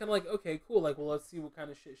me it was kind of like, okay, cool. Like, well, let's see what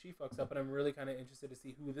kind of shit she fucks up, and I'm really kind of interested to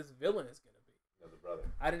see who this villain is gonna be. Yeah, the brother.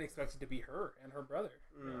 I didn't expect it to be her and her brother.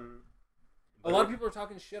 A lot of people are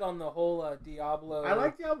talking shit on the whole Diablo. I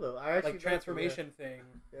like Diablo. I actually like transformation thing.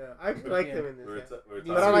 Yeah, I actually like him in this.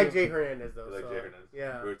 But I like Jay Hernandez though. Like Jay Hernandez.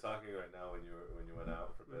 Yeah. We were talking right now when you went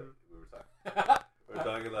out for a bit. We were talking. We were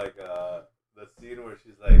talking like the scene where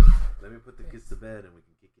she's like, "Let me put the kids to bed and we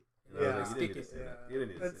can kick it." You know, like, you didn't need to say that. You didn't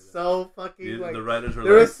need to say that. That's so fucking like. The writers were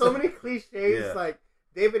there like, were so many cliches. Like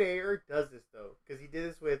David Ayer does this though, because he did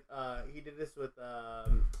this with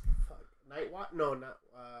Nightwatch. No, not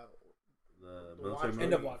the military movie.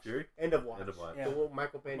 End of Watch. Fury? End of Watch. Yeah. The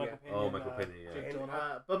Michael Pena. Michael Pena. Yeah. And,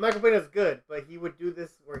 but Michael Pena's good, but he would do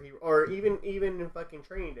this where or even in fucking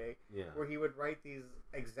Training Day, Yeah. where he would write these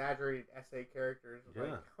exaggerated essay characters. Yeah.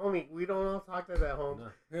 Like, homie, we don't all talk to that at home.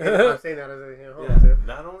 No. And I'm saying that as a home Yeah. too.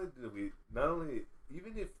 Not only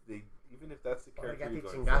even if that's the character got you're the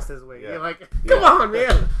going chingastas for. way. Yeah. You're like, come on,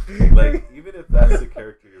 man. Like even if that's the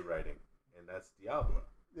character you're writing and that's Diablo,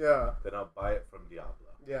 yeah, then I'll buy it from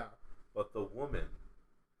Diablo. yeah. But the woman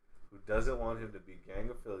who doesn't want him to be gang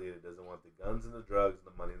affiliated, doesn't want the guns and the drugs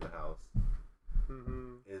and the money in the house,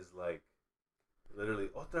 is like literally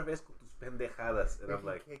otra vez con tus pendejadas, and I'm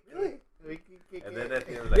like, really? And then at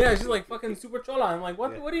the end, like, yeah, she's like fucking super chola. I'm like,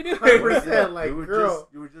 what? Yeah. What are you doing? 100%, like, girl.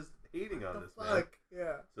 You were just hating on this, man. Fuck,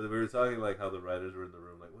 yeah. So we were talking like how the writers were in the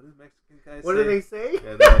room, like, what does Mexican guys say? What do they say?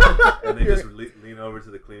 And they just lean over to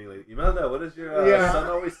the cleaning lady. Imelda, what does your son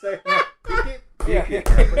always say? Kick it. Kick it.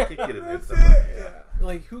 Kick it in there somewhere. Yeah.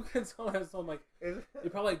 Like, who can tell that? So I'm like, you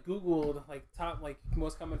probably like Googled like top like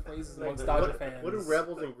most common phrases amongst Dodger fans. What do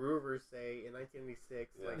Rebels and Groovers say in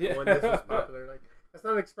 1986? Like Yeah. when this was popular, like that's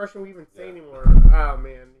not an expression we even say anymore. Oh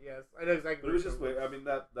man, yes, I know exactly. But it was just wait. I mean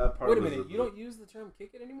that part. Wait a minute, you don't use the term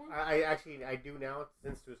 "kick it" anymore? I actually do now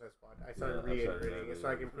since Suicide Squad. I started reiterating it so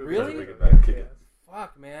I can prove Really? it. Yes.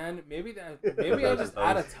 Fuck, man. Maybe I'm just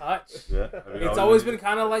out of touch. Yeah, I mean, it's always been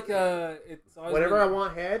kind of like a. It's always whenever been, I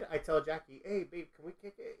want head, I tell Jackie, "Hey, babe, can we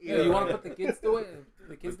kick it?" Yeah, you want to put the kids to it,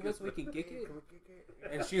 so we can kick it. Can we kick it?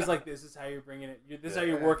 And she's like, "This is how you're bringing it. This is how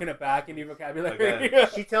you're working it back in your vocabulary." Again.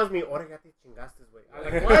 She tells me, "Ahora ya te chingastes, güey."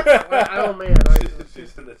 I'm like, "What?" Oh man,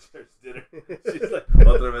 she's in the church dinner. She's like,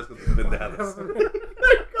 otra vez con tus pendejadas.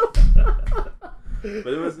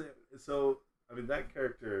 But it was so. I mean, that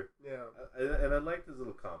character. Yeah. And I liked his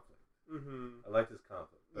little conflict. Mm-hmm. I liked his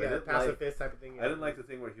conflict. But Yeah, pacifist type of thing. Yeah. I didn't like the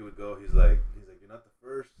thing where he would go. He's like, you're not the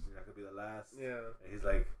first. You're not gonna be the last. Yeah. And he's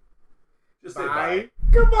like, just say Bye.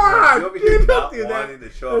 bye. Come on, Over here dude, don't not do that. wanting to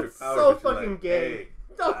show off your That's power, so but you're fucking like, gay. hey,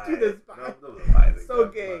 Don't do this. Bye. No, that was a bye thing. So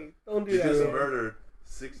gay. Don't do You that. just man. murdered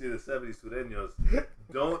 60 to 70 sureños.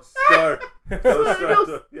 Don't start.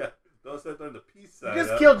 Don't start throwing the peace sign. You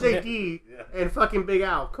just up. killed JD Yeah. and fucking Big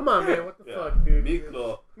Al. Come on, man. What the fuck, dude?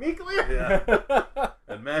 Miklo. Miklo? Yeah.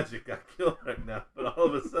 And Magic got killed right now. But all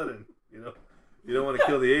of a sudden, You don't want to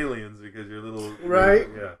kill the aliens because you're a little right.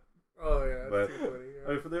 Yeah. Oh yeah, but that's too funny. Yeah.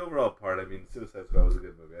 I mean, for the overall part, I mean, Suicide Squad was a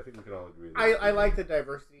good movie. I think we can all agree. I like the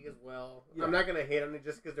diversity as well. Yeah. I'm not gonna hate on it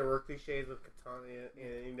just because there were cliches with Katana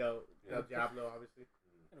and Diablo, obviously.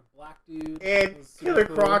 And a black dude. And was Killer super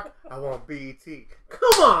cool. Croc, I want BET.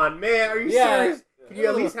 Come on, man. Are you serious? Yeah. Can you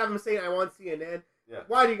at least have him saying, I want CNN? Yeah.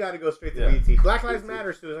 Why do you got to go straight to Yeah. BET? Black Lives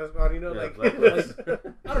Matter, Suicide Squad, Yeah, Black Lives.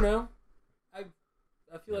 I don't know.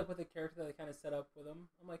 I feel like with the character that they kind of set up with him,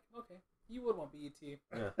 I'm like, okay, you would want BET.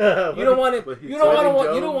 Yeah. You don't want it. But You don't Sweating want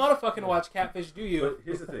to. You Jones. don't want to fucking watch Catfish, do you? But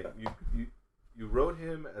here's the thing: you wrote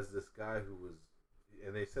him as this guy who was,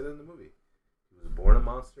 and they said it in the movie, he was born a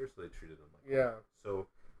monster, so they treated him like Yeah. one. So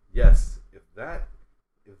yes, if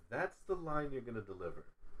that's the line you're gonna deliver,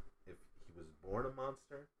 if he was born a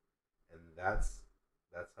monster, and that's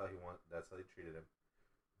how they treated him,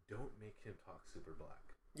 don't make him talk super black.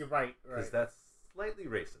 You're right. Because that's slightly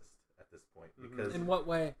racist at this point. Because In what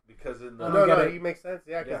way? Because in the No, he makes sense.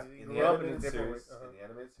 Yeah, yeah, because he in grew the up in a animated different way. series, in the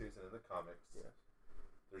animated series and in the comics, Yeah.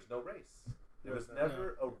 there's no race. There No, was no.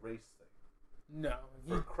 never a race thing No,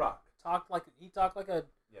 he for Croc. talked like a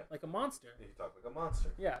Yeah. like a monster. He talked like a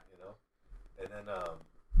monster. Yeah. You know, and then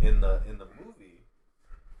in the movie,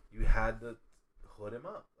 you had to hood him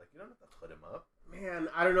up. Like you don't have to hood him up. Man,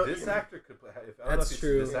 I don't know. This actor could play. If, I don't That's know if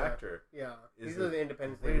true. This Yeah. actor, Yeah. is He's a an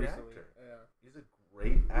Independence Day great recently. actor. Yeah. he's a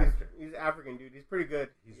great actor. He's African, dude. He's pretty good.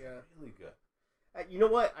 He's yeah. really good. You know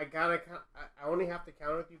what? I only have to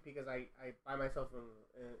count with you because I buy myself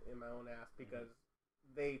in my own ass because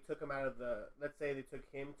they took him out of the. Let's say they took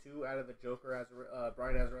him too out of the Joker as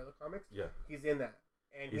Brian Azzarello comics. Yeah, He's in that,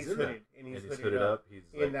 and he's in hooded, that. and he's and he's hooded up. He's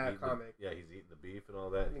in like that eating comic. he's eating the beef and all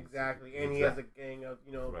that. Exactly, He's and he that. has a gang of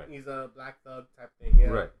Right. he's a black thug type thing. Yeah.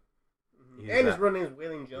 Right. Mhm. He's And his that. real name is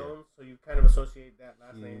Waylon Jones, so you kind of associate that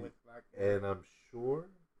last name with black. And I'm sure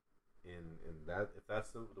in that if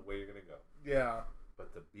that's the way you're gonna go, Yeah.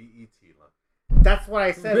 but the BET line. That's what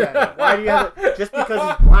I said. That. Why do you have to, just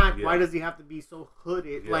because he's black? Yeah. Why does he have to be so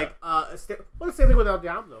hooded? Yeah. Like, well, the same thing with El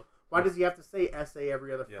Diablo. Why does he have to say "SA"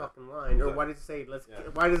 every other Yeah. fucking line? Or Exactly. why does he say "let's"? Yeah.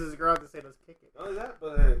 Why does this girl have to say "let's kick it"? Not only that,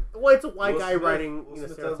 but Well, it's a white Will guy Smith- writing Will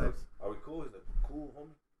Smith tells him, stereotypes. "Are we cool?" He's like, "Cool,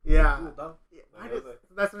 homie." Yeah. Cool, dog. Yeah, Like, why I was does- like,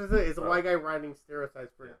 that's what it is. It's a Right. white guy writing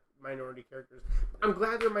stereotypes for Yeah. minority characters. I'm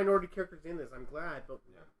glad there are minority characters in this. I'm glad, but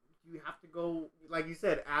Yeah. you have to go, like you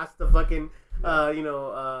said, ask the fucking,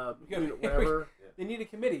 whatever. They need a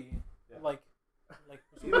committee, Yeah. like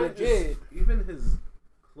Even his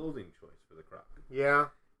clothing choice for the Croc. Yeah.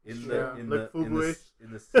 In Yeah. the in Look the in the, foolish.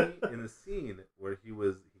 in the scene where he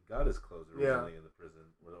got his clothes Yeah. originally in the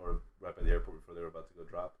prison or right by the airport before they were about to go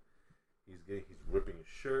drop. He's ripping his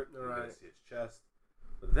shirt. You're Right. gonna see his chest.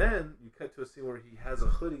 But then you cut to a scene where he has a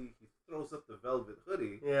hoodie. He throws up the velvet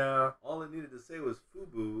hoodie. Yeah. All it needed to say was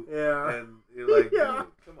 "FUBU," Yeah. and you're like, Yeah.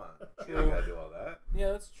 dude, come on, you don't gotta do all that.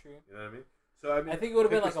 Yeah, that's true. You know what I mean? So I mean, I think it would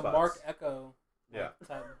have been pick like your a Mark spots. Echo. Yeah.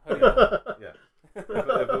 Type hoodie. Yeah. If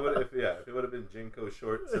it would have been Jinko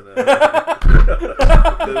shorts, and then we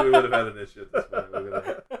would have had an issue at this point. We would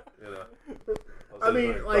have, I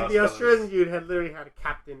mean, like the Australian dude had literally had a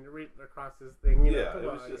captain written across his thing. You know? Yeah, Come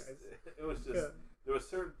it was on, just, guys. it was just. Yeah. There were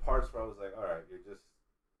certain parts where I was like, all right,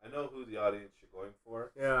 I know who the audience you're going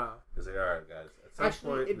for. Yeah. It's like, all right, guys. At some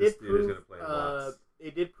Actually, point, it this did theater's prove. gonna play lots.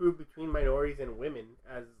 It did prove between minorities and women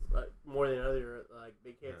as more than other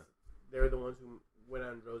big hits. Yeah. They're the ones who went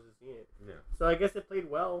on rows to see it. Yeah. So I guess it played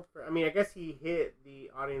well. I guess he hit the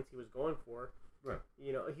audience he was going for. Right.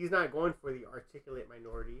 You know, he's not going for the articulate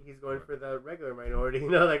minority. He's going Right. for the regular minority. You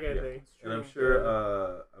know, that kind of Yeah. thing. And I'm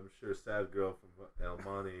sure Sad Girl from El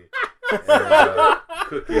Monte and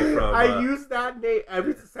Cookie from. I use that name.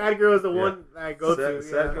 Every Sad Girl is the one that I go to.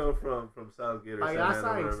 Sad Yeah. Girl from Southgate or Bayasa Santa Ana,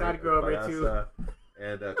 and wherever, Sad Girl over too. Bayasa,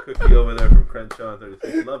 and Cookie over there from Crenshaw and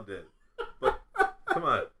 36 loved it. But come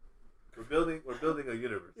on, we're building a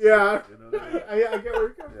universe. Yeah. You know what I mean? I get where you're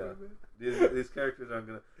coming Yeah. from. Man. These characters aren't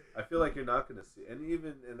gonna. I feel like you're not gonna see, and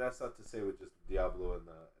that's not to say with just Diablo and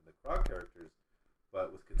the Croc characters,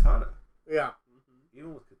 but with Katana, Yeah.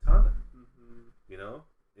 even with Katana, Mm-hmm. you know,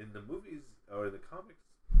 in the movies or in the comics,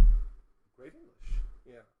 great English.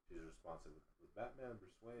 Yeah. She's responsive with Batman,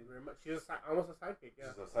 Bruce Wayne. Very much. She's almost a sidekick.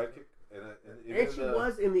 Yeah. She's a sidekick, and And she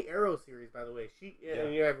was in the Arrow series, by the way.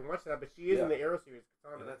 And you haven't watched that, but she is in Yeah. the Arrow series.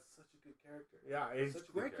 And Katana. that's such a good character. Yeah, it's Such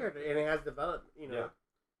a great character, and it has developed. You know, Yeah.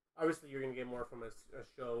 obviously you're gonna get more from a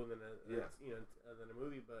show than than a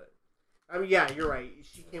movie, but I mean, yeah, you're right.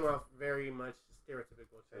 She came off very much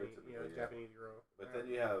stereotypical, Yeah. Japanese girl. But then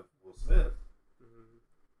you have Will Smith, Mhm.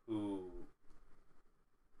 who,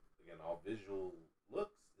 again, all visual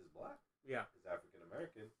looks is black. Yeah. Is African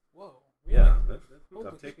American. Whoa. Really? Yeah,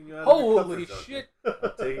 I'm taking you out of your Holy comfort shit! zone.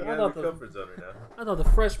 I'm taking you I out thought of your comfort zone right now. I thought the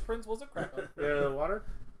Fresh Prince was a crack on. You in the water?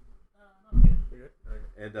 No. You're good?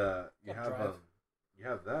 Okay. And you I'll have drive. you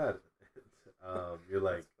have that. You're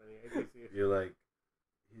like That's funny. I do see it. you're like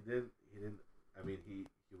he didn't. I mean, he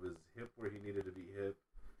was hip where he needed to be hip,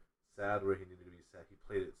 sad where he needed to be sad. He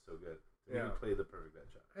played it so good. He played the perfect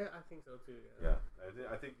Deadshot. I think so too. Yeah.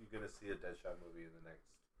 I think you're gonna see a Deadshot movie in the next.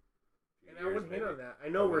 And I would hit on that. I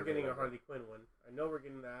know we're getting a Harley Quinn one. I know we're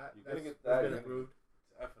getting that. You're gonna get That's that. been approved.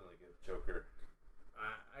 Definitely get Joker.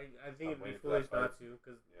 I think it'd be waiting for that foolish not fight. to,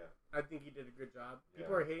 because Yeah. I think he did a good job.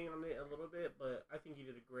 People Yeah. are hating on it a little bit, but I think he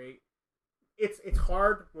did a great. It's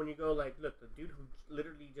hard when you go like, look, the dude who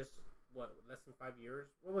literally just less than 5 years.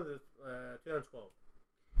 What was it? 2012.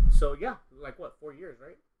 So yeah, like what, 4 years,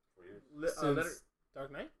 right? 4 years. Since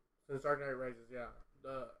Dark Knight? Since Dark Knight Rises, yeah.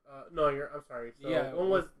 No, I'm sorry. So Yeah. one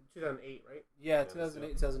was 2008, right? Yeah,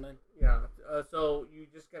 2008, 2009. Yeah. So you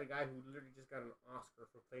just got a guy who literally just got an Oscar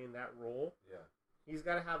for playing that role. Yeah. He's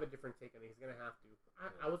got to have a different take on it. He's gonna have to.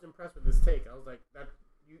 I was impressed with this take. I was like,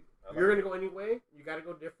 you're gonna go anyway. You got to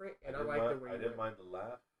go different, and I like the way. I didn't mind the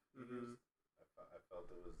laugh. Mm-hmm. I felt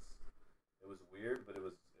it was weird, but it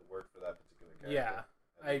worked for that particular character. Yeah,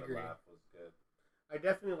 I The agree. laugh was good. I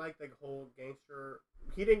definitely like the whole gangster.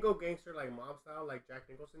 He didn't go gangster like mob style like Jack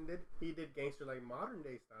Nicholson did. He did gangster like modern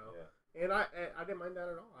day style. Yeah. And I didn't mind that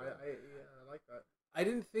at all. I like that. I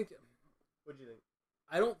didn't think. What'd you think?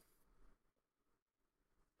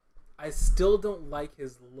 I still don't like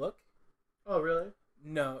his look. Oh really?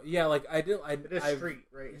 No, yeah, like I didn't. It is street,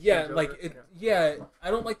 right? It's Yeah, street like Joker. it. Yeah, I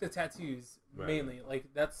don't like the tattoos Right. mainly. Like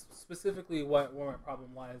that's specifically where my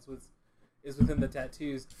problem lies is within the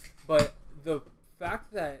tattoos. But the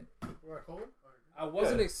fact that You want cold? I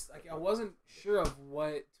wasn't I wasn't sure of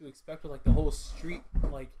what to expect with like the whole street,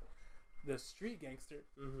 like the street gangster.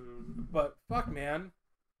 Mm-hmm. But fuck, man,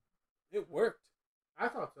 it worked. I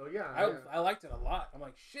thought so. Yeah. I liked it a lot. I'm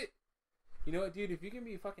like, shit. You know what, dude? If you can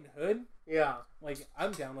be fucking hood, Yeah. like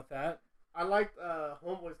I'm down with that. I liked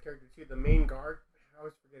Homeboy's character too. The main guard. I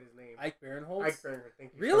always forget his name. Ike Barinholtz. Ike Barinholtz.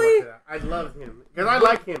 Thank you. Really? So much for that. I love him because I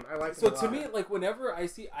like him. I like So him a to lot. me, like whenever I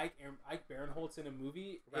see Ike Barinholtz in a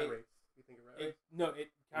movie, Rat Race. You think of Rat Race?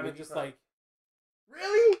 it kind of Movie just time? like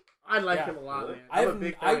Really? I like Yeah. him a lot, Really? man. I'm a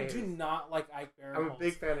big fan I of do his. not like Ike Barinholtz. I'm a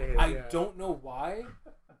big fan of his. I yeah. don't know why,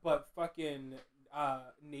 but fucking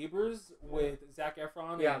Neighbors with Zac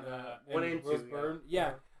Efron Yeah, and, the one and Rose two, Byrne. yeah.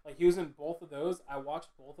 Yeah, like he was in both of those. I watched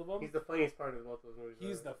both of them. He's the funniest part of both those movies.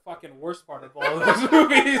 He's right? the fucking worst part of all of those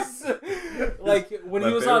movies. Like when My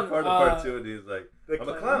he was favorite on part of part two, and he's like, The I'm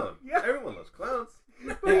a clown. Yeah. Everyone loves clowns.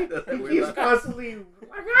 Yeah. That's He weird keeps laugh. constantly.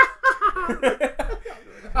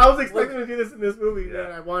 I was expecting him to do this in this movie, Yeah.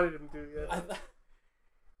 and I wanted him to.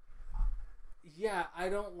 Yeah. I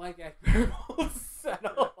don't like Ike Barinholtz at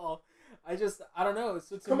all. I don't know.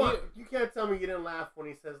 So to Come me, on, you can't tell me you didn't laugh when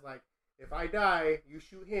he says like, "If I die, you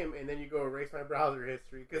shoot him, and then you go erase my browser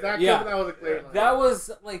history." Because that was a great line. that was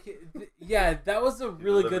like, that was a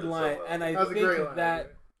really good delivered it so line, well. and I That was a great think line,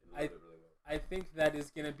 that He did it really well. I think that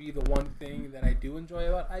is gonna be the one thing that I do enjoy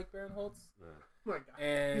about Ike Barinholtz, Yeah. Oh my God.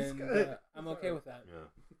 and good. I'm okay with that.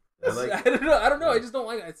 Yeah. I like, I don't know. I just don't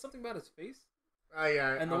like it. It's something about his face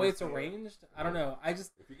Yeah, and the way it's obviously, arranged. I don't know. I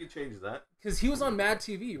just if you could change that, because he was on Mad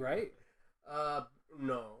TV, right?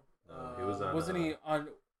 No. No, he was on- Wasn't he on?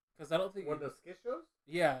 Because I don't think. One of the skit shows?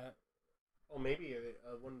 Yeah, Oh, maybe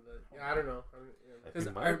one of the. Yeah, I don't know. I 'Cause think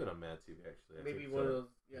it might have been on Mad TV actually. I Maybe think one so. of those.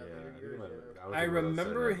 Yeah, I later think it years. might have Yeah. been. don't I think it was on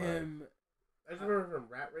remember Saturday Night Live. him. I just remember from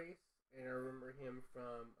Rat Race, and I remember him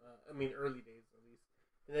from. Early days at least.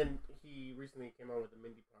 And then he recently came out with the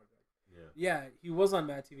Mindy Project. Yeah. Yeah, he was on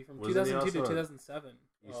Mad TV from Wasn't he 2002 to also on- 2007.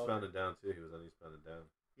 Eastbound and Down too. He was on Eastbound and Down.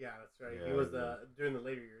 Yeah, that's right. Yeah, he was yeah. during the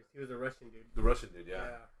later years. He was a Russian dude. The Russian dude, Yeah,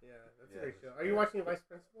 that's Yeah, a great that's show. Are you watching Vice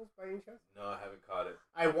Principals by any chance? No, I haven't caught it.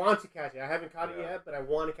 I want to catch it. I haven't caught it Yeah. yet, but I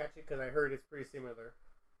want to catch it because I heard it's pretty similar.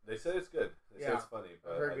 They said it's good. They said Yeah. it's funny,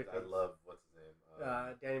 but heard good I things. love what's his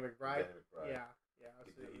name. Danny McBride. Danny McBride. Yeah. He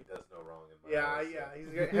Absolutely. does no wrong in my Yeah, eyes, yeah. so- He's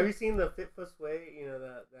great. Have you seen the Fit Fuss Way? You know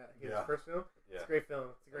that his Yeah. first film. Yeah. It's a great film.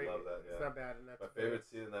 It's a great. I love that. Yeah. It's not bad. And that's My favorite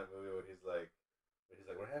scene in that movie when he's like,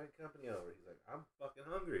 we're having company over. He's like, I'm fucking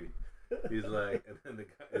hungry. He's like, and then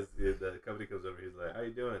the company comes over. He's like, how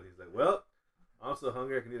you doing? He's like, well, I'm so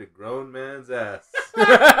hungry I can eat a grown man's ass.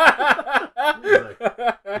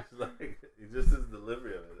 He's like, he just his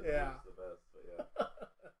delivery of it. Yeah. It's the best. But yeah.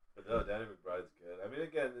 But no, Danny McBride's good. I mean,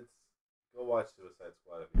 again, go watch Suicide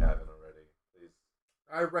Squad if you haven't already. Please.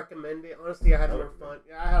 I recommend it. Honestly, I had I more recommend fun.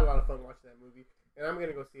 Yeah, I had a lot of fun watching that movie. and I'm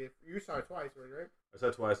gonna go see it. You saw it twice, right? I saw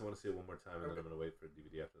it twice. I want to see it one more time, and then I'm gonna wait for a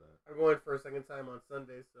DVD after that. I'm going for a second time on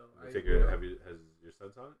Sunday, so Has your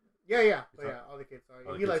son saw it? Yeah, all the kids saw it.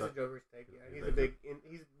 He likes the Joker's take. Yeah, He's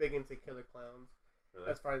he's big into killer clowns. Really?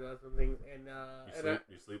 As far as those things, and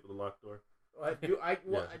you sleep with a locked door?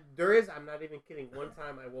 There is. I'm not even kidding. One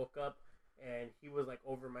time I woke up and he was like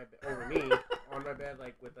over me on my bed,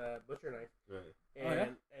 like with a butcher knife. Right.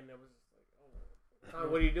 And and it was just like, oh,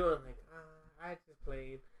 Tom, what are you doing? Like, I just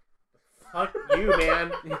played. Fuck you,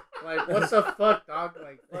 man. Like, what the fuck, dog?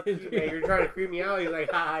 Like, fuck you, man. You're trying to creep me out. He's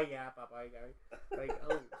like, yeah, Papa, you got me. Like,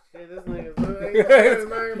 oh shit, this nigga's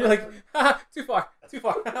You're like, too far.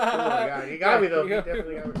 Oh my god, he got me though. He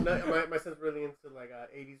definitely got me. No, my son's really into like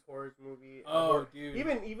 80s horror movie. Oh, dude.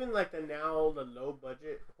 Even like the low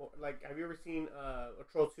budget. Like, have you ever seen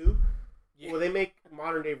Troll 2? Yeah. Well, they make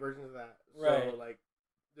modern day versions of that. Right. So like,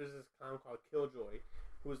 there's this clown called Killjoy,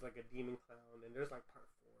 who's like a demon clown, and there's like part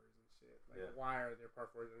 4s and shit. Like, why are there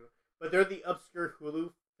part 4s? But they're the obscure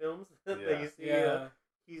Hulu films that you see. Yeah.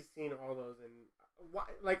 He's seen all those, and why?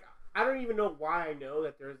 Like, I don't even know why I know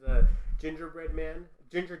that there's a Ginger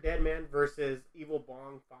Dead Man versus Evil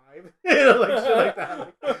Bong 5, like shit like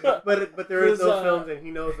that. But there is those films, and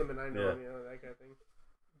he knows them, and I know them, that kind of thing.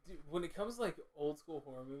 Dude, when it comes to like old school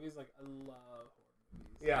horror movies, like I love horror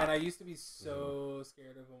movies. Yeah. And I used to be so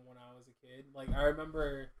scared of them when I was a kid. Like I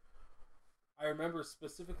remember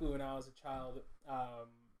specifically when I was a child,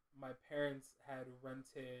 my parents had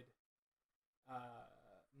rented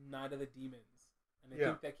Night of the Demons, and I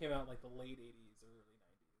think that came out in like the late 80s, early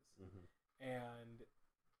 90s. Mm-hmm. And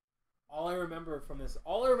all I remember from this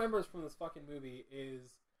fucking movie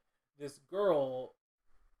is this girl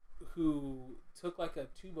who took like a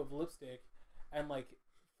tube of lipstick and like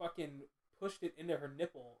fucking pushed it into her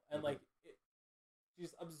nipple, and like it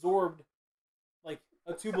just absorbed like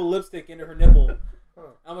a tube of lipstick into her nipple.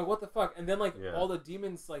 I'm like, what the fuck? And then like all the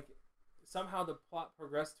demons, like somehow the plot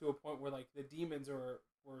progressed to a point where like the demons were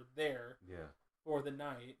there for the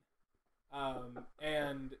night,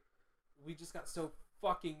 and we just got so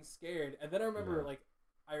fucking scared. And then I remember like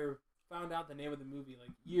I found out the name of the movie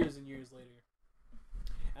like years and years later,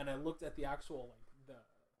 and I looked at the actual the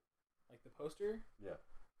poster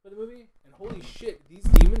for the movie, and holy shit, these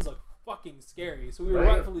demons look fucking scary. So we were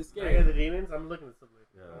rightfully scared. Night of the Demons. I'm looking at something.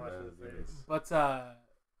 But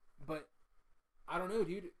I don't know,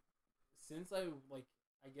 dude. Since I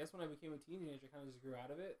guess when I became a teenager, I kind of just grew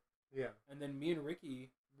out of it. Yeah. And then me and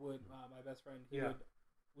Ricky would, my best friend,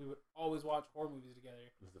 we would always watch horror movies together.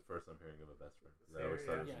 This is the first I'm hearing of a best friend. I always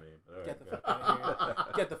thought it was me. Get the fuck out of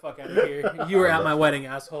here. Get the fuck out of here. You were at my wedding,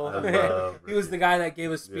 asshole. He was the guy that gave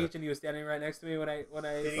a speech, and he was standing right next to me when I.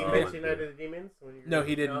 Did he mention Night of the Demons? No,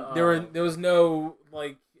 he didn't. There was no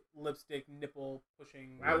like lipstick nipple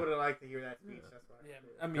pushing. I would have liked to hear that speech. That's why. Yeah,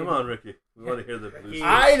 I mean, come on, Ricky. We want to hear the blue.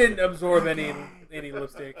 I didn't absorb any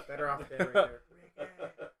lipstick. Better off dead right there.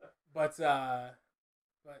 But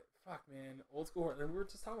fuck, man, old school horror. And we were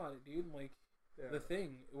just talking about it, dude. And, like, The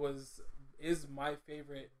Thing is my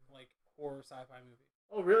favorite like horror sci-fi movie.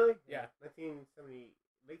 Oh, really? Yeah. 1970,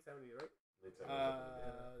 late 70s, right? Late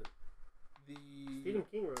 70s. Stephen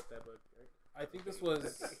King wrote that book, right? I think this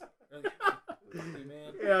was. Man.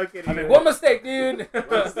 Yeah, okay. I mean, one mistake, dude.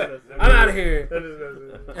 I'm out of here.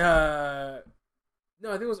 No,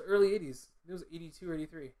 I think it was early 80s. It was 82 or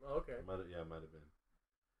 83. Oh, okay. It might have been.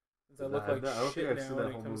 Since I look like I don't shit think I've now seen when that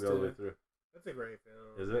it whole comes movie all the way to. through. That's a great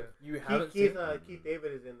film. Is it? You haven't Keith seen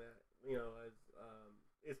David is in that. You know, as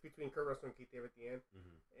it's between Kurt Russell and Keith David at the end,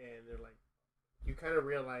 and they're like, you kind of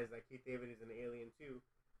realize that Keith David is an alien too,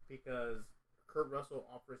 because Kurt Russell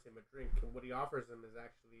offers him a drink, and what he offers him is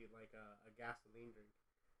actually like a gasoline drink,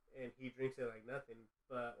 and he drinks it like nothing,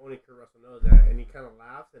 but only Kurt Russell knows that, and he kind of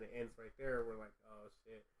laughs, and it ends right there. We're like, oh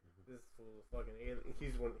shit, this fool fucking alien.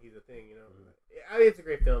 He's a thing, you know. I mean, it's a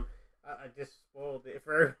great film. I just spoiled it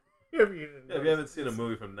for. If you haven't seen a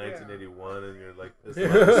movie from 1981 and you're like, this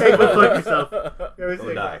hey, go fuck yourself.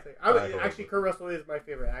 Actually, Kurt Russell is my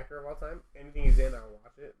favorite actor of all time. Anything he's in, I'll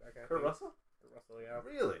watch it. Kurt Russell? Kurt Russell, yeah.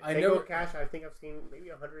 Really? Tango and Cash, I think I've seen maybe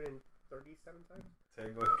 137 times.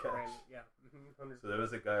 Tango and Cash? Yeah. So there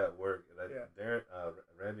was a guy at work, and Darren,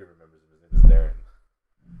 Randy remembers him. His name is Darren.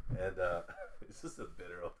 And he's just a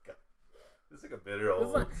bitter old guy. He's like a bitter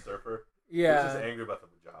old surfer. Yeah. He was just angry about the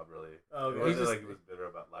job, really. Oh, it wasn't like he was bitter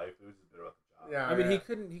about life. He was just bitter about the job. Yeah, I mean, he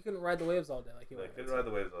couldn't ride the waves all day like he wanted. He couldn't ride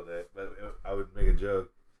the waves all day. But I would make a joke,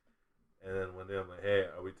 and then one day I'm like, "Hey,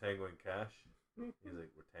 are we tangoing cash?" He's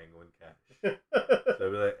like, "We're tangoing cash." So I'd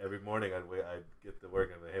be like, every morning I'd get to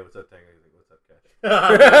work and I'm like, "Hey, what's up, Tango?" He's like, "What's up,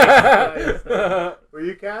 Cash?" Were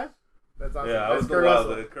you Cash? That's awesome. Yeah, I was the Kurt wild.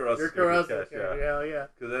 Russell. Kurt Russell. You're Kurt Russell. Cash, yeah. Hell yeah.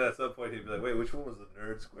 Because then at some point he'd be like, "Wait, which one was the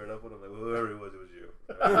nerd squared up with?" I'm like, "Whoever it was you."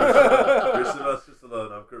 You're Sylvester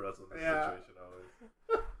Stallone. I'm Kurt Russell in this situation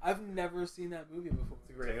always. I've never seen that movie before.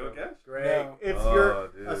 It's a great Tango and film. Cash? Great. No. It's your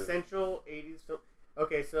essential 80s film.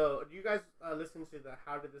 Okay, so do you guys listen to the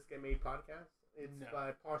How Did This Get Made podcast? It's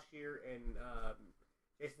by Paul Scheer and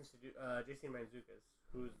Jason Mantzoukas,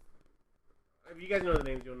 who's, if you guys know the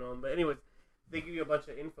names, you'll know them. But anyways, they give you a bunch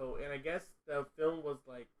of info, and I guess the film was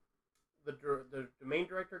like the main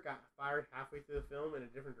director got fired halfway through the film, and a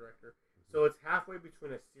different director. So it's halfway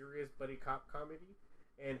between a serious buddy cop comedy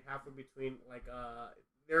and halfway between like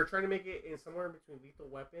they were trying to make it in somewhere in between Lethal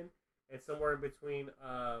Weapon and somewhere in between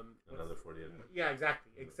another 48 hours. Yeah,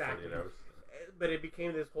 exactly. 48 hours. But it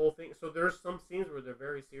became this whole thing. So there's some scenes where they're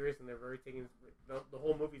very serious and they're very taking the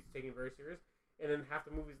whole movie's taken very serious. And then half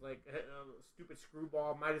the movie's like stupid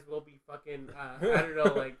screwball. Might as well be fucking I don't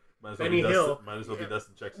know, like Benny Hill. Might as well be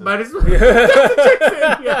Dustin Jackson. Might as well be Dustin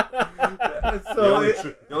Jackson. Yeah. So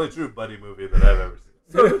the only true buddy movie that I've ever seen.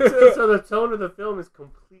 So the tone of the film is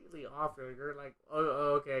completely off. You're like,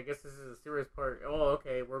 oh, okay, I guess this is a serious part. Oh,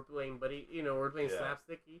 okay, we're playing buddy. We're playing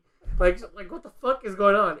slapsticky. Like what the fuck is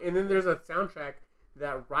going on? And then there's a soundtrack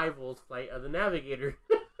that rivals Flight of the Navigator.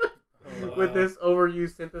 With this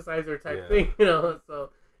overused synthesizer type thing, So,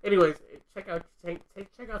 anyways, check out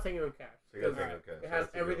Tango and Cash. It has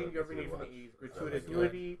everything you ever need from the 80s: gratuitous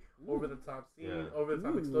nudity, over the top scene, over the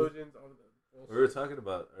top explosions, over the. We were talking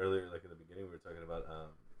about earlier, like in the beginning, we were talking about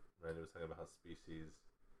Randy was talking about how Species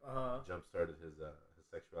jump started his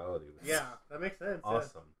sexuality. That makes sense.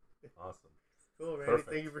 Awesome. Cool, Randy. Perfect.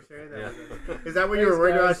 Thank you for sharing that. Yeah. Is that what you were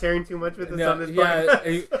worried about sharing too much with us on this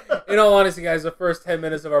podcast? In all honesty, guys, the first 10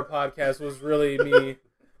 minutes of our podcast was really me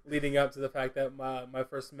leading up to the fact that my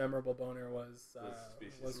first memorable boner was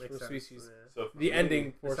for Species. So the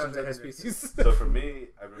ending portions of the Species. So for me,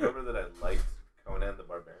 I remember that I liked Conan the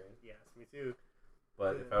Barbarian. Yes, me too.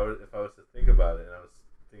 But if I was to think about it, and I was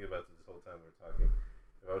thinking about this whole time we were talking,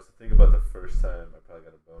 if I was to think about the first time I probably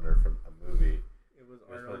got a boner from a movie, it was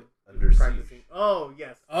Arnold Under Siege. Oh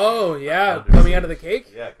yes. Oh yeah, Under coming Siege. out of the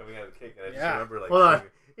cake. Yeah, coming out of the cake, and I just remember like. Hold on.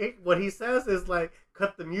 What he says is like,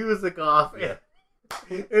 cut the music off. Yeah.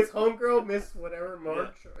 It's homegirl Miss whatever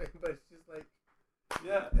March, but she's like.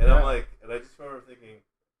 Yeah, and I'm like, and I just remember thinking,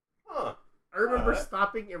 huh. I remember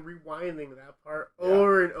stopping and rewinding that part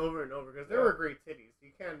over and over and over because there were great titties.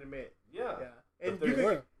 You can't admit. Yeah. And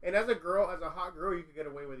and as a girl, as a hot girl, you could get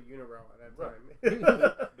away with a unibrow at that time.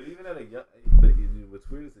 But even at a young, what's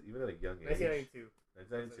weird is that even at a young age,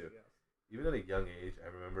 1992. Even at a young age, I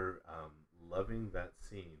remember loving that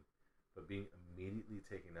scene, but being immediately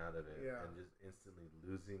taken out of it and just instantly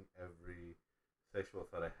losing every sexual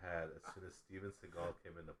thought I had as soon as Steven Seagal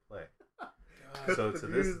came into play. So to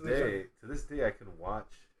this day, I can watch.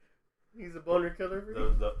 He's a boner killer for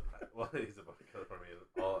you. Well, he's a boner killer for me in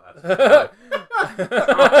all aspects.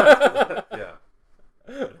 Yeah.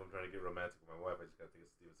 If I'm trying to get romantic with my wife, I just gotta think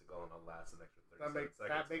of Steven Seagal, and I'll last an extra 30 seconds.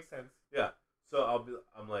 That makes sense. Yeah. So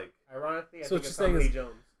I'm like. Ironically, I so think it's Tommy Lee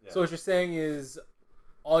Jones. Yeah. So what you're saying is,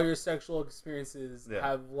 all your sexual experiences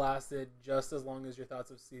have lasted just as long as your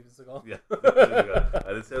thoughts of Steven Seagal. Yeah.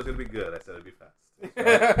 I didn't say it was gonna be good. I said it'd be fast.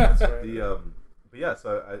 That's right. But yeah,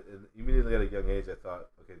 so I immediately at a young age I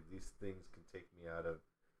thought, okay, these things can take me out of.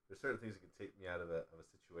 There's certain things that can take me out of a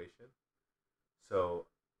situation. So,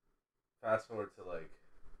 fast forward to like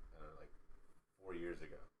 4 years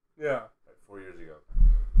ago. Yeah. Like 4 years ago,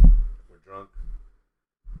 we're drunk.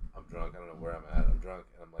 I'm drunk. I don't know where I'm at. I'm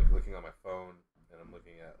drunk, and I'm like looking on my phone, and I'm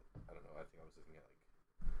looking at I don't know. I think I was looking at like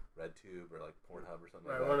RedTube or like Pornhub or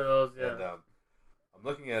something like that. One of those, yeah. And I'm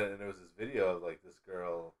looking at it, and there was this video of like this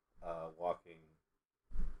girl walking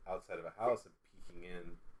outside of a house and peeking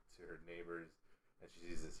in to her neighbors, and she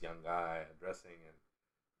sees this young guy undressing, and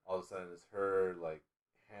all of a sudden it's her like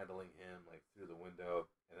handling him like through the window,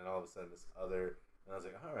 and then all of a sudden this other, and I was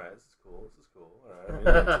like, all right, this is cool, all right, I'm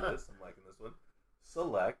into this, I'm liking this one.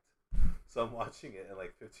 Select, so I'm watching it, and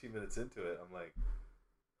like 15 minutes into it, I'm like,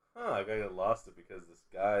 I gotta get lost it because this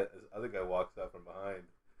other guy walks out from behind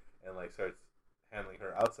and like starts handling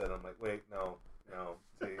her outside. I'm like, wait, no,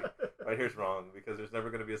 see, right here's wrong, because there's never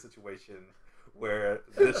gonna be a situation where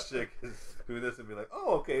this chick is doing this and be like,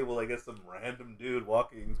 oh, okay, well, I guess some random dude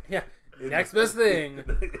walking. Yeah, next best thing.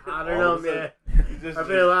 I don't know, man. I've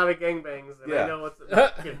been in a lot of gangbangs, and I know what's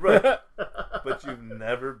right. But you've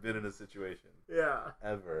never been in a situation,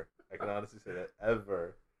 ever. I can honestly say that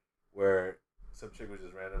ever, where some chick was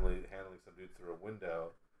just randomly handling some dude through a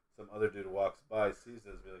window. Some other dude walks by, sees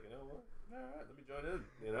this, and be like, you know what? All right, let me join in.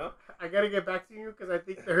 You know, I gotta get back to you because I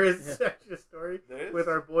think there is actually a story with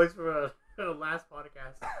our boys from a last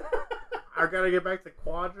podcast. I gotta get back to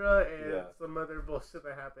Quadra and some other bullshit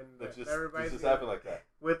that happened. That just happened like that.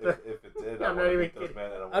 With if it did, I'm not even kidding.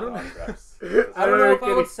 I don't know if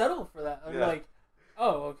I would settle for that. I'm like,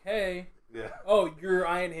 oh, okay. Yeah. Oh, you're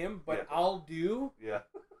eyeing him, but I'll do. Yeah.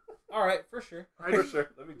 All right, for sure. For sure.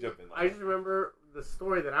 Let me jump in. I just remember the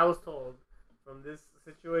story that I was told from this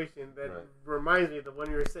situation that reminds me of the one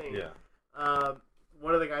you were saying. Yeah.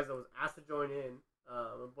 One of the guys that was asked to join in,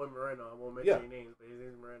 my boy Moreno. I won't mention any names, but his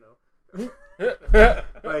name's Moreno.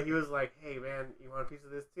 But he was like, "Hey man, you want a piece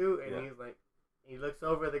of this too?" And he's like, he looks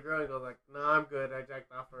over at the girl and goes like, "No, I'm good. I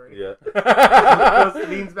jacked off already." Yeah. He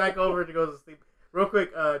leans back over to go to sleep. Real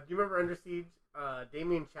quick, do you remember Under Siege?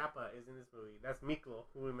 Damien Chapa is in this movie. That's Miklo,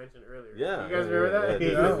 who we mentioned earlier. Yeah. You guys remember that?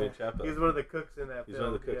 Yeah, he's one of the cooks in that film. He's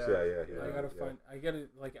one of the cooks, yeah. I gotta,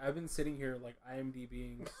 like, I've been sitting here, like,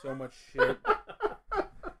 IMDbing so much shit.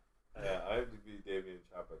 Yeah, IMDb Damien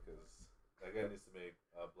Chapa, because that guy needs to make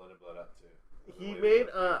Blood and Blood Out too. He made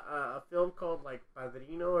a film called, like,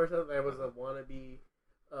 Padrino or something. That was a wannabe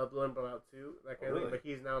Blood and Blood Out too, that kind of thing. But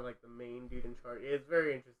he's now, like, the main dude in charge. It's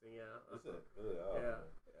very interesting, Is it? Really? Oh, yeah.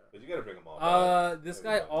 But you gotta bring them all. This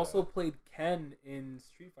guy also played Ken in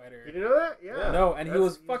Street Fighter. You didn't know that? Yeah. No, and he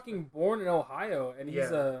was fucking born in Ohio, and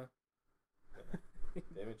he's a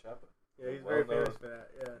Damien Chapa. Yeah, he's very famous for that.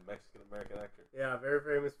 Yeah. Mexican American actor. Yeah, very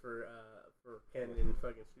famous for Ken in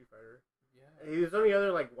fucking Street Fighter. Yeah. He was only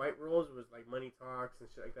other like white roles was like Money Talks and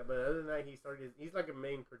shit like that. But other than that, he's like a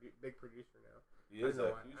main big producer now. He is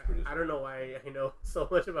a huge producer. I don't know why I know so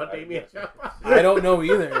much about Damien Chapa. I don't know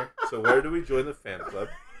either. So where do we join the fan club?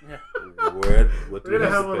 Yeah. We're gonna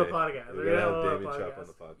have him on the podcast. We're gonna have Damien Chapa on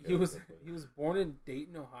the podcast. He was born in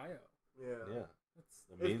Dayton, Ohio. Yeah.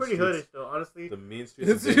 It's pretty hoodish though, honestly. The mean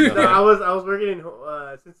streets. I was working in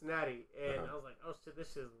Cincinnati, and I was like, oh shit,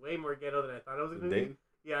 this shit is way more ghetto than I thought it was gonna be.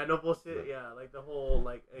 Yeah, no bullshit. Yeah, like the whole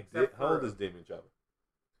like. Except how old is Damien Chapa?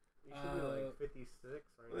 He should be like 56. Right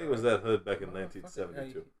I think it was that hood back in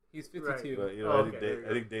 1972. He's 52. Right. But you know,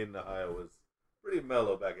 I think Dayton, Ohio was pretty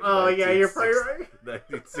mellow back in. Oh yeah, you're probably right.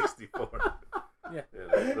 1964. Yeah.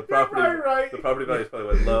 The property value probably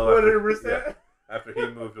went low. 100%. After he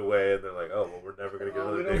moved away, and they're like, "Oh, well, we're never gonna get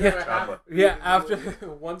another Damien Chapa." Yeah, after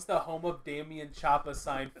once the home of Damien Chapa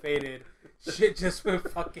sign faded, shit just went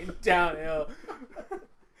fucking downhill.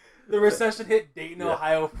 The recession hit Dayton,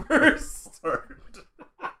 Ohio first.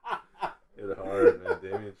 Hit hard, man.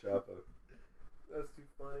 Damien Chapa. That's too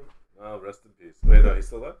funny. Oh, rest in peace. Wait, no, he's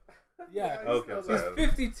still alive? Yeah. Okay, he's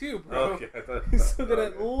 52, bro. Okay, he's still got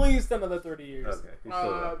at least another 30 years. Okay, he's still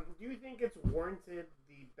alive. Do you think it's warranted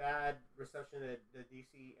the bad reception that the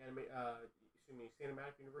DC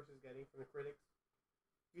cinematic universe is getting from the critics?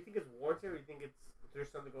 Do you think it's warranted, or do you think there's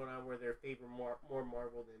something going on where they're favoring more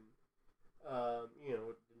Marvel than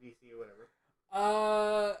DC or whatever?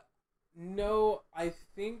 No, I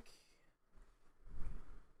think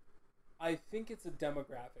it's a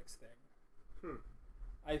demographics thing.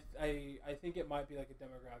 I think it might be like a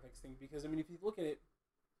demographics thing because I mean if you look at it,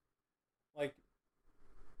 like,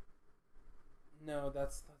 no,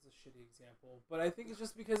 that's a shitty example, but I think it's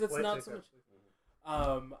just because it's not so much.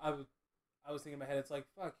 I was thinking in my head, it's like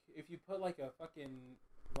fuck if you put like a fucking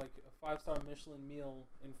like a 5-star Michelin meal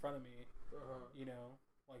in front of me, you know,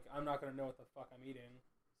 like I'm not gonna know what the fuck I'm eating.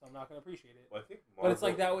 So I'm not going to appreciate it. Well, I think Marvel, but it's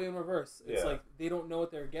like that way in reverse. It's like they don't know what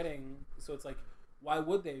they're getting, so it's like, why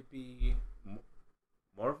would they be?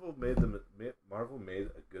 Marvel made a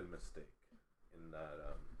good mistake in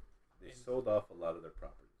that they sold off a lot of their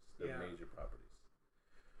properties, their major properties.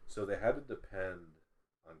 So they had to depend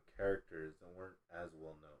on characters that weren't as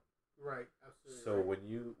well known. Right, absolutely. So when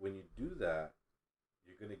you do that,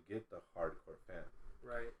 you're going to get the hardcore fan.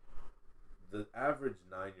 Right. The average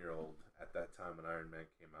 9-year-old at that time when Iron Man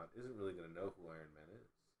came out isn't really going to know who Iron Man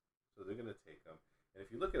is. So they're going to take him. And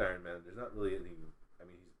if you look at Iron Man, there's not really any... I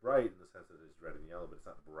mean, he's bright in the sense that it's red and yellow, but it's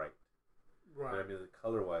not bright. Right. But I mean,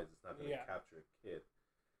 color-wise, it's not going to capture a kid.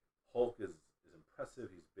 Hulk is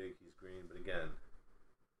impressive. He's big. He's green. But again,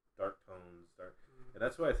 dark tones. And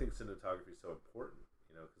that's why I think cinematography is so important.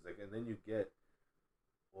 You know, because and then you get...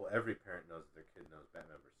 Well, every parent knows that their kid knows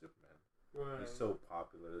Batman vs. Superman. Right. He's so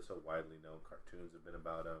popular. They're so widely known. Cartoons have been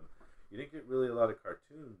about him. You didn't get really a lot of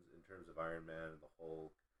cartoons in terms of Iron Man and the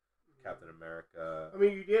Hulk, Captain America. I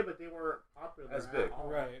mean, you did, but they weren't popular as big.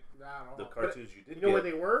 Right. The cartoons you did. You know where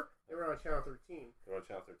they were? They were on Channel 13. They were on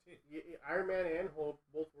Channel 13. Iron Man and Hulk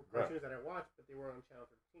both were cartoons that I watched, but they were on Channel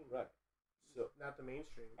 13. Right. So not the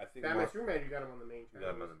mainstream. I think Batman Superman, you got them on the main channel.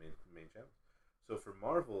 You got them on the main channel. So for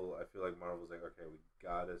Marvel, I feel like Marvel's like, okay, we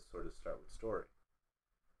gotta sort of start with story.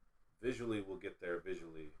 visually we'll get there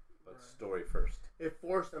visually, but story first. It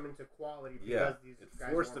forced them into quality because these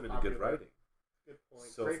guys forced them into good writing. Good point.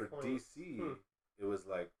 So Great for point. DC, it was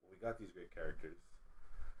like, we got these great characters.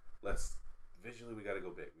 Let's visually, we got to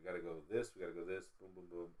go big. We got to go this. We got to go this. Boom, boom,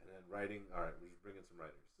 boom. And then writing. All right, we're just bringing some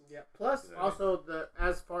writers. Yeah. Plus, also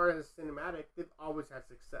as far as cinematic, they've always had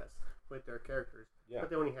success with their characters. Yeah. But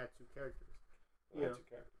they only had two characters. Two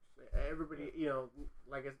characters. Everybody,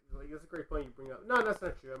 like it's a great point you bring up. No, that's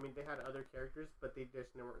not true. I mean, they had other characters, but they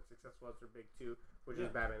just never weren't successful as their big two, which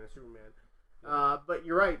is Batman and Superman. Yeah. But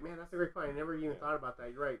you're right, man. That's a great point. I never even thought about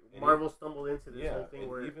that. You're right. And Marvel stumbled into this whole thing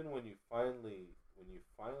where even when you finally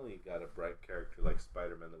got a bright character like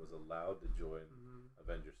Spider-Man that was allowed to join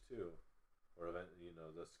Avengers 2, or the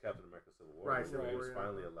Captain America Civil War, right? He was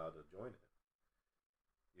finally allowed to join it.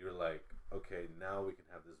 You're like, okay, now we can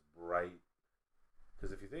have this bright.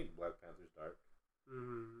 Because if you think Black Panther's dark,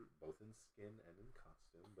 both in skin and in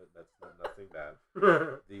costume, but that's nothing bad.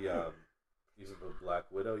 Even the Black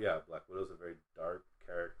Widow, Black Widow's a very dark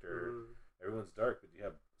character. Everyone's dark, but you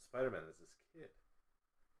have Spider-Man as this kid.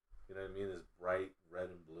 You know what I mean? This bright red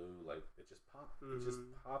and blue, like it just popped. It just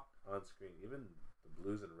popped on screen. Even the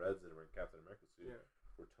blues and reds that were in Captain America's suit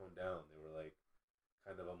were toned down. They were like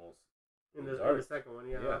kind of almost in the second one,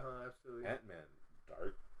 absolutely. Ant-Man,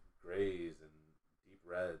 dark grays and deep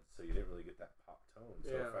reds, so you didn't really get that pop tone.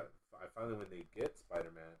 So I finally, when they get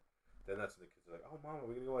Spider-Man, then that's when the kids are like, "Oh, Mom, are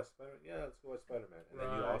we gonna go watch Spider-Man? Yeah, let's go watch Spider-Man." And then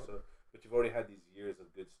you also, but you've already had these years of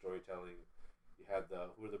good storytelling. You had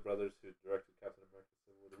who are the brothers who directed Captain America?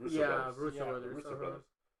 The Russo brothers. The Russo brothers.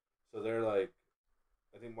 So they're like,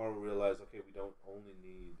 I think Marvel realized, okay, we don't only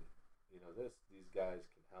need this. These guys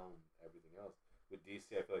can helm everything else. With DC,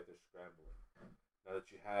 I feel like they're scrambling. Now that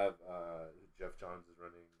you have Jeff Johns is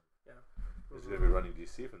running. Yeah. He's going to be running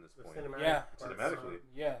DC from this point. Cinematically.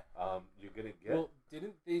 You're going to get... Well,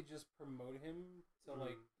 didn't they just promote him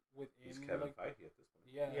to, within... He's Kevin Feige at this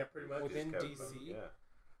point. Yeah, pretty much. Within DC.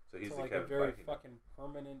 So he's a very fucking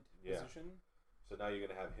permanent position. So now you're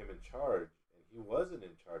going to have him in charge, and he wasn't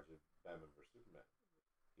in charge of Batman vs. Superman.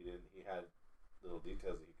 He had little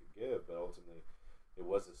details that he could give, but ultimately, it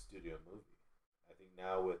was a studio movie. I think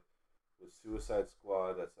now with Suicide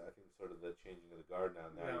Squad, that's I think sort of the changing of the guard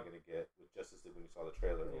now. Now you're gonna get with Justice League when you saw the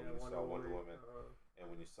trailer, when you saw Wonder Woman,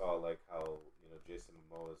 and when you saw like how Jason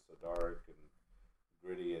Momoa is so dark and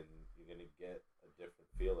gritty, and you're gonna get a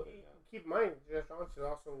different feel of it now. Keep in mind, Jeff Johns is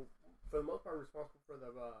also for the most part responsible for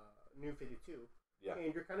the New 52. Yeah,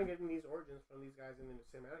 and you're kind of getting these origins from these guys in the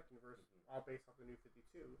cinematic universe, all based off the New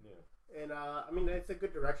 52. Yeah, and I mean it's a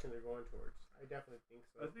good direction they're going towards. I definitely think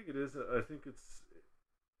so. I think it is. I think it's.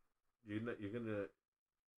 You're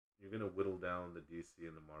gonna whittle down the DC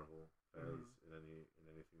and the Marvel as in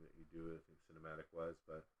anything that you do. I think cinematic wise,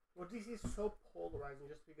 but DC is so polarizing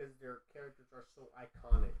just because their characters are so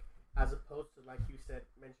iconic, as opposed to like you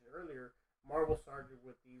mentioned earlier, Marvel started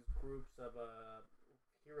with these groups of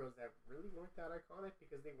heroes that really weren't that iconic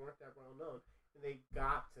because they weren't that well known, and they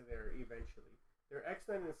got to there eventually. Their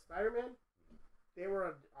X-Men and Spider-Man, they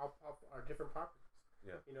were our different properties.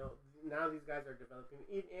 Yeah. Now these guys are developing,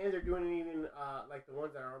 and they're doing it even like the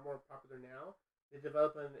ones that are more popular now. They're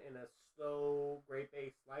developing in a slow, great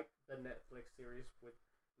pace, like the Netflix series with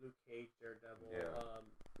Luke Cage, Daredevil.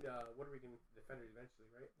 Yeah. What are we going to Defenders eventually,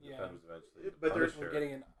 right? Yeah. Defenders eventually. But we're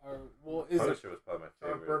getting an. Punisher was probably my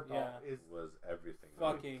favorite. Was everything.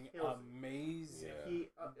 Fucking amazing.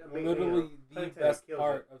 Yeah. Literally the best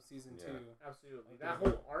part of season 2. Absolutely. That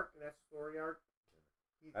whole arc, that story arc.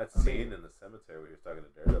 That scene in the cemetery where he was talking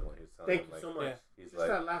to Daredevil, he was telling him, so much. He's just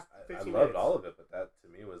like, that last 15 I loved all of it, but that to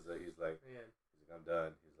me was he's like, I'm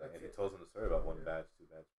done. He's like, and he tells him the story about one badge, two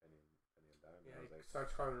badge, penny and dime. Yeah, he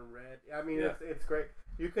starts calling him Red. I mean, it's great.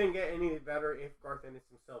 You couldn't get any better if Garth Ennis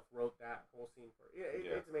himself wrote that whole scene for it.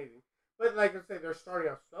 It's amazing. But like I say, they're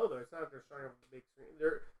starting off slow though. It's not like they're starting off with a big screen.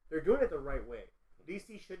 They're doing it the right way.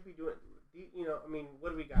 DC should be doing. I mean,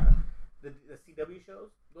 what do we got? The CW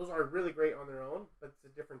shows, those are really great on their own, but it's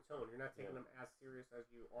a different tone. You're not taking them as serious as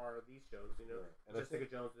you are these shows, And Jessica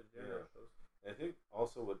Jones and Daredevil shows. And I think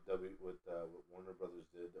also what Warner Brothers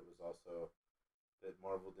did that was also that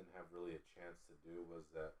Marvel didn't have really a chance to do was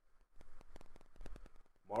that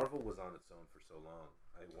Marvel was on its own for so long.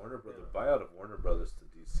 The buyout of Warner Brothers to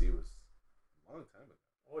DC was a long time ago.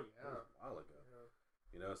 Oh yeah, it was a while ago.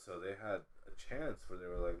 Yeah. So they had a chance where they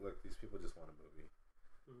were like, look, these people just want a movie.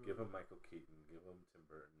 Give them Michael Keaton, give them Tim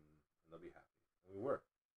Burton, and they'll be happy. And we were.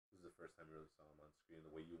 This is the first time you really saw him on screen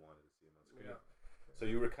the way you wanted to see him on screen. Yeah. So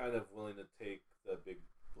you were kind of willing to take the big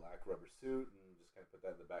black rubber suit and just kind of put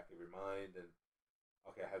that in the back of your mind. And,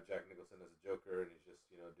 okay, I have Jack Nicholson as a Joker, and he's just,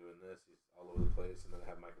 doing this. He's all over the place. And then I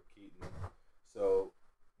have Michael Keaton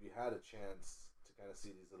chance to kind of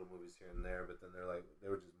see these little movies here and there, but then they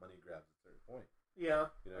were just money grabs at a certain point.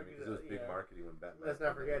 Yeah. You know what I mean? Because it was big marketing when Batman. Let's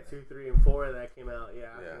not forget 2, 3, and 4 that came out.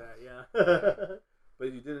 Yeah, after that, yeah.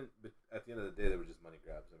 But you didn't. But at the end of the day, they were just money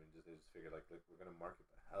grabs. I mean, they just figured like, look, we're gonna market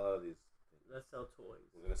the hell out of these things. Let's sell toys.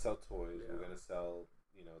 We're gonna sell toys. Yeah. We're gonna sell,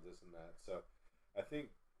 this and that. So, I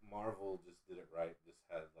think Marvel just did it right. Just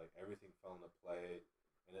had like everything fell into play,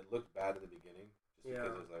 and it looked bad in the beginning, just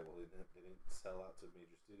because it was like, well, they didn't sell out to a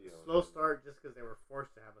major studio. Slow start, just because they were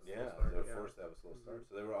forced to have a slow start. They were forced to have a slow start.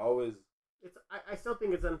 So they were always. I still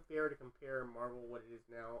think it's unfair to compare Marvel what it is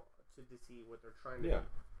now to DC what they're trying to do.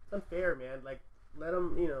 It's unfair, man. Like, let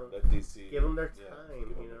them, let DC give them their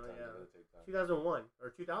time. 2001 or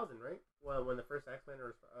 2000, right? Well, when the first X-Men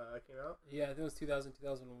came out. Yeah, I think it was 2000,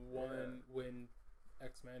 2001 when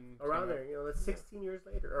X-Men around there. That's 16 years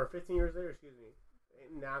later or 15 years later. Excuse me.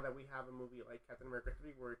 Now that we have a movie like Captain America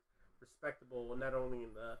 3, where it's respectable not only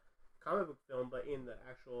in the comic book film but in the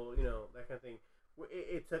actual, that kind of thing.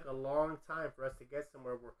 It took a long time for us to get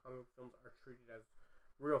somewhere where comic films are treated as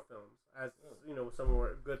real films, as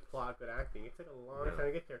somewhere good plot, good acting. It took a long time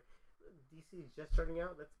to get there. DC is just starting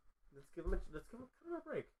out. Let's give them a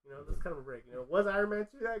break. Let's cut them a break. Was Iron Man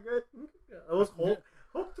 2 that good? It was Hulk.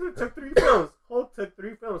 Hulk took 3 films. Hulk took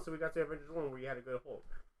 3 films, so we got to Avengers 1 where you had a good Hulk.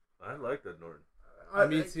 I like that Norton.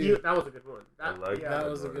 Me too. That was a good one. That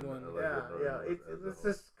was a good one. Let's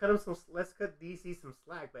just cut them let's cut DC some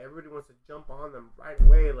slack, but everybody wants to jump on them right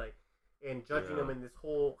away, and judging them in this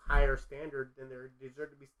whole higher standard than they deserve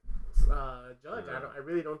to be judged. I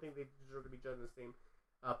really don't think they deserve to be judged on the same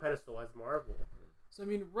pedestal as Marvel. So I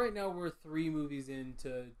mean, right now we're 3 movies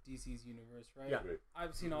into DC's universe, right? Yeah.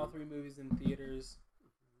 I've seen all 3 movies in theaters.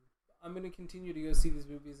 I'm gonna continue to go see these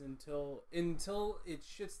movies until it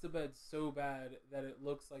shits the bed so bad that it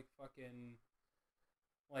looks like fucking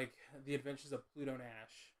like The Adventures of Pluto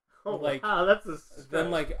Nash. Oh, wow, that's a stretch.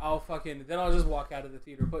 Then I'll just walk out of the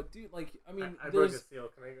theater. But dude, I mean, I broke the seal.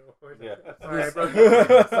 Can I go? Yeah. Sorry, I broke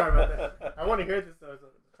the Sorry about that. I want to hear this though. So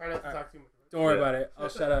try not to talk too much. Don't worry about it. I'll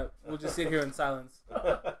shut up. We'll just sit here in silence.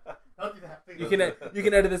 Don't do that. You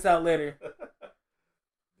can edit this out later.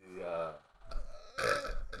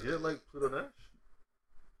 You didn't like Pluto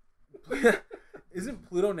Nash? Isn't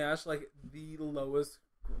Pluto Nash like the lowest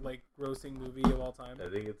grossing movie of all time? I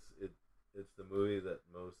think it's the movie that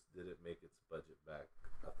most didn't make its budget back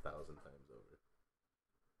 1,000 times over.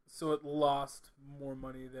 So it lost more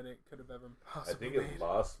money than it could have ever possibly I think it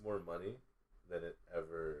lost more money than it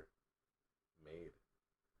ever made.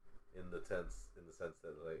 In the sense that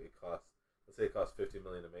it cost, let's say it cost $50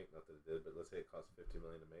 million to make, not that it did, but let's say it cost $50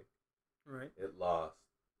 million to make. Right. It lost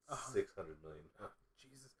 $600 million.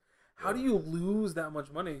 Jesus. How do you lose that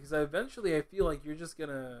much money? Because eventually I feel like you're just going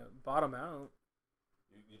to bottom out.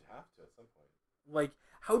 You'd have to at some point.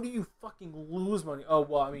 How do you fucking lose money? Oh,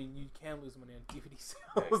 well, I mean, you can lose money on DVD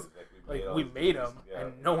sales. Yeah, we made them,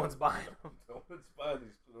 and no one's buying them. No one's buying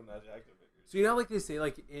these Pluto Nash action figures. So they say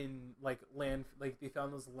in they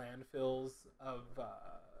found those landfills of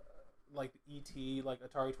ET,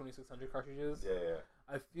 Atari 2600 cartridges. Yeah.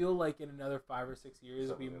 I feel like in another 5 or 6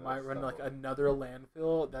 years we might run another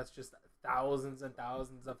landfill that's just thousands and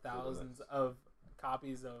thousands of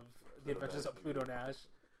copies of The Adventures of Pluto Nash.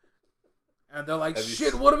 And they're like,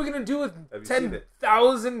 shit, what are we going to do with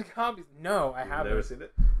 10,000 copies? No, I haven't. Never seen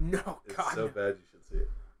it? No, it's God. It's so bad you should see it.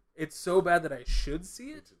 It's so bad that I should see it?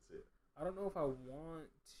 You should see it. I don't know if I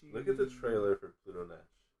want to. Look at the trailer for Pluto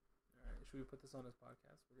Nash. All right, should we put this on his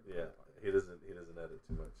podcast? Yeah, he doesn't edit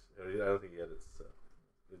too much. I don't think he edits, so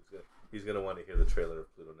he's going to want to hear the trailer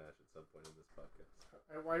of Pluto Nash at some point in this podcast.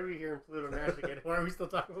 Why are we hearing Pluto Nash again? Why are we still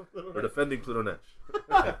talking about Pluto Nash? We're defending Pluto Nash.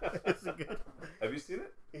 It's good. Have you seen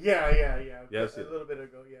it? Yeah. Yeah, I've seen it. A little bit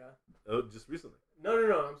ago, yeah. Oh, just recently? No.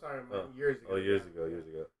 I'm sorry. Years ago. Oh, years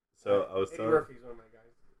ago. So I was Eddie Murphy's one of my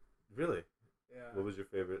guys. Really? Yeah. What's your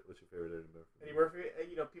favorite Eddie Murphy? Eddie Murphy,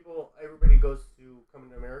 everybody goes to Coming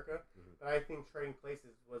to America, but I think Trading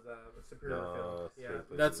Places was a superior film. Yeah.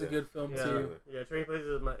 That's a good film, too. Yeah, Trading Places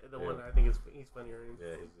is the one that I think he's funnier in.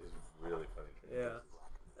 Yeah, he's really funny. Yeah.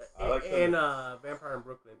 I like Vampire in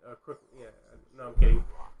Brooklyn. No, I'm kidding.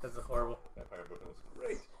 That's horrible. Vampire in Brooklyn was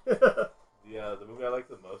great. The movie I liked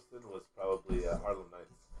the most in was probably Harlem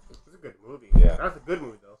Nights. It's a good movie. Yeah. That's a good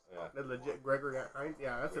movie, though. Yeah. That's legit. Gregory Hines.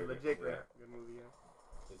 Yeah, that's a legit good movie,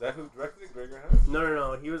 yeah. Is that who directed it? Gregory Hines?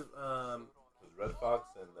 No. He was, It was Red Fox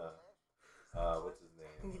and, what's his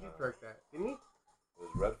name? I think he did direct that. Didn't he? It was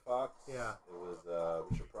Red Fox. Yeah. It was,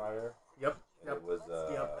 Richard Pryor. Yep. It was,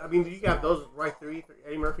 I mean, you got those right three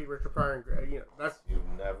Eddie Murphy, Richard Pryor, and, that's... You've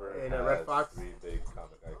never had Red Fox. 3 big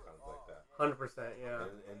comic icons like that. 100%, yeah.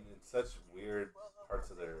 And in such weird parts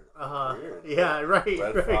of their careers. Yeah, right.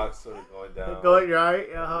 Red Fox sort of going down. Going right.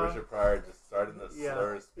 Richard Pryor just starting the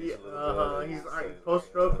slur speech a little bit. He's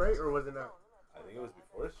post-stroke, right? Or was it not? I think it was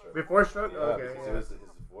before stroke. Before stroke? Yeah, okay. Because his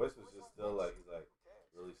voice was just still like, he's like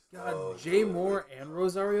really slow. God, Jay Moore and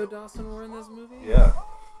Rosario Dawson were in this movie? Yeah.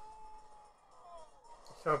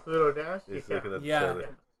 Sean Pluto Dash? He's looking at the Yeah.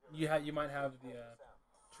 trailer. You might have the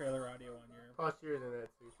trailer audio on your... Postures in that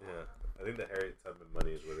too. Yeah. I think the Harriet Tubman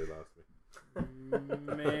money is where they lost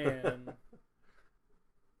me. Man.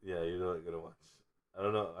 Yeah, you're not gonna watch. I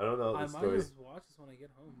don't know the I story. might just watch this when I get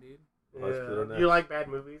home, dude. Yeah. Do you like bad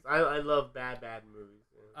movies? I love bad movies.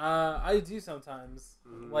 Yeah. I do sometimes.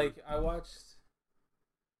 Mhm. Like, I watched...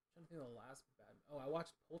 I'm trying to think of the last bad... Oh, I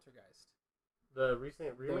watched Poltergeist. The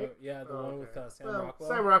recent remake? The one with Sam Rockwell.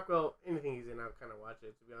 Sam Rockwell, anything he's in, I kind of watch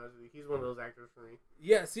it, to be honest with you. He's one of those actors for me.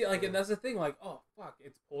 Yeah, see, like, and that's the thing, like, oh, fuck,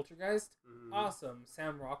 it's Poltergeist. Mhm. Awesome.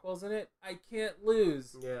 Sam Rockwell's in it. I can't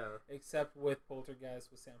lose. Yeah. Except with Poltergeist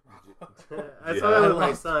with Sam Rockwell. I saw that with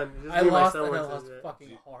my son. Just I me and my lost son and I went to lost it.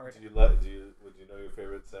 fucking hard. Would you know your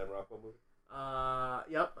favorite Sam Rockwell movie?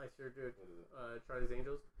 Yep, I sure did. Charlie's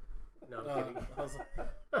Angels. No, I'm kidding. I was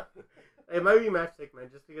like, It might be Matchstick Man,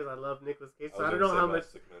 just because I love Nicolas Cage. So I don't know how much.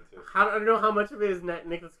 I don't know how much of it is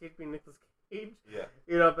Nicolas Cage being Nicolas Cage. Yeah.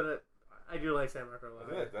 You know, but I do like Sam Rockwell a lot. I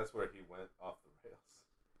think like that's where he went off the rails.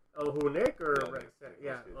 Oh, who, Nick or Yeah, Rex? Nick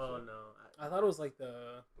Yeah. Cage, Oh yeah. no. I thought it was like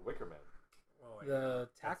the The Wicker Man. Oh, my the God.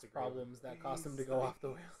 tax That's a good problems one. that caused him to go off the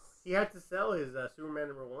rails. He had to sell his Superman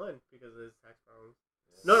 #1 because of his tax problems.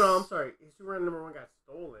 No, I'm sorry. His Superman #1 got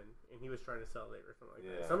stolen, and he was trying to sell it or something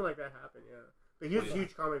like that. Something like that happened, yeah. But he was a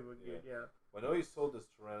huge comic book dude, yeah. Well, I know he sold his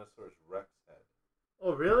Tyrannosaurus Rex head.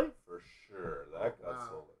 Oh, really? For sure. That got wow.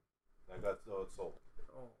 sold. That got sold.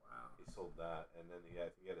 Oh, wow. He sold that, and then he had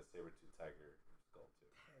a saber-tooth tiger skull too.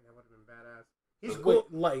 Man, that would have been badass. He's So cool.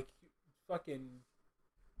 Wait, like, fucking,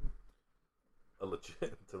 A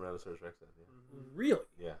legit Tyrannosaurus Rex head. Yeah. really?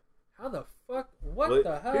 Yeah. How the fuck? What Well,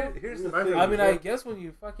 the hell? Here's the I thing. I mean, I guess when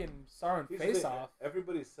you fucking saw him Here's the face thing. off,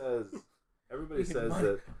 Everybody says money,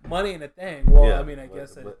 that. money ain't a thing. Well, Yeah, I mean, I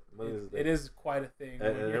guess money is a thing. it is quite a thing.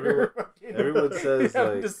 And when you're everyone- fucking everyone says,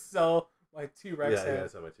 having like- to sell my T-Rex Yeah, head. I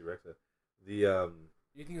saw my T-Rex head. The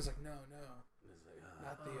You think it's like, no, it's like,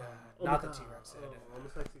 not the Oh not my the God. T-Rex head. Oh,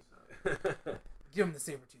 almost like he- Give him the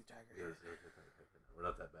saber-tooth tiger. we're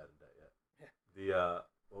not that bad in debt yet. Yeah.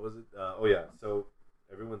 The what was it? Oh yeah. So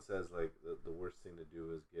everyone says like the worst thing to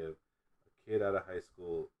do is give a kid out of high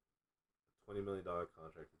school a $20 million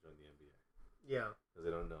contract to join the NBA Yeah. because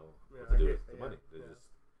they don't know Yeah, what to I do guess with the they- money. yeah.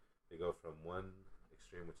 They go from one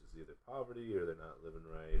extreme, which is either poverty or they're not living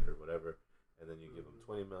right or whatever, and then you give them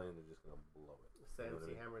 $20 million, they're just gonna blow it. The You know what I MC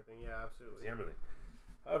mean? Hammer thing, yeah, absolutely. It's Hammerling.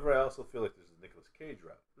 However, I also feel like there's a Nicolas Cage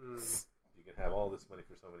route. You can have all this money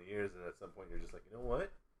for so many years, and at some point you're just like, you know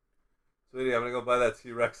what, sweetie, I'm gonna go buy that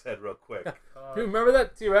T-Rex head real quick. Do you remember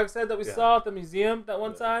that T-Rex head that we Yeah. saw at the museum that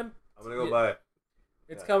one Yeah. time? I'm gonna go buy it.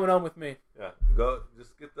 It's Yeah. coming home with me. Yeah, go.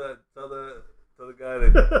 Just get tell the guy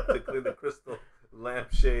to clean the crystal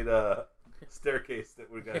lampshade staircase that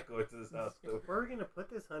we got going to this house. Where are we gonna put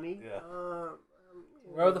this, honey? Yeah.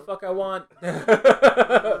 Wherever the fuck I want.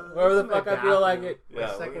 Wherever the this is fuck my I feel like bathroom. it. My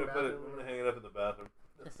Yeah, we're second gonna put it. bathroom. We're gonna hang it up in the bathroom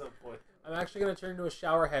at some point. I'm actually gonna turn into a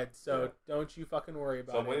shower head, so Yeah. don't you fucking worry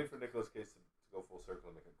about So I'm it. waiting for Nicolas Cage to go full circle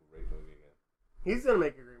and make a great movie again. He's gonna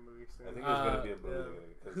make a great movie soon. I think there's gonna be a yeah.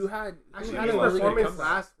 movie. Because Who had Actually, had his a really good performance comeback?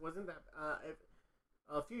 last wasn't that.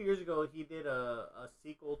 A few years ago, he did a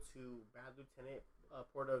sequel to Bad Lieutenant,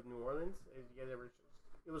 Port of New Orleans. If you guys ever,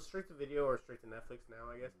 it was straight to video or straight to Netflix now,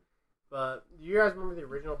 I guess. But do you guys remember the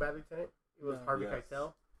original Bad Lieutenant? It was No. Harvey Yes.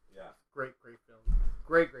 Keitel. Yeah. Great film.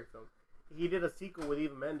 Great film. He did a sequel with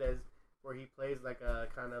Eva Mendes where he plays like a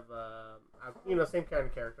kind of same kind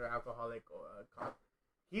of character, alcoholic cop.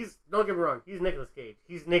 Don't get me wrong, he's Nicolas Cage.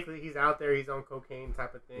 He's out there, he's on cocaine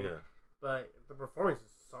type of thing. Yeah. But the performance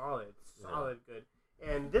is solid, good.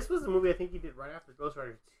 And this was a movie I think he did right after Ghost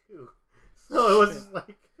Rider 2. So it was just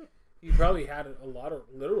like He probably had a lot of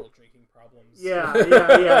literal drinking problems. yeah.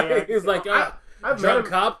 He's like, I've met drunk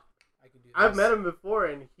him. cop. I can do this. I've met him before,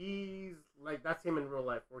 and he's like, that's him in real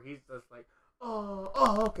life, where he's just like,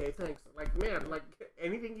 oh, okay, thanks. Like, man, like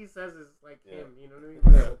anything he says is like him. You know what I mean?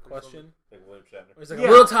 Yeah, question. Like William Shatner. He's like, Yeah. I'm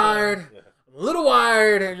a little tired. Yeah. I'm a little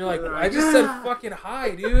wired, and you're like, You're I like, just said "Ah." fucking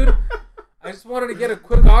hi, dude. I just wanted to get a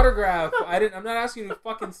quick autograph. I'm not asking you to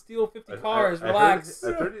fucking steal 50 cars. Relax.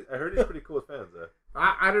 I heard he's pretty cool with fans.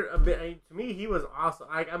 To me, he was awesome.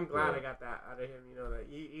 I'm glad Yeah. I got that out of him. You know that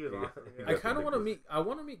he was Yeah. awesome. Yeah. I kind of want to meet. I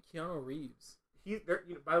want to meet Keanu Reeves. He's there.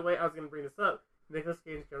 By the way, I was gonna bring this up. Nicolas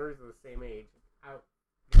Cage and Keanu Reeves are the same age.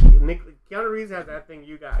 Keanu Reeves has that thing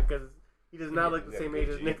you got because He does not look the same age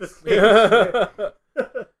as genes. Nicolas Cage.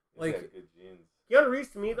 Like good genes. Keanu Reeves,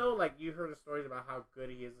 to me though, like you heard the stories about how good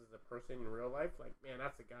he is as a person in real life. Like, man,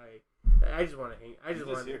 that's a guy. I just want to hang. I just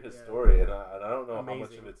want to hear his story, and I don't know how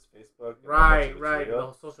much of it's Facebook. Right. Real, the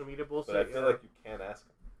whole social media bullshit. But I feel like you can't ask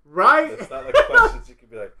him. Right. It's not like questions you can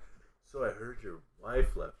be like, so I heard your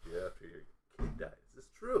wife left you after your kid died. Is this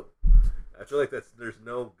true? I feel like there's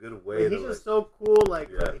no good way. He's just so cool. Like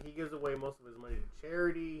he gives away most of his money to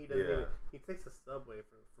charity. He doesn't. Even, he takes a subway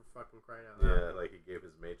for fucking crying out loud. Yeah, like he gave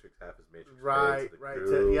his Matrix half his Matrix. Right.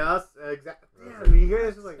 Crew. Yes, exactly. Damn, you hear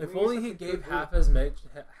this? Just like if only he gave half of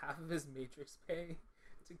his Matrix pay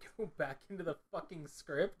to go back into the fucking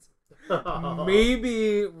script.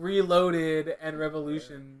 Maybe Reloaded and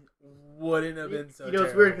Revolution wouldn't have been so. You know,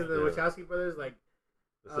 it's weird because the Wachowski brothers, like,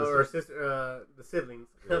 or sister, the siblings.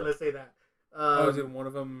 Let's say that. Was it one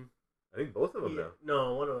of them? I think both of them now.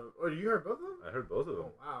 No, one of them. Or you heard both of them? I heard both of them.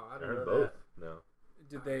 Oh, wow, I heard know both. that. No.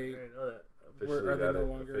 Did they? I didn't know that. Are they no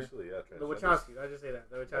longer? Officially, yeah. The Wachowskis. I just say that.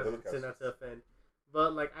 The Wachowskis, not to offend.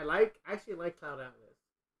 But like, I actually like Cloud Atlas.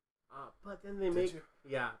 But then they make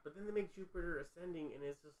Jupiter Ascending, and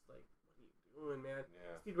it's just like, what are you doing, man?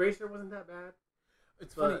 Yeah. Speed Racer wasn't that bad.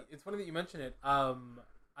 It's funny. It's funny that you mention it.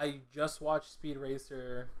 I just watched Speed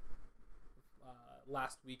Racer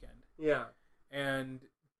last weekend. Yeah. And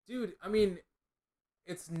dude, I mean,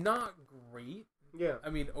 it's not great. Yeah. I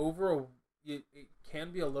mean, overall, it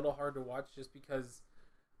can be a little hard to watch just because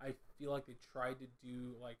I feel like they tried to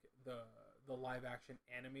do like the live action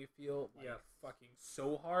anime feel fucking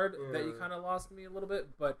so hard that you kind of lost me a little bit.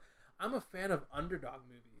 But I'm a fan of underdog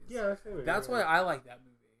movies. Yeah, that's why I like that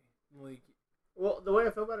movie. Like, well, the way I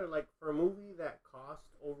feel about it, like for a movie that cost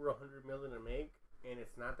over $100 million to make and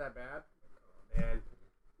it's not that bad, man.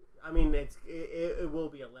 I mean, it will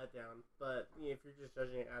be a letdown, but if you're just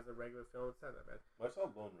judging it as a regular film, it's not that bad. Well, I saw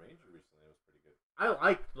Lone Ranger recently. It was pretty good. I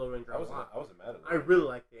liked Lone Ranger a lot. I wasn't mad at it. I really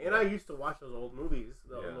liked it, and I used to watch those old movies,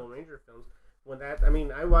 the Lone Ranger films.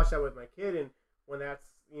 I watched that with my kid, and when the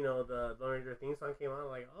Lone Ranger theme song came on, I'm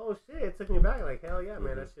like, oh shit, it took me back. Like, hell yeah,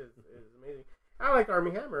 man, that shit is amazing. I like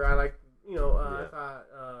Armie Hammer. I like, I thought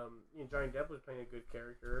Johnny Depp was playing a good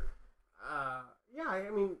character. I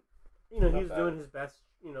mean, he was doing his best,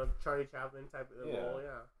 Charlie Chaplin type of role,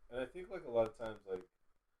 yeah. And I think like a lot of times, like,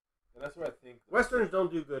 and that's where I think Westerns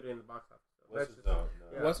don't do good in the box office. Westerns don't. No.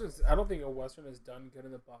 Yeah. Westerns. I don't think a Western has done good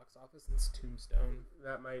in the box office since Tombstone.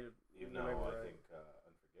 That might have. Even though I think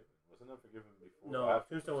Unforgiven wasn't Unforgiven before. No,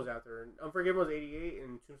 Tombstone was after. Unforgiven was 88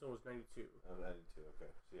 and Tombstone was 92. 92.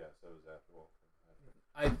 Okay, so it was after. Well,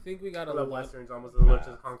 I think we got a lot of lot. Westerns almost as much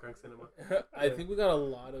as Hong Kong cinema. I think we got a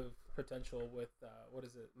lot of potential with what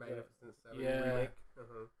is it? Magnificent Seven remake.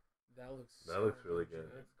 Uh-huh. That looks really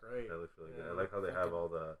good. That's great. That looks really good. I like how they have all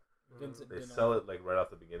the. Vincent They D'Onofrio. sell it like right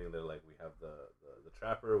off the beginning. They're like, we have the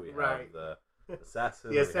trapper, we have the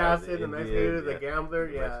assassin, the assassin, the Mexican, the gambler.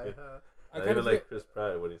 The yeah. I even like Chris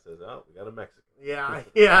Pratt when he says, "Oh, we got a Mexican." Yeah.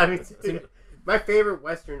 I mean, my favorite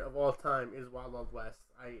Western of all time is Wild Wild West.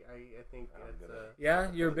 I think it's yeah,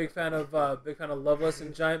 you're a big fan of Loveless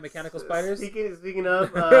and Giant Mechanical Spiders. Speaking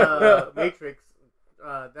of Matrix.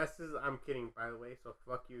 I'm kidding, by the way, so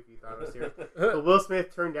fuck you if you thought I was serious. But Will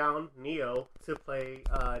Smith turned down Neo to play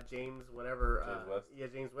James West.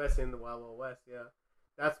 James West in the Wild Wild West, yeah.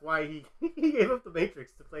 That's why he gave up the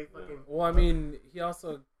Matrix to play fucking... Well, I mean, he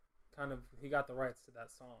also he got the rights to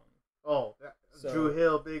that song. Oh, Drew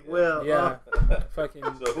Hill, Big Will. Yeah, fucking...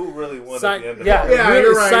 So who really won at the end of the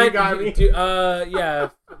you're right, you got me.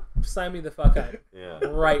 Sign me the fuck up. Yeah.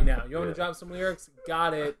 Right now. You want me to drop some lyrics?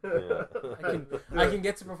 Got it. Yeah. I can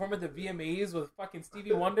get to perform at the VMAs with fucking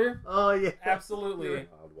Stevie Wonder. Oh yeah. Absolutely.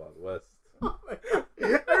 Wild Wild West. Oh my God.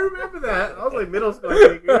 I remember that. I was like middle school, I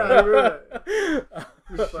think. Yeah, I remember that.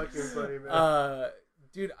 It's fucking funny, man.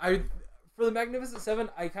 Dude, for the Magnificent Seven,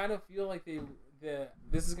 I kind of feel like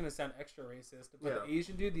this is gonna sound extra racist, but the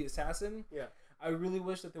Asian dude, the assassin, I really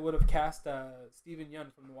wish that they would have cast Steven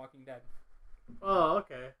Yeun from The Walking Dead. Oh,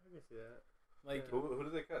 okay. I can see that. Like, who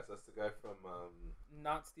did they cast? That's the guy from.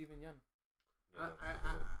 Not Steven Yeun.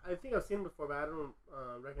 I think I've seen him before, but I don't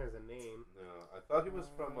recognize the name. No, I thought he was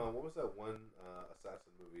from what was that one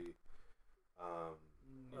assassin movie?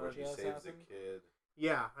 Where he saves the kid.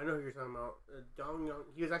 Yeah, I know who you're talking about. Dong Young.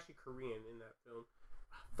 He was actually Korean in that film.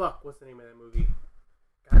 Fuck, what's the name of that movie?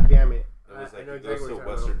 God damn it! It was like I know he goes exactly to what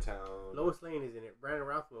Western you're talking Town. about. Lois Lane is in it. Brandon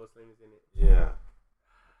Routh Lois Lane is in it. Yeah.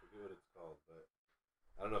 I forget what it's called, but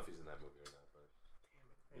I don't know if he's in that movie or not. But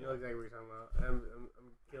I know exactly what you're talking about. I'm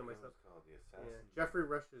killing myself. It's called The Assassin. Yeah. Jeffrey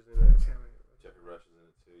Rush is in it. Jeffrey Rush is in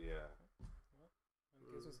it too. Yeah.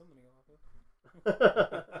 Gives me something to go off of.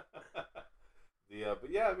 But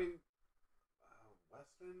yeah, I mean,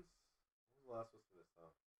 westerns. What was the last western I saw?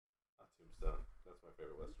 Tombstone. That's my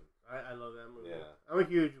favorite western. I love that movie. Yeah. I'm a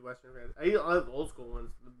huge western fan. I love the old school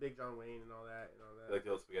ones, the big John Wayne and all that. I like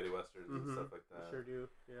the old spaghetti westerns and stuff like that. I sure do.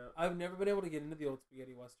 Yeah. I've never been able to get into the old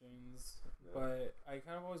spaghetti westerns, but I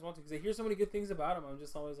kind of always want to because I hear so many good things about them. I'm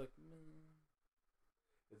just always like,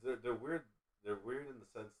 They're weird. They're weird in the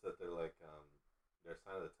sense that they're like they're a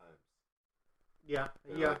sign of the times. Yeah.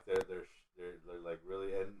 Like, they're like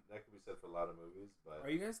really, and that can be said for a lot of movies. But are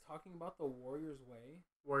you guys talking about The Warrior's Way?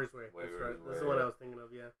 Warrior's Way. That's right. Way. That's the one I was thinking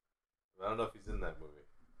of. Yeah. I don't know if he's in that movie.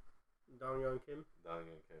 Dong Yeon Kim. Dong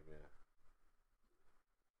Yeon Kim, yeah.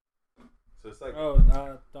 So it's like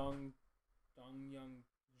Dong Young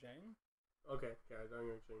Jang. Okay, yeah, Dong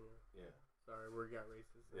Yeon Kim. Yeah. Sorry, we got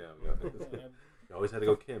racist. Yeah, we got you always had to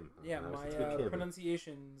go Kim. Yeah, my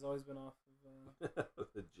pronunciation's always been off of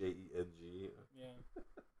the Jeng. Yeah.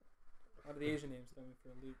 How do the Asian names throw me for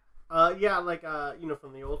a loop? Yeah, like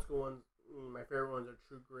from the old school ones, my favorite ones are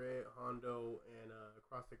True Grit, Hondo, and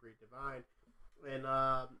Across the Great Divide. And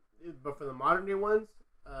but for the modern day ones,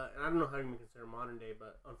 and I don't know how you consider modern day,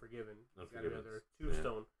 but Unforgiven. It's got to be on there.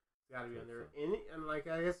 Tombstone. It's got to be on there. And like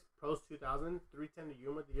I guess post 2000, 310 to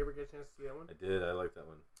Yuma. Did you ever get a chance to see that one? I did. I like that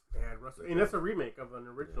one. And Russell, and that's a remake of an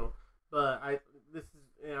original. Yeah. But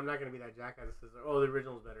I'm not gonna be that jackass that says, "Oh, the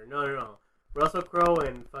original's better." No. Russell Crowe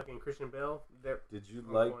and fucking Christian Bale. Did you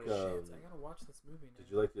like? I gotta watch this movie now.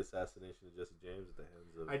 Did you like the assassination of Jesse James at the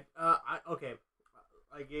hands of? Okay.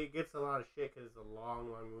 Like it gets a lot of shit because it's a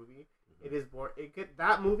long movie. Mm-hmm. It is boring.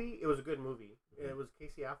 That movie. It was a good movie. Mm-hmm. It was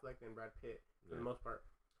Casey Affleck and Brad Pitt for the most part.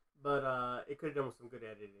 But it could have done with some good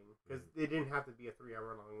editing because it didn't have to be a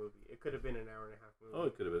 3-hour-long movie. It could have been an hour-and-a-half movie. Oh,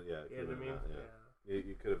 it could have been. Yeah, you know what I mean?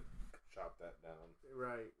 Yeah. You could have chopped that down.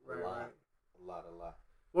 Right. A lot.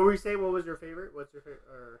 What were you saying? What was your favorite? What's your favorite?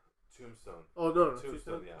 Tombstone. Oh no,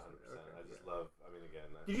 Tombstone. Yeah, 100%. Okay, I just love. I mean, again.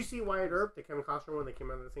 Did you see Wyatt Earp, the Kevin Costner one that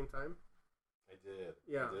came out at the same time? I did.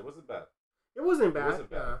 Yeah. It wasn't bad. It wasn't bad.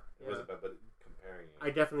 It wasn't bad, but comparing it,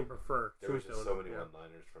 I definitely prefer there Tombstone. There was just so many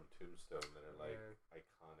one-liners from Tombstone that are like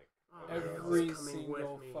iconic. Every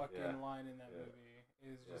single fucking line in that movie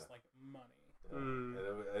is just like money. Yeah.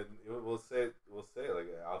 And we'll say like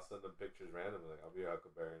I'll send them pictures randomly. Like I'll be your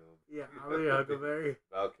Huckleberry. I'll be your Huckleberry.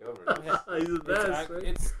 Val Kilmer. He's the best.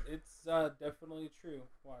 It's definitely true.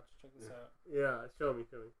 Watch, check this out. Yeah, show me.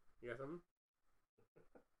 You got something?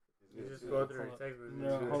 You just go through your text messages.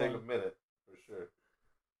 It's gonna take a minute for sure.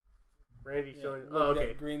 Randy showing. Oh,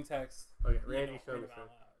 okay. Green text. Okay, Randy showing me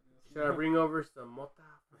something. Should I bring over some mota?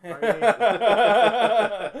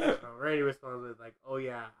 Randy responds with like, "Oh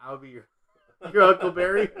yeah, I'll be your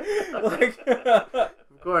Huckleberry." Like,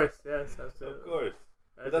 of course, yes, absolutely. Of course.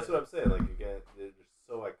 But that's what I'm saying. Like again, they're just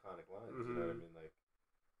so iconic lines. Mm-hmm. You know what I mean? Like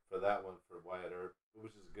for that one, for Wyatt Earp,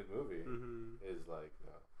 which is a good movie, is like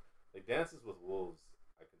like Dances with Wolves.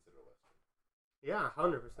 I consider a western. Yeah,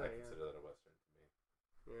 100%. I consider that a western to me.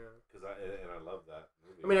 Yeah. Because I love that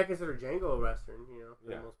movie. I mean, I consider Django a western.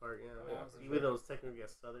 For the most part. Yeah. Even though it's technically a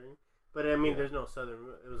southern, but I mean, there's no southern.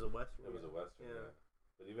 It was a western. It was a western. Yeah.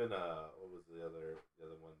 But even what was the other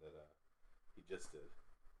one that he just did?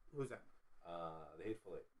 Who's that? The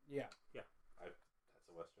Hateful Eight. Yeah. That's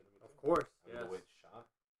a western to me. Of course. The way it's shot.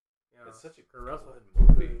 Yeah. It's such a good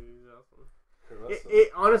movie. Awesome.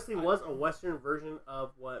 It honestly was a western version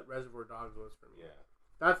of what Reservoir Dogs was for me.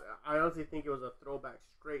 Yeah. I honestly think it was a throwback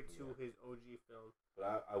straight to his OG film.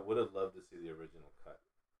 But I would have loved to see the original cut.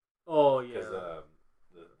 Oh yeah. Because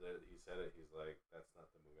he said it. He's like, that's not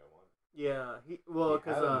the movie I wanted. Yeah.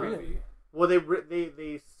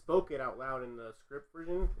 They spoke it out loud in the script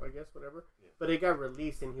version, I guess, whatever. Yeah. But it got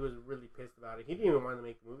released, and he was really pissed about it. He didn't even want to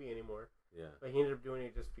make the movie anymore. Yeah. But he ended up doing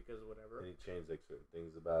it just because of whatever. And he changed like certain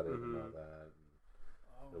things about it and all that.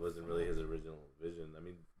 It wasn't really his original vision. I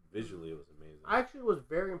mean, visually it was amazing. I actually was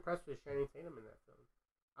very impressed with Channing Tatum in that film.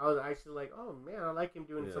 I was actually like, oh man, I like him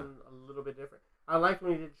doing something a little bit different. I liked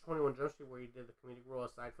when he did 21 Jump Street where he did the comedic role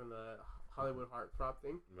aside from the Hollywood heartthrob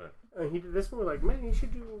thing. Right. And he did this one. Like, man, he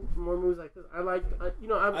should do more movies like this. I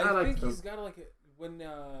think he's got like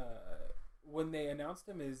when they announced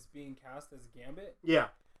him as being cast as Gambit. Yeah.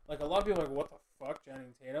 Like a lot of people are like, what the fuck,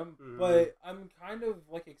 Channing Tatum? Mm-hmm. But I'm kind of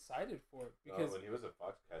like excited for it because when he was a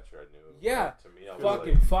Foxcatcher, I knew. Yeah. To me, I was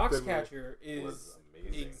fucking like, Foxcatcher is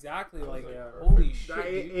amazing. Exactly like holy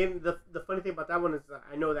shit. And the funny thing about that one is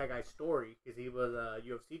I know that guy's story because he was a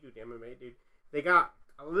UFC dude, MMA dude. They got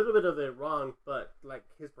a little bit of it wrong, but like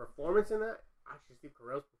his performance in that, actually Steve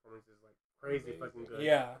Carell's performance is like crazy fucking good.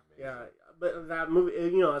 Yeah. Yeah. But that movie,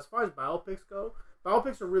 as far as biopics go,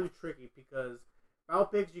 biopics are really tricky because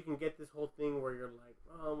biopics, you can get this whole thing where you're like,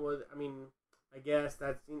 I guess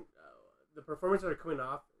that's performances are coming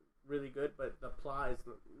off really good, but the plot is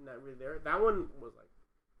not really there. That one was like,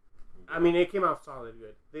 I mean, it came out solid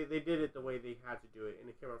good. They did it the way they had to do it, and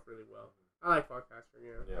it came out really well. I like Foxcatcher.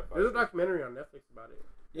 Yeah. There's a documentary on Netflix about it.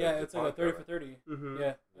 Yeah, it's like a 30 for 30. Mm-hmm.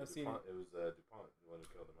 Yeah, I've seen it. It was DuPont the one who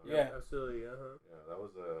killed him. Huh? Yeah, absolutely. Yeah, that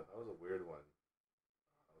was a weird one.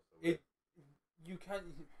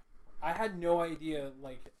 I had no idea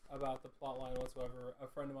like about the plot line whatsoever. A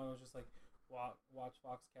friend of mine was just like, watch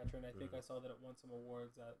Foxcatcher, and I think I saw that it won some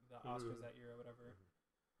awards at the Oscars that year or whatever.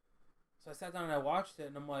 So I sat down and I watched it,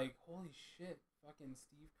 and I'm like, holy shit, fucking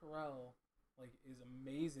Steve Carell like is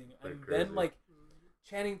amazing. And then like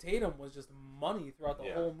Channing Tatum was just money throughout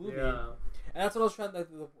the whole movie. Yeah. And that's what I was trying.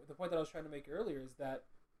 The point that I was trying to make earlier is that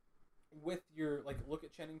with your like look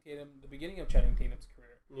at Channing Tatum, the beginning of Channing Tatum's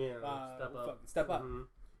career. Yeah. Step up. Mm-hmm.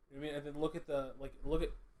 I mean, and then look at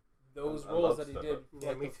those roles that he did. Yeah,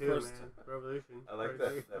 like me too, man. Revolution. I like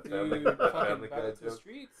that Family Guy joke. joke.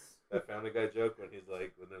 That Family Guy joke when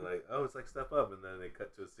they're like, oh, it's like Step Up, and then they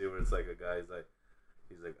cut to a scene where it's like a guy,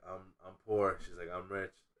 he's like, I'm poor. She's like, I'm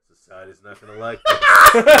rich. Society's not gonna like this.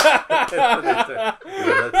 Let's dance.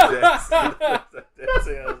 I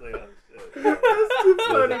was like, oh shit. That's too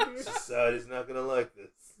funny. Society's not gonna like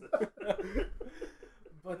this.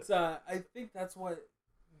 But I think that's what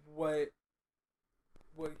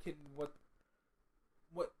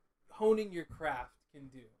honing your craft can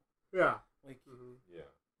do. Yeah. Like yeah.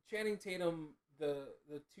 Channing Tatum, the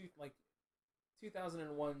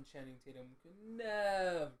 2001 Channing Tatum could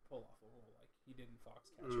never pull off a role like he did in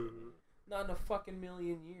Foxcatcher. Not in a fucking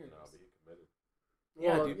million years. No, but he committed.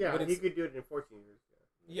 Yeah, dude. Yeah, he could do it in 14 years.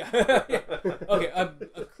 Yeah. Okay.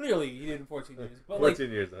 Clearly, he did in 14 years. But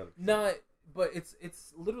 14 years. Not. But it's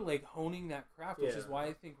literally like honing that craft, which is why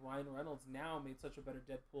I think Ryan Reynolds now made such a better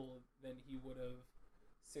Deadpool than he would have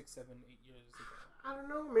 6, 7, 8 years ago. I don't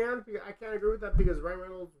know, man. I can't agree with that because Ryan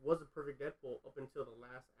Reynolds was a perfect Deadpool up until the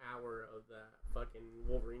last hour of that fucking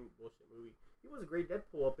Wolverine bullshit movie. He was a great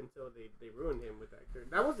Deadpool up until they ruined him with that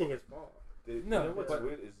character. That wasn't his fault. You know what's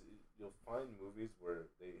weird is you'll find movies where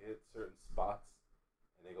they hit certain spots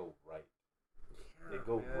and they go right. They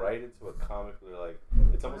go right into a comic where like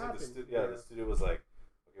it's almost like the studio was like,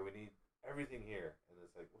 okay, we need everything here, and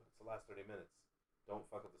it's like, well, it's the last 30 minutes. Don't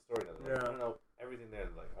fuck up the story. Like, no, everything there.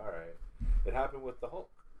 And like, all right, it happened with the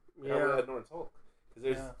Hulk. Yeah, Ed Norton's Hulk.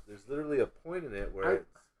 Because there's literally a point in it where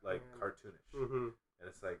it's like cartoonish, and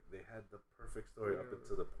it's like they had the perfect story up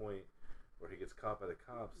until the point where he gets caught by the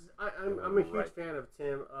cops. I'm a huge fan of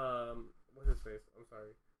Tim. What's his face? I'm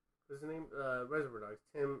sorry. What's his name? Reservoir Dogs.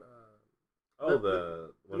 Tim.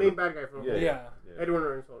 The main bad guy from Edward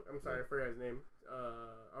Norton's Hulk. I'm sorry, I forgot his name.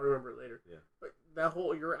 I'll remember it later. Yeah. But that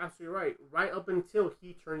whole, you're absolutely right. Right up until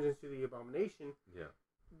he turns into the Abomination. Yeah.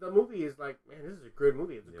 The movie is like, man, this is a good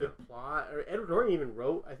movie. It's a good plot. Edward Norton even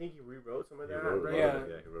wrote. I think he rewrote some of that. He wrote a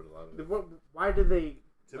lot of it. Why did they?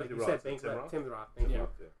 Tim Roth. Tim Roth. Thank you.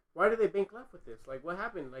 Why did they bank left with this? Like, what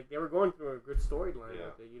happened? Like, they were going through a good storyline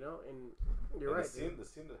with it, you know. And you're right. The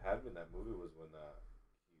scene that had me in that movie was when the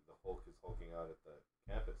Hulk is hulking out at the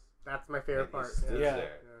campus. That's my favorite part.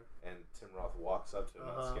 There, and Tim Roth walks up to him,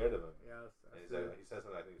 not scared of him. Yes, and he says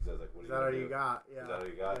something. I think he says like, "What is that all you got?" Yeah. Is that all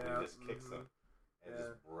you got? And he just kicks him,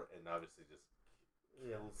 and obviously just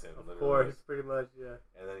kills him. Of course, pretty much,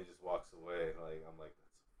 And then he just walks away. Like I'm like,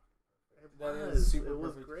 that is super. It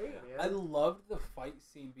was perfect. great, man. I loved the fight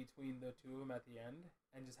scene between the two of them at the end,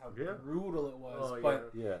 and just how brutal it was.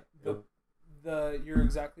 You're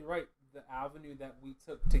exactly right. The avenue that we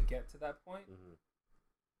took to get to that point,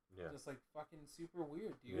 just like fucking super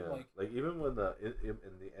weird, dude. Yeah. Like even when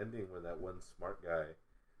in the ending when that one smart guy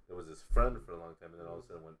that was his friend for a long time, and then all of a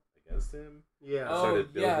sudden went against him. Yeah.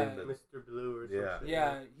 Started building Mr. Blue or something.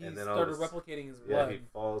 Yeah. He started replicating his blood. Yeah, he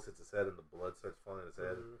falls, hits his head, and the blood starts falling in his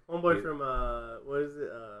head. Homeboy from what is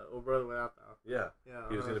it? Oh Brother Without Thou. Yeah.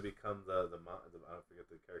 He was gonna become the I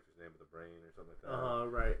forget the character's name, but the brain or something like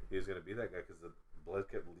that. Right. He was gonna be that guy because the blood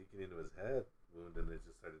kept leaking into his head wound, and it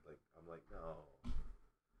just started like, I'm like, no,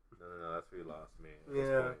 that's where you lost me.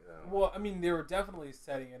 Yeah. Well, I mean, they were definitely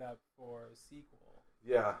setting it up for a sequel.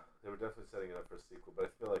 Yeah, they were definitely setting it up for a sequel, but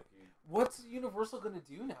I feel like what's Universal gonna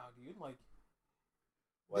do now, dude? Like,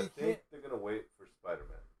 I think they're gonna wait for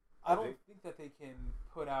Spider-Man. I don't think that they can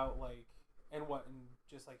put out like and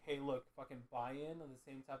just like, hey, look, fucking buy in on the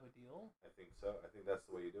same type of deal. I think so. I think that's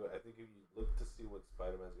the way you do it. I think if you look to see what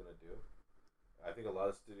Spider-Man's gonna do. I think a lot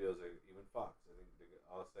of studios, even Fox, I think they're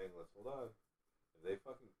all saying, let's hold on. If they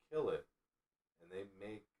fucking kill it, and they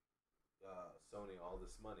make Sony all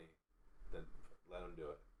this money, then let them do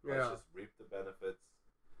it. Let's just reap the benefits,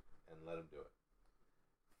 and let them do it.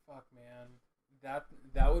 Fuck, man. That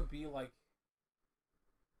would be like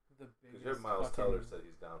the Because biggest. you heard Miles Teller said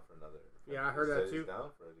he's down for another. Yeah, I heard that too. He's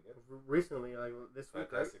down for it again. Recently, like this week,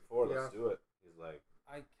 Fantastic right? Four, let's do it. He's like,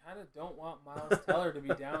 I kind of don't want Miles Teller to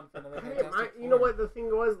be down for another Fantastic Four. You know what the thing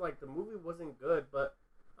was? Like the movie wasn't good, but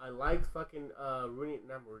I liked fucking not Rooney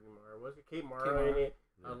Mara. Was it Kate Mara in it?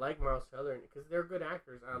 I like Miles Teller in it because they're good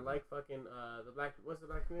actors. I like fucking what's the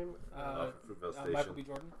black name? Michael B.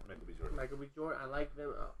 Jordan. Michael B. Jordan. I like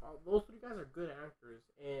them. Those three guys are good actors,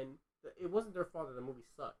 and it wasn't their fault that the movie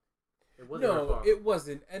sucked. It wasn't their fault. It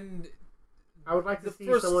wasn't, and I would like to see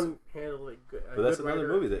someone handle it good. But that's another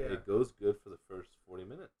movie that it goes good for the first 40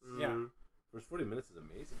 minutes. Yeah. First 40 minutes is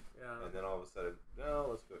amazing. Yeah. And then all of a sudden, no,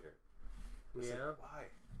 let's go here. Like, why?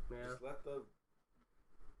 Yeah. Just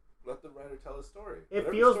let the writer tell a story. It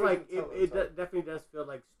feels like it definitely does feel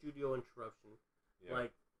like studio interruption. Yeah.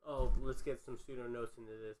 Like, oh, let's get some studio notes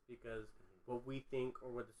into this because what we think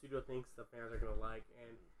or what the studio thinks the fans are gonna like.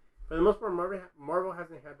 And for the most part, Marvel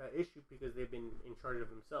hasn't had that issue because they've been in charge of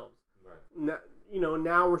themselves. Right.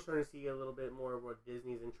 Now we're starting to see a little bit more of what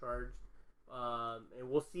Disney's in charge, and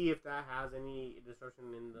we'll see if that has any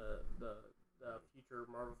disruption in the future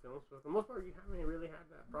Marvel films. But for the most part, you haven't really had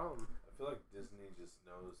that problem. I feel like Disney just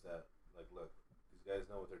knows that, like, look, these guys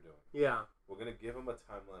know what they're doing. Yeah. We're going to give them a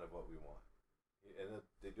timeline of what we want. And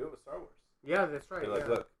they do it with Star Wars. Yeah, that's right. They're like,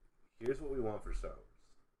 look, here's what we want for Star Wars.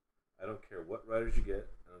 I don't care what writers you get.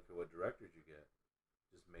 I don't care what directors you get.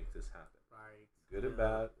 Just make this happen. Right. Good and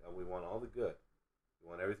bad. And we want all the good. We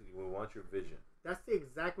want everything. We want your vision. That's the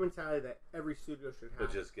exact mentality that every studio should have.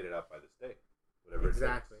 But just get it out by this date. Whatever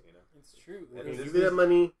exactly. It takes, you know? It's true. We're going to give you that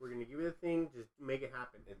money. We're going to give you the thing. Just make it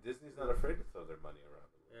happen. And Disney's not afraid to throw their money around.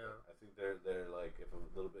 Yeah. I think they're like, if a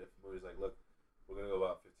movie's like, look, we're going to go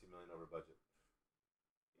about $15 million over budget.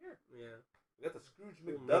 Here. Yeah. We got the Scrooge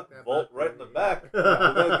McDuck vault right in the back. We're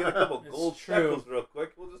going to get a couple gold shekels real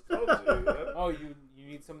quick. We'll just throw it to you. Yeah? Oh, you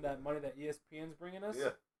need some of that money that ESPN's bringing us?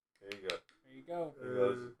 Yeah. There you go. There you go. There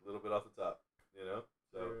goes a little bit off the top. You know?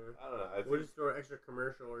 So, I don't know. We'll just throw an extra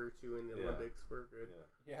commercial or two in the Olympics. We're good.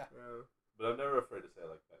 Yeah. But I'm never afraid to say I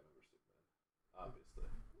like Batman vs. Superman.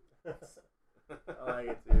 Obviously. I like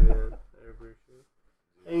it too, man. I appreciate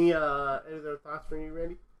it. Any other thoughts from you,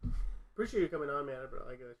 Randy? Appreciate you coming on, man. I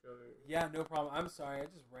like that show. Yeah, no problem. I'm sorry.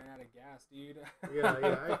 I just ran out of gas, dude. Yeah,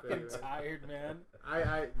 I feel you, man. Tired, man.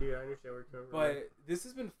 Dude, I understand where you're coming from. But this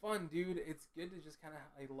has been fun, dude. It's good to just kind of,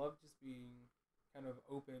 I love just being kind of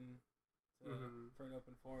open for an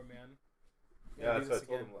open forum, man. Yeah, that's what I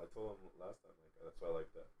told him last time. Like, that's why I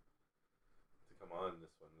like that. To come on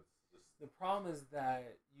this one. It's just... The problem is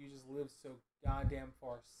that you just live so goddamn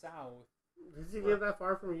far south. Does he live that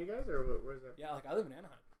far from you guys, or where's that? Yeah, like I live in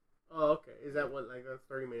Anaheim. Oh, okay. Is that what, like, that's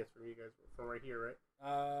 30 minutes from you guys, from right here, right?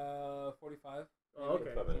 45. Oh,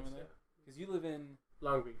 okay. Because you live in...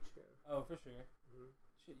 Long Beach, yeah. Oh, for sure. Mm-hmm.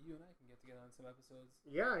 Shit, you and I can get together on some episodes.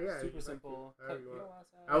 Yeah. Super simple.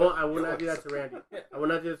 I will not do that to Randy. I will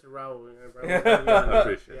not do that to Raul. I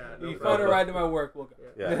appreciate it. Yeah, you find a ride to my work, we'll go.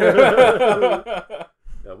 Yeah,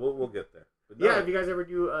 yeah we'll get there. But no. Yeah, if you guys ever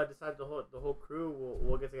do decide the whole crew,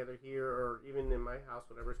 we'll get together here or even in my house,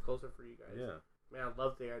 whatever's closer for you guys. Yeah. Man, I'd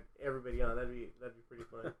love to get everybody on. That'd be pretty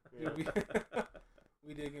fun. Yeah.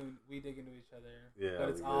 we dig into each other. Yeah, but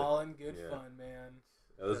it's all in good fun, man.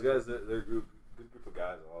 Yeah, those guys, they're a good group of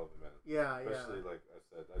guys, all of them, man. Yeah, Especially, like I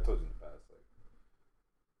said, I told you in the past, like,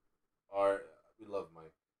 we love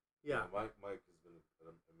Mike. Yeah. You know, Mike has been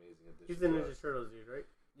an amazing addition. He's the Ninja Turtles dude, right?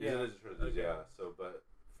 He's the Ninja Turtles dude, yeah. So, but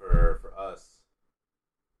for us,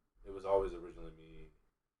 it was always originally me,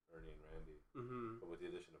 Ernie, and Randy. Mm-hmm. But with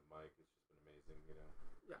the addition of Mike, it's just been amazing, you know.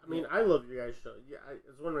 Yeah, I mean, I love your guys' show. Yeah,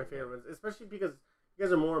 it's one of my favorite ones, especially because you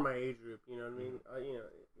guys are more in my age group. You know what I mean? You know,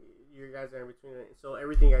 you guys are in between it. So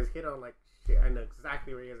everything you guys hit on, like, shit, I know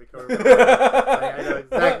exactly where you guys are coming from. Like, I know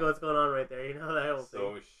exactly what's going on right there. You know that whole thing.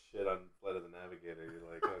 So shit on Flight of the Navigator. You're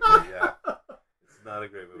like, okay, yeah, it's not a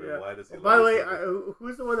great movie. Yeah. Why does he? By the way,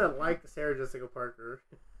 who's the one that liked Sarah Jessica Parker?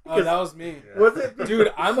 Oh, that was me. Yeah. Was it,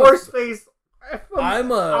 dude? I'm horse face.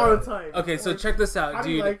 I'm all the time. Okay, so check this out, How dude.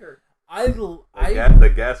 Do you like her?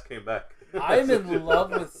 The gas came back. I'm in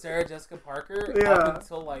love with Sarah Jessica Parker up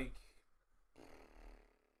until like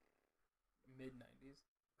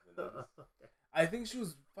mid-90s. I think she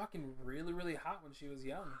was fucking really, really hot when she was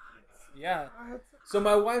young. Yeah. So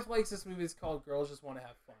my wife likes this movie. It's called Girls Just Want to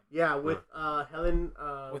Have Fun. Yeah, with Helen.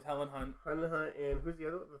 With Helen Hunt. Helen Hunt and who's the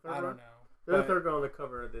other? The third one? I don't know. They're the third girl on the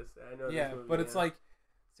cover of this. I know. Yeah, this movie, but it's like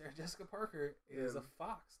Sarah Jessica Parker is a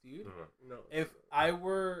fox, dude. No. If I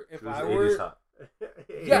were, hot.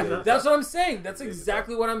 Yeah, that's what I'm saying. That's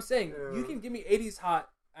exactly what I'm saying. You can give me 80s hot.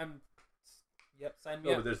 Sign me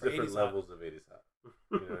up. But there's different levels of 80s hot.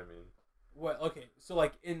 You know what I mean? What? Okay, so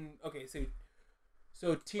like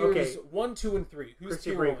so tiers 1, 2, and 3. Who's Christy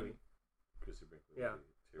tier Brinkley. 1? Chrissy Brinkley. Yeah.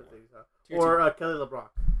 Tier 1. Tier Or Kelly LeBrock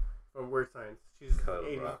from Weird Science. She's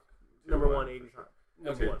Kelly 80s, LeBrock. number Tier 1 for 80s sure. hot.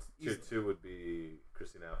 Number Okay. 1. Tier Easily. 2 would be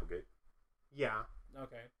Christina Applegate. Yeah.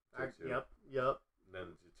 Okay. Tier 2. Yep. And then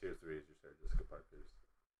tier 3 is your Sarah Jessica Parker's.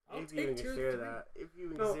 I'll If you even take tier consider 3. that. If you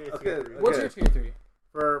even No, consider okay, tier 3. okay. What's your tier 3?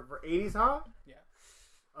 For 80s hot? Yeah.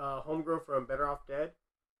 Homegirl from Better Off Dead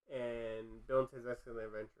and Bill and Ted's Excellent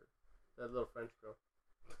Adventure. That little French girl.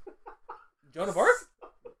 Joan of Arc?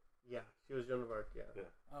 Yeah, she was Joan of Arc, yeah.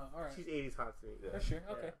 Oh, alright. She's 80s hot to me. Yeah. For sure,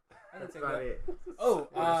 okay. I can That's take about that. it. Oh,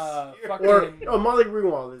 fucking... Or, Molly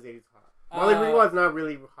Ringwald is 80s hot. Molly Ringwald is not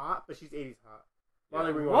really hot, but she's 80s hot.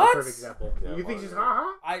 Molly Ringwald What? is a perfect example. Yeah, you think Molly she's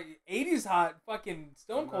hot? 80s hot, fucking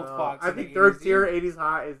Stone Cold No, Fox. I in the think third 80s, tier dude. 80s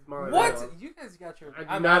hot is Molly What? Ringwald. You guys got your... I do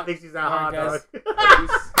I'm not out. think she's that Alright, hot, guys. dog.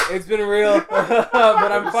 It's been real, but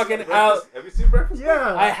I'm fucking out. Have you seen Breakfast Club?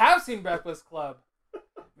 Yeah. I have seen Breakfast Club.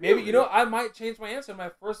 Maybe, you know, I might change my answer to my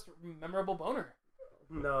first memorable boner.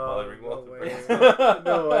 No. Molly Ringwald No to way. Breakfast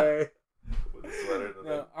No way. With the sweater and the No,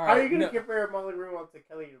 thing. all How are right. you going to no, compare Molly Ringwald to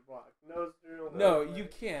Kelly LeBrock? no, way. you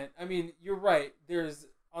can't. I mean, you're right. There's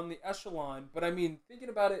on the echelon, but I mean, thinking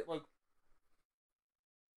about it, like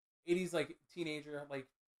 80s, like teenager, like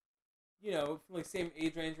you know, like same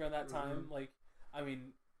age range around that time. Like, I mean,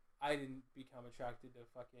 I didn't become attracted to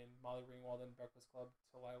fucking Molly Ringwald and Breakfast Club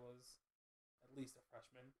till I was at least a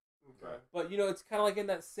freshman. Okay. But you know, it's kind of like in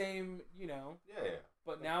that same, you know. Yeah.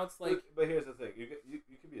 But now it's like, But here's the thing: you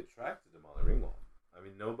can be attracted to Molly Ringwald. I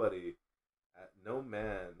mean, nobody, no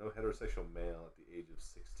man, no heterosexual male at the age of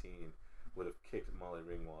 16 would have kicked Molly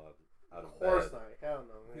Ringwald out of Of course bed not. Hell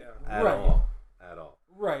no. Yeah. at Right. all. At all.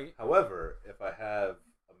 right. However, if I have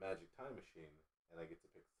a magic time machine and I get to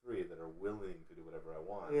pick 3 that are willing to do whatever I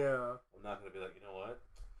want, Yeah. I'm not going to be like, you know what?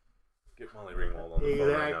 Get Molly Ringwald on the phone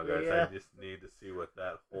right now, Exactly, guys. yeah. I just need to see what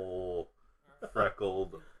that whole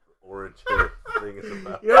freckled orange hair thing is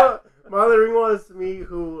about. You know, Molly Ringwald is to me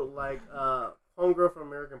who, like, Homegirl from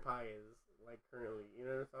American Pie is, like, currently. You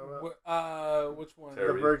know what I'm talking about? Which one?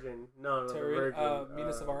 Terry. The Virgin. No, the Terry, Virgin.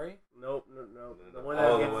 Mina Savari. Nope, no. No. The one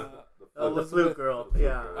Oh, that the one, gets... the Oh, the flute. flute girl. The flute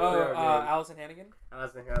Yeah. girl. Oh, Her name. Allison Hannigan.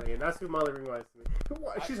 Allison Hannigan. That's who Molly Ringwald is to me.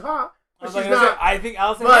 She's hot. I was But she's like, not... I think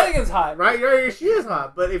Allison but- Hannigan's hot. Right, she is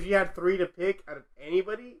hot. But if you had 3 to pick out of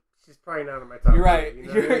anybody, she's probably not in my top You're right. 3, you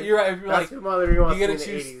know what I mean? You're right. If you're That's like, who Molly Ringwald you gotta is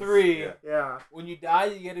in the choose 80s. 3. Yeah. Yeah. When you die,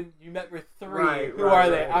 you met with 3. Right, Who right, are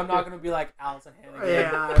they? right. I'm not gonna be like Allison Hannigan,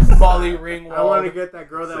 Yeah. Molly Ringwald. I want to get that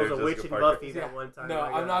girl that Sarah was a witch Jessica in Parker. Buffy Yeah. that one time. No,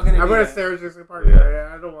 Like, I'm not gonna I'm do gonna that. Sarah Jessica Parker. Yeah.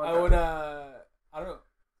 Yeah, I don't want I that. would. I don't know.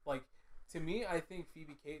 Like, to me, I think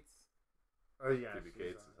Phoebe Cates. Oh yeah, Phoebe she's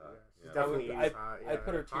Cates hot, is hot. She's Yeah. definitely I'd- hot. I'd Yeah.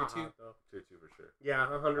 put her tier Hot, 2. though. Tier 2 for sure. Yeah,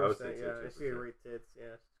 I would 100%. say Yeah, tier two she for had sure. great tits. Yeah,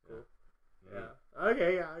 she's cool. Mm. Yeah.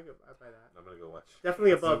 Okay, yeah, I buy that. I'm gonna go watch.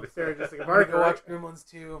 Definitely That's above so- Sarah Jessica I'm gonna Parker. go watch right? Gremlins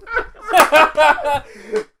 2.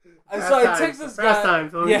 Fast So I times, text this fast guy.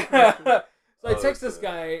 times, homie. Yeah. So I Oh, text this that's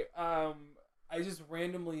guy. I just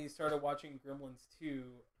randomly started watching Gremlins 2,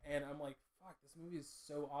 and I'm like, fuck, this movie is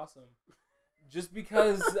so awesome. Just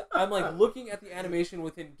because I'm like looking at the animation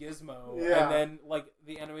within Gizmo, Yeah. and then like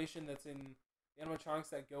the animation that's in the animatronics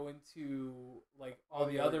that go into like all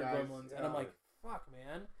the other guys, Gremlins, and I'm yeah. like, fuck,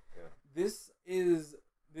 man, Yeah. this is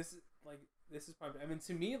prime. I mean,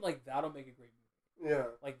 to me, like that'll make a great movie. Yeah.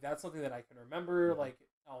 Like that's something that I can remember. Mhm. Like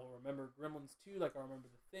I'll remember Gremlins 2. Like I'll remember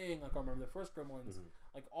The Thing. Like I'll remember the first Gremlins. Mhm.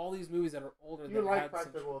 Like all these movies that are older. You that like had such-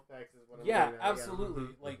 practical effects is what I'm Yeah, getting at, absolutely.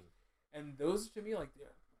 Mhm. Like, and those to me, like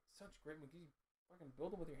they're such great movies. You fucking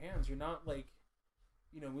build them with your hands. You're not like,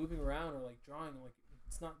 moving around or like drawing. Like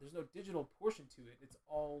it's not. There's no digital portion to it. It's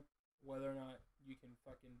all whether or not you can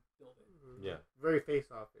fucking build it. Mhm. Yeah. Very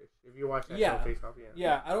face-off-ish. If you watch that Yeah. show Face-Off, yeah.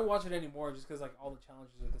 Yeah, I don't watch it anymore just because like all the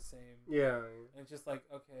challenges are the same. Yeah. And it's just like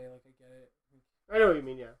okay, like I get it. I know what you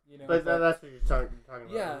mean, yeah. You know, But that's what you're talking about.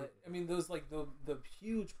 yeah, I mean those like the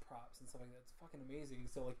huge props and stuff like that. It's fucking amazing.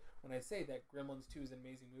 So like when I say that Gremlins 2 is an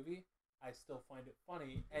amazing movie, I still find it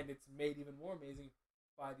funny, and it's made even more amazing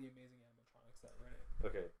by the amazing animatronics that were in it.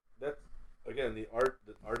 Okay, that's again the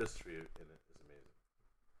artistry in it is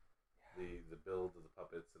amazing. The build of the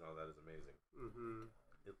puppets and all that is amazing. Mm-hmm.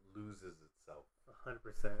 It loses itself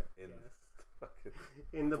 100%. in Yes. fucking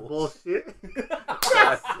In the bullshit. bullshit.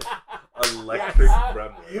 electric Yes.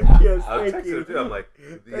 gremlin. Yes, I was thank texting you. him too. I'm like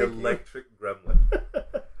Thank the you. electric gremlin,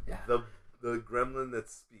 Yeah. the gremlin that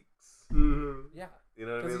speaks. Mm-hmm. Yeah, You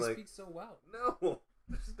know what I because mean? he Like speaks so well. no,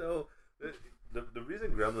 there's no. The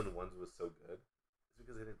reason Gremlin ones was so good is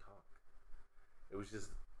because they didn't talk. It was just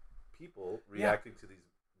people reacting to these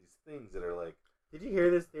things that are like. Did you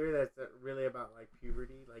hear this theory that's really about like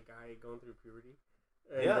puberty, like guy going through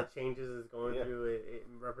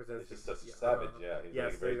just such a savage. Yeah, he's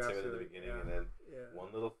like very timid in the beginning, and then one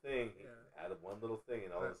little thing, added one little thing,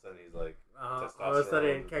 and all of a sudden he's like, all of a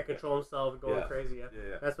sudden can't control himself, going crazy.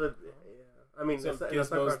 Yeah. That's what. Yeah, I mean, so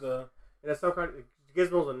Gizmo's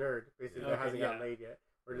Gizmo's a nerd basically that hasn't got laid yet,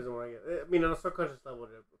 or doesn't want to get. I mean, on a subconscious level, it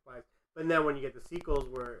applies. But then when you get the sequels,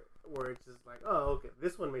 where it's just like, oh, okay,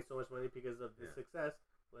 this one made so much money because of the success.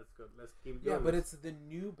 Let's go. Let's keep going. Yeah, but it's the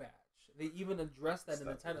new batch. They even addressed that in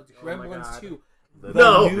the title. Gremlins 2.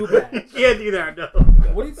 No, new batch. You can't do that. No.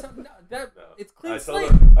 What are you talking about? That it's clean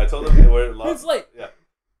slate. I told them they were clean slate. Yeah,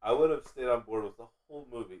 I would have stayed on board with the whole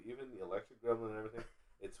movie, even the electric gremlin and everything.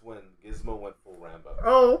 It's when Gizmo went full Rambo.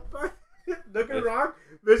 Oh, don't get me wrong.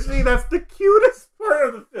 Literally, that's the cutest part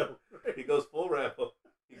of the film. He goes full Rambo.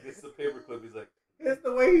 He gets the paperclip. He's like, it's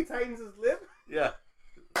the way he tightens his lip. Yeah.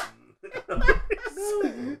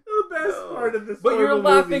 The best part of this. But you're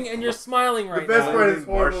laughing movie. And you're smiling right now. The best part is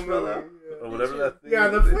marshmallow or whatever that thing. Yeah,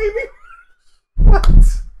 is. the flaming. What?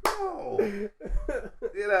 No.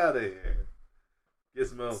 Get out of here,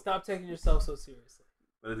 Gizmo. Stop taking yourself so seriously.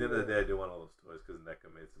 But at the end of the day, I do want all those toys because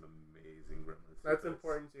NECA made some amazing gremlins. That's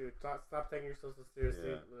important too. Stop taking yourself so seriously.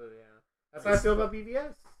 Yeah. That's how I feel about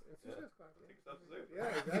BVS. Yeah,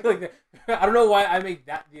 exactly. I don't know why I made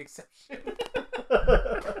that the exception.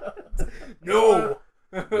 No.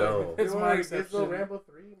 It's my exception. Rambo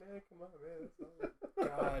 3, man. Come on, man.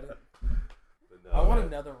 God. No, I want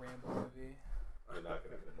another Rambo movie. You're not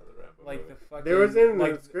gonna get another Rambo like movie. the fucking. There was in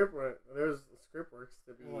the script. There's script works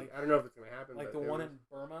to be. Like, I don't know if it's gonna happen. Like but the one in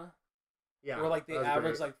Burma. Yeah. Where like they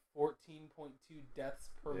average like 14.2 deaths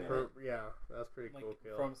per minute. Yeah, that's pretty cool.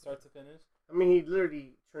 Kill. From start to finish. I mean, he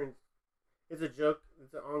literally turns. It's a joke.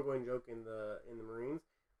 It's an ongoing joke in the Marines.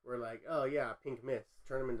 Where like, oh yeah, Pink Mist,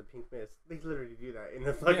 turn him into Pink Mist. They literally do that in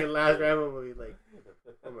the fucking last Rambo movie. Like,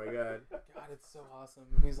 oh my god. God, it's so awesome.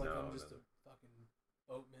 He's like, I'm just a fucking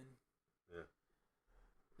boatman. Yeah.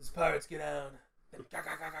 These pirates get down.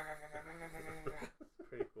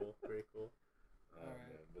 Pretty cool. Pretty cool. All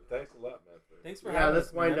right. But thanks a lot, man. Thanks for having us.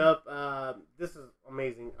 Let's wind up. This is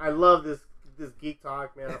amazing. I love this geek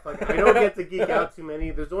talk, man. I don't get to geek out too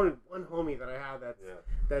many. There's only one homie that I have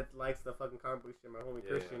that likes the fucking comic book shit. My homie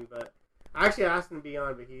Christian, but I actually asked him to be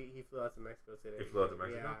on, but he flew out to Mexico today. He flew out to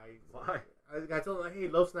Mexico. Yeah. Why? I told him like, hey,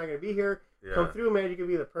 Loaf's not gonna be here. Yeah. Come through, man. You could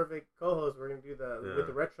be the perfect co-host. We're gonna do with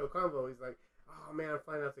the retro combo. He's like, oh man, I'm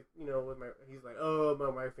flying out to with my. He's like, oh, my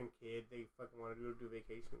wife and kid, they fucking want to do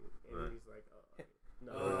vacation, and he's like, oh.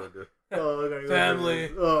 No. Family.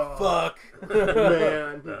 Fuck.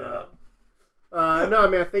 Man. No,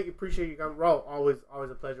 man. Appreciate you coming. Raul, always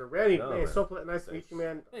a pleasure. Randy, man, so nice to meet you,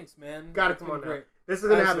 man. Thanks, man. Gotta come on now. This is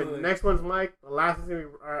gonna happen. Next one's Mike. The last is gonna be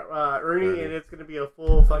Ernie, and it's gonna be a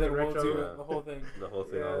full fucking retro. The whole thing. The whole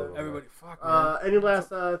thing. All over. Everybody, fuck. Man. Any last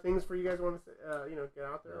things for you guys want to get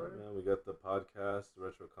out there? Man, we got the podcast, the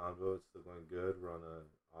Retro Convo. It's still going good. We're on an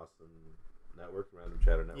awesome network, Random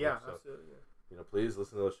Chatter Network. Yeah, absolutely. Yeah. Please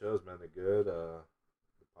listen to those shows, man. They're good. The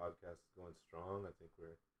podcast is going strong. I think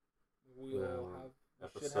we'll have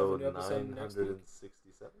episode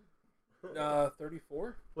 967.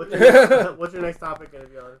 34. What's your next topic gonna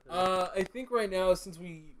be on? I think right now, since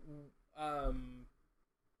we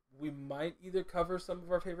might either cover some of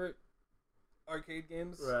our favorite arcade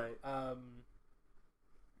games. Right.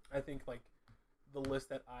 I think like the list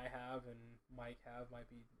that I have and Mike have might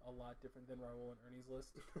be a lot different than Raul and Ernie's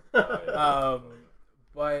list.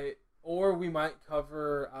 Or we might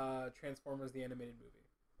cover Transformers the animated movie.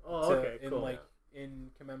 Oh, okay, cool.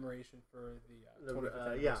 In commemoration for the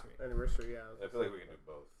 25th anniversary. Yeah, I feel like we can do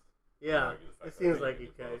both. Yeah, it seems like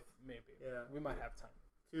you could. Maybe. Yeah, we might have time.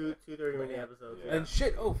 2 30-minute episodes. Yeah. And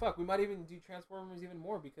shit, oh fuck, we might even do Transformers even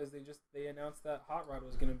more because they announced that Hot Rod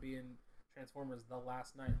was gonna be in Transformers the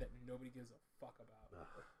last night that nobody gives a fuck about.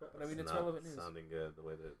 But I mean, it's relevant news. Sounding good the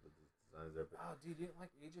way that the designs are. Oh, dude, you didn't like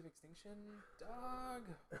Age of Extinction, dog?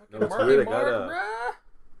 Fucking no, Marky Mark, bruh.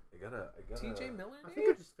 I gotta. TJ Miller. I think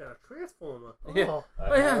I just found a Transformer. Oh,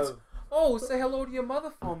 yeah. Oh, say hello to your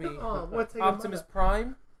mother for me. Oh, what's Optimus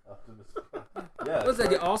Prime? Optimus Prime. Yeah. What's that?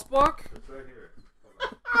 The Allspark? It's right here.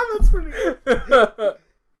 Oh, that's pretty good. Right.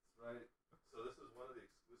 So this is one of the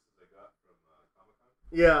exclusives I got from Comic-Con.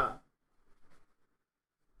 Yeah.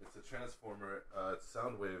 It's a Transformer. It's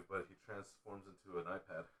Soundwave, but he transforms into an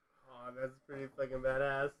iPad. Oh, that's pretty fucking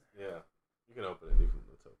badass. Yeah. You can open it.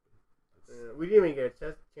 Let's open it. We didn't even get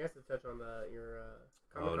a chance to touch on your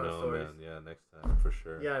Comic-Con stories. Man. Yeah, next time for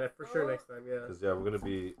sure. Yeah, for sure next time. Yeah. Because we're gonna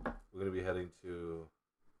be heading to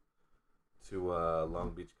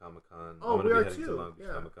Long Beach Comic-Con. Oh, we are too. To Long Beach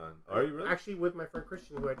Comic-Con. Are you really? Actually, with my friend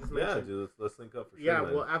Christian, who I just mentioned. Yeah, dude, let's link up for sure. Yeah,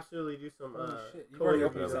 man. we'll absolutely do some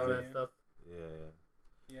co-working on that stuff.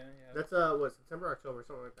 Yeah. Yeah. That's what, September, October,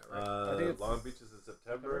 something like that, right? I think it's Long Beach is in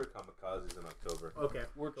September. Kamikaze's in October. Okay.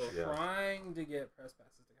 We're trying to get press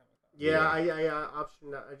passes to Kamikaze. Yeah, I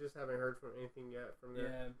optioned that. I just haven't heard from anything yet from there.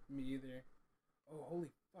 Yeah, me either. Oh, holy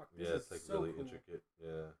fuck! This Yeah, is it's like so really cool. intricate.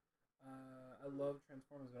 Yeah. I love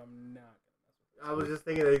Transformers, but I'm not gonna mess with it. I was just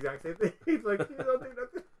thinking the exact same thing. He's like, you don't think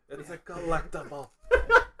nothing. It's a collectible.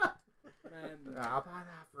 Man, I'll buy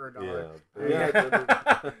that for $1.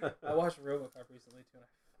 Yeah. I watched RoboCop recently too, and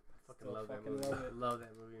I Fucking love that fucking movie. love it. Love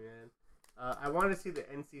that movie, man. I want to see the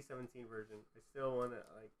NC-17 version. I still want to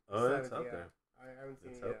like. Oh, it's 17, out yeah. there. I haven't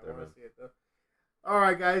seen It's it yet. out there, I want man. to see it though. All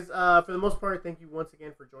right, guys. For the most part, thank you once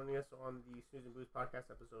again for joining us on the Snooze and Booze podcast,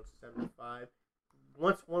 episode 75.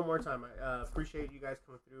 One more time, I appreciate you guys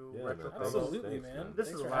coming through. Yeah, Retro man. Combo. Absolutely, Thanks, man. This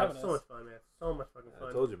Thanks is for a lot, having so us. much fun, man. So much fucking fun.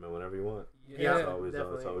 I told you, man. Whenever you want. Yeah, It's always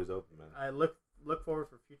definitely. open, man. I look forward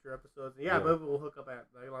for future episodes. Yeah, Yeah. maybe we'll hook up at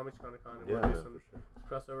like Long Beach Comic Con and Yeah, we'll do man, some for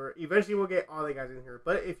sure. crossover. Eventually, we'll get all the guys in here.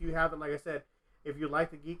 But if you haven't, like I said, if you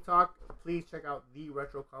like the Geek Talk, please check out the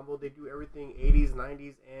Retro Combo. They do everything 80s,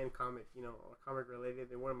 90s, and comic. Comic related.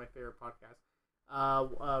 They're one of my favorite podcasts.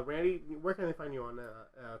 Randy, where can they find you on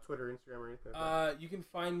Twitter, Instagram, or anything? Like that? You can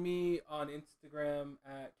find me on Instagram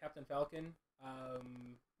at Captain Falcon.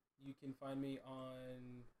 You can find me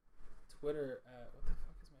on Twitter at what the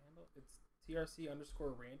fuck is my handle? It's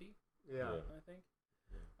TRC_Randy. Yeah. I think.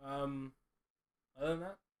 Other than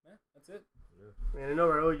that, yeah, that's it. Yeah. And I know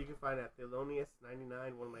Raul, you can find at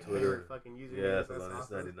Thelonious99, one of my Twitter. favorite fucking usernames. Yeah, That's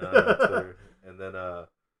awesome. Thelonious99 on Twitter. And then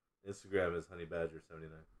Instagram is HoneyBadger79.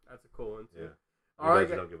 That's a cool one too. Yeah. All right,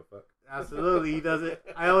 Badger don't give a fuck. absolutely, he does it.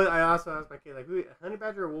 I also ask my kid like, Honey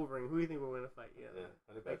Badger or Wolverine? Who do you think we're gonna fight? Yeah,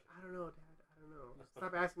 Honey like Badger. I don't know, Dad. I don't know.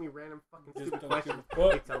 Stop asking me random fucking Just stupid don't questions. give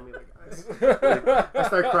a fuck. They tell me like I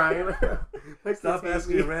start crying. Like Stop they take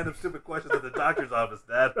asking me. me random stupid questions at the doctor's office,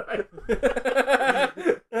 Dad. Right.